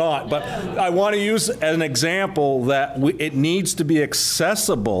 you know, I'm not, but I want to use as an example that it needs to be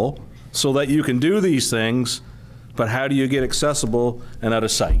accessible so that you can do these things, but how do you get accessible and out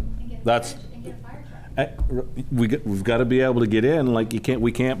of sight? That's, we've got to be able to get in. Like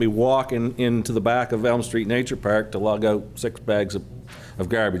we can't be walking into the back of Elm Street Nature Park to lug out 6 bags of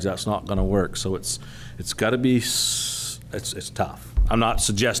garbage. That's not going to work. So it's got to be, it's tough. I'm not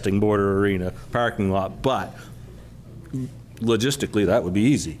suggesting Border Arena parking lot, but logistically that would be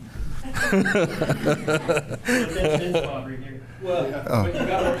easy.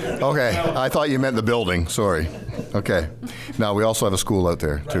 Okay, I thought you meant the building, sorry. Okay. Now, we also have a school out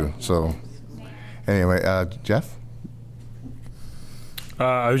there, too, so. Anyway, Jeff?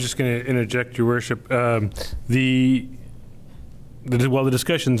 I was just going to interject, Your Worship. While the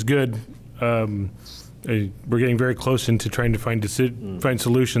discussion's good, we're getting very close into trying to find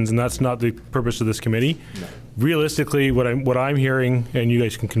solutions, and that's not the purpose of this committee. No. Realistically, what I'm hearing, and you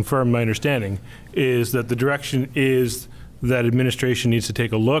guys can confirm my understanding, is that the direction is that administration needs to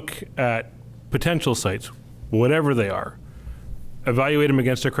take a look at potential sites, whatever they are, evaluate them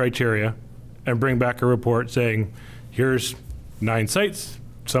against our criteria, and bring back a report saying, here's 9 sites,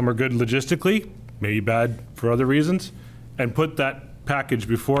 some are good logistically, maybe bad for other reasons, and put that package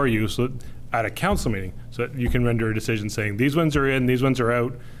before you so at a council meeting so that you can render a decision saying these ones are in, these ones are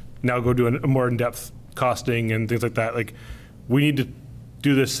out, now go do a more in-depth costing and things like that. Like, we need to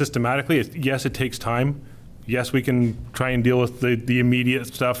do this systematically. Yes, it takes time. Yes, we can try and deal with the immediate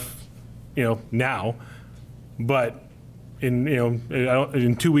stuff, you know, now, but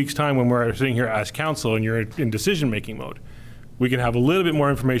in 2 weeks' time when we're sitting here as council and you're in decision-making mode, we can have a little bit more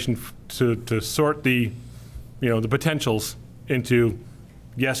information to sort the potentials into,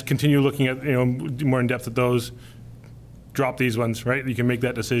 yes, continue looking at, more in depth at those, drop these ones, right? You can make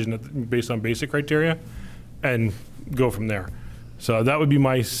that decision based on basic criteria and go from there. So that would be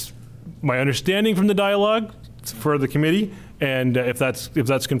my understanding from the dialogue for the committee, and if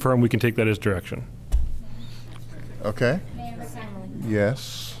that's confirmed, we can take that as direction. Okay.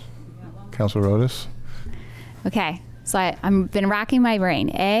 Yes. Councilor Rodas? Okay. So I've been racking my brain.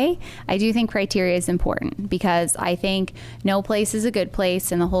 I do think criteria is important because I think no place is a good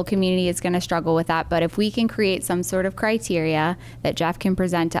place and the whole community is going to struggle with that. But if we can create some sort of criteria that Jeff can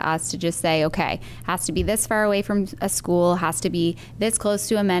present to us to just say, okay, has to be this far away from a school, has to be this close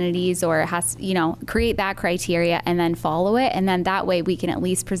to amenities, or it has, create that criteria and then follow it. And then that way we can at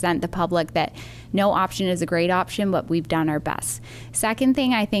least present the public that no option is a great option, but we've done our best. Second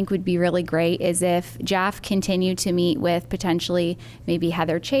thing I think would be really great is if Jeff continued to meet with potentially maybe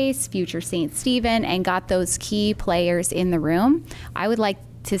Heather Chase, future St. Stephen, and got those key players in the room. I would like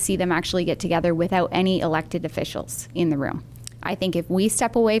to see them actually get together without any elected officials in the room. I think if we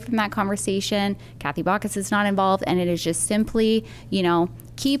step away from that conversation, Kathy Bacchus is not involved, and it is just simply,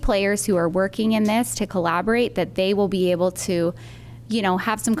 key players who are working in this to collaborate, that they will be able to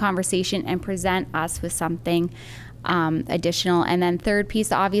have some conversation and present us with something additional. And then third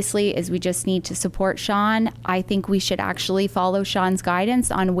piece, obviously, is we just need to support Sean. I think we should actually follow Sean's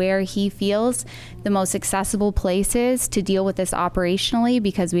guidance on where he feels the most accessible places to deal with this operationally,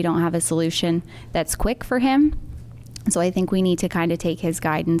 because we don't have a solution that's quick for him. So I think we need to kind of take his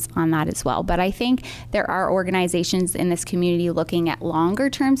guidance on that as well. But I think there are organizations in this community looking at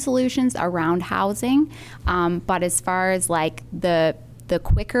longer term solutions around housing. But as far as like the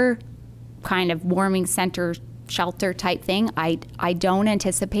quicker kind of warming center shelter type thing, I don't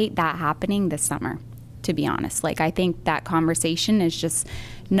anticipate that happening this summer, to be honest. Like, I think that conversation is just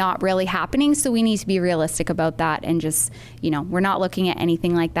not really happening, so we need to be realistic about that and just, we're not looking at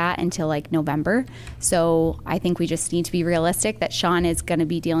anything like that until like November. So I think we just need to be realistic that Sean is going to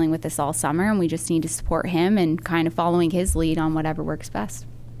be dealing with this all summer, and we just need to support him and kind of following his lead on whatever works best.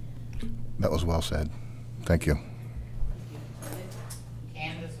 That was well said. Thank you.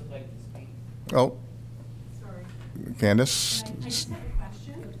 Candace would like to speak. Oh. Sorry. Candace? I just have a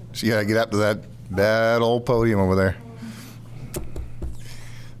question. So you gotta get up to that old podium over there.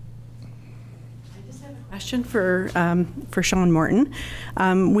 question for Sean Morton.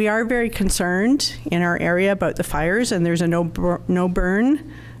 We are very concerned in our area about the fires, and there's a no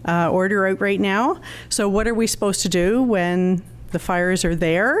burn order out right now. So what are we supposed to do when the fires are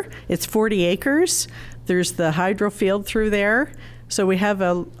there? It's 40 acres. There's the hydro field through there. So we have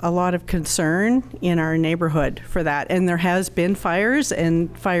a lot of concern in our neighborhood for that. And there has been fires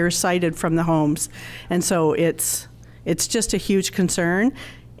and fires cited from the homes. And so it's just a huge concern.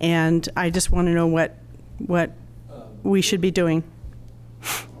 And I just want to know what we should be doing.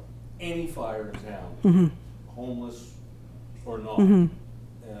 Any fire in town, Mm-hmm. homeless or not, Mm-hmm.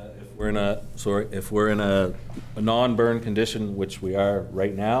 if we're in a non-burn condition, which we are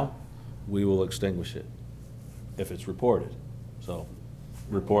right now, we will extinguish it if it's reported. So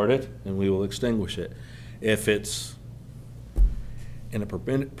report it and we will extinguish it. If it's in a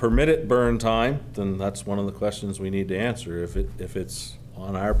permitted burn time, then that's one of the questions we need to answer. If it's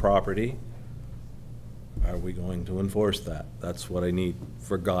on our property, are we going to enforce that? That's what I need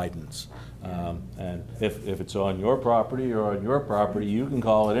for guidance. And if it's on your property or on your property, you can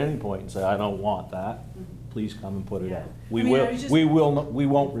call at any point and say, I don't want that. Please come and put it out. We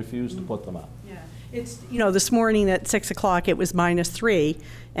won't refuse to put them out. It's, this morning at 6 o'clock, it was -3,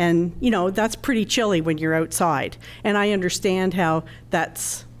 and, that's pretty chilly when you're outside. And I understand how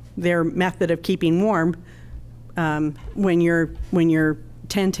that's their method of keeping warm when you're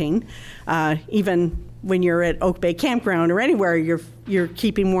tenting. Even when you're at Oak Bay Campground or anywhere, you're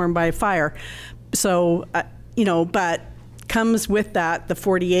keeping warm by a fire. So, but comes with that the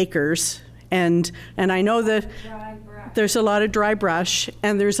 40 acres, and I know that there's a lot of dry brush,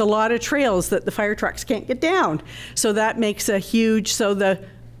 and there's a lot of trails that the fire trucks can't get down. So that makes a huge, so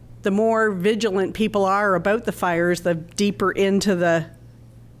the more vigilant people are about the fires, the deeper into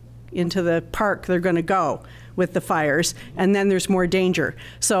the park they're going to go with the fires, and then there's more danger.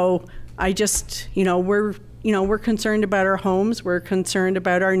 So I just, we're concerned about our homes, we're concerned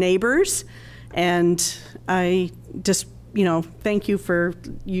about our neighbors, and I just, thank you for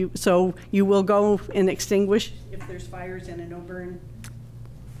you. So you will go and extinguish if there's fires in a no burn?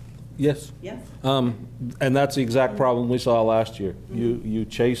 Yes. Yes. And that's the exact problem we saw last year. You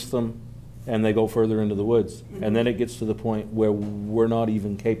chase them and they go further into the woods. And then it gets to the point where we're not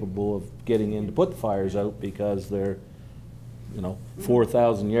even capable of getting in to put the fires out because they're,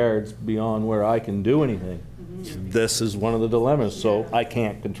 4,000 yards beyond where I can do anything. This is one of the dilemmas, so I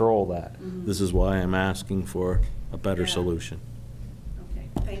can't control that. This is why I'm asking for a better solution. Okay,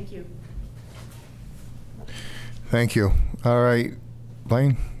 thank you. Thank you. All right,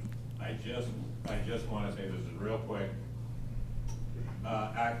 Blaine? I just want to say this is real quick.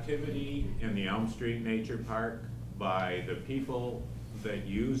 Activity in the Elm Street Nature Park by the people that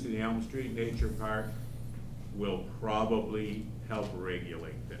use the Elm Street Nature Park will probably help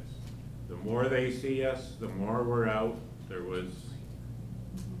regulate this. The more they see us, the more we're out. It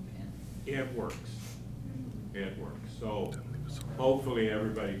works. It works. So hopefully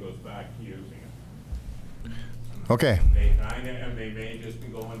everybody goes back to using it. Okay. And they may just be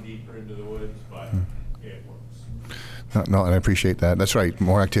going deeper into the woods, but it works. No, and I appreciate that. That's right,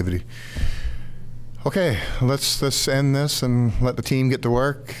 more activity. Okay, let's end this and let the team get to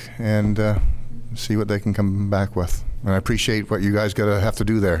work and see what they can come back with. And I appreciate what you guys have to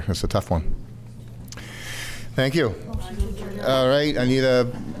do there. It's a tough one. Thank you. All right, I need a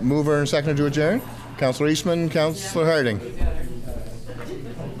mover and seconder to adjourn. Councillor Eastman, Councillor Harding.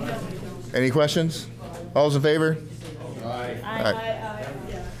 Any questions? All those in favor?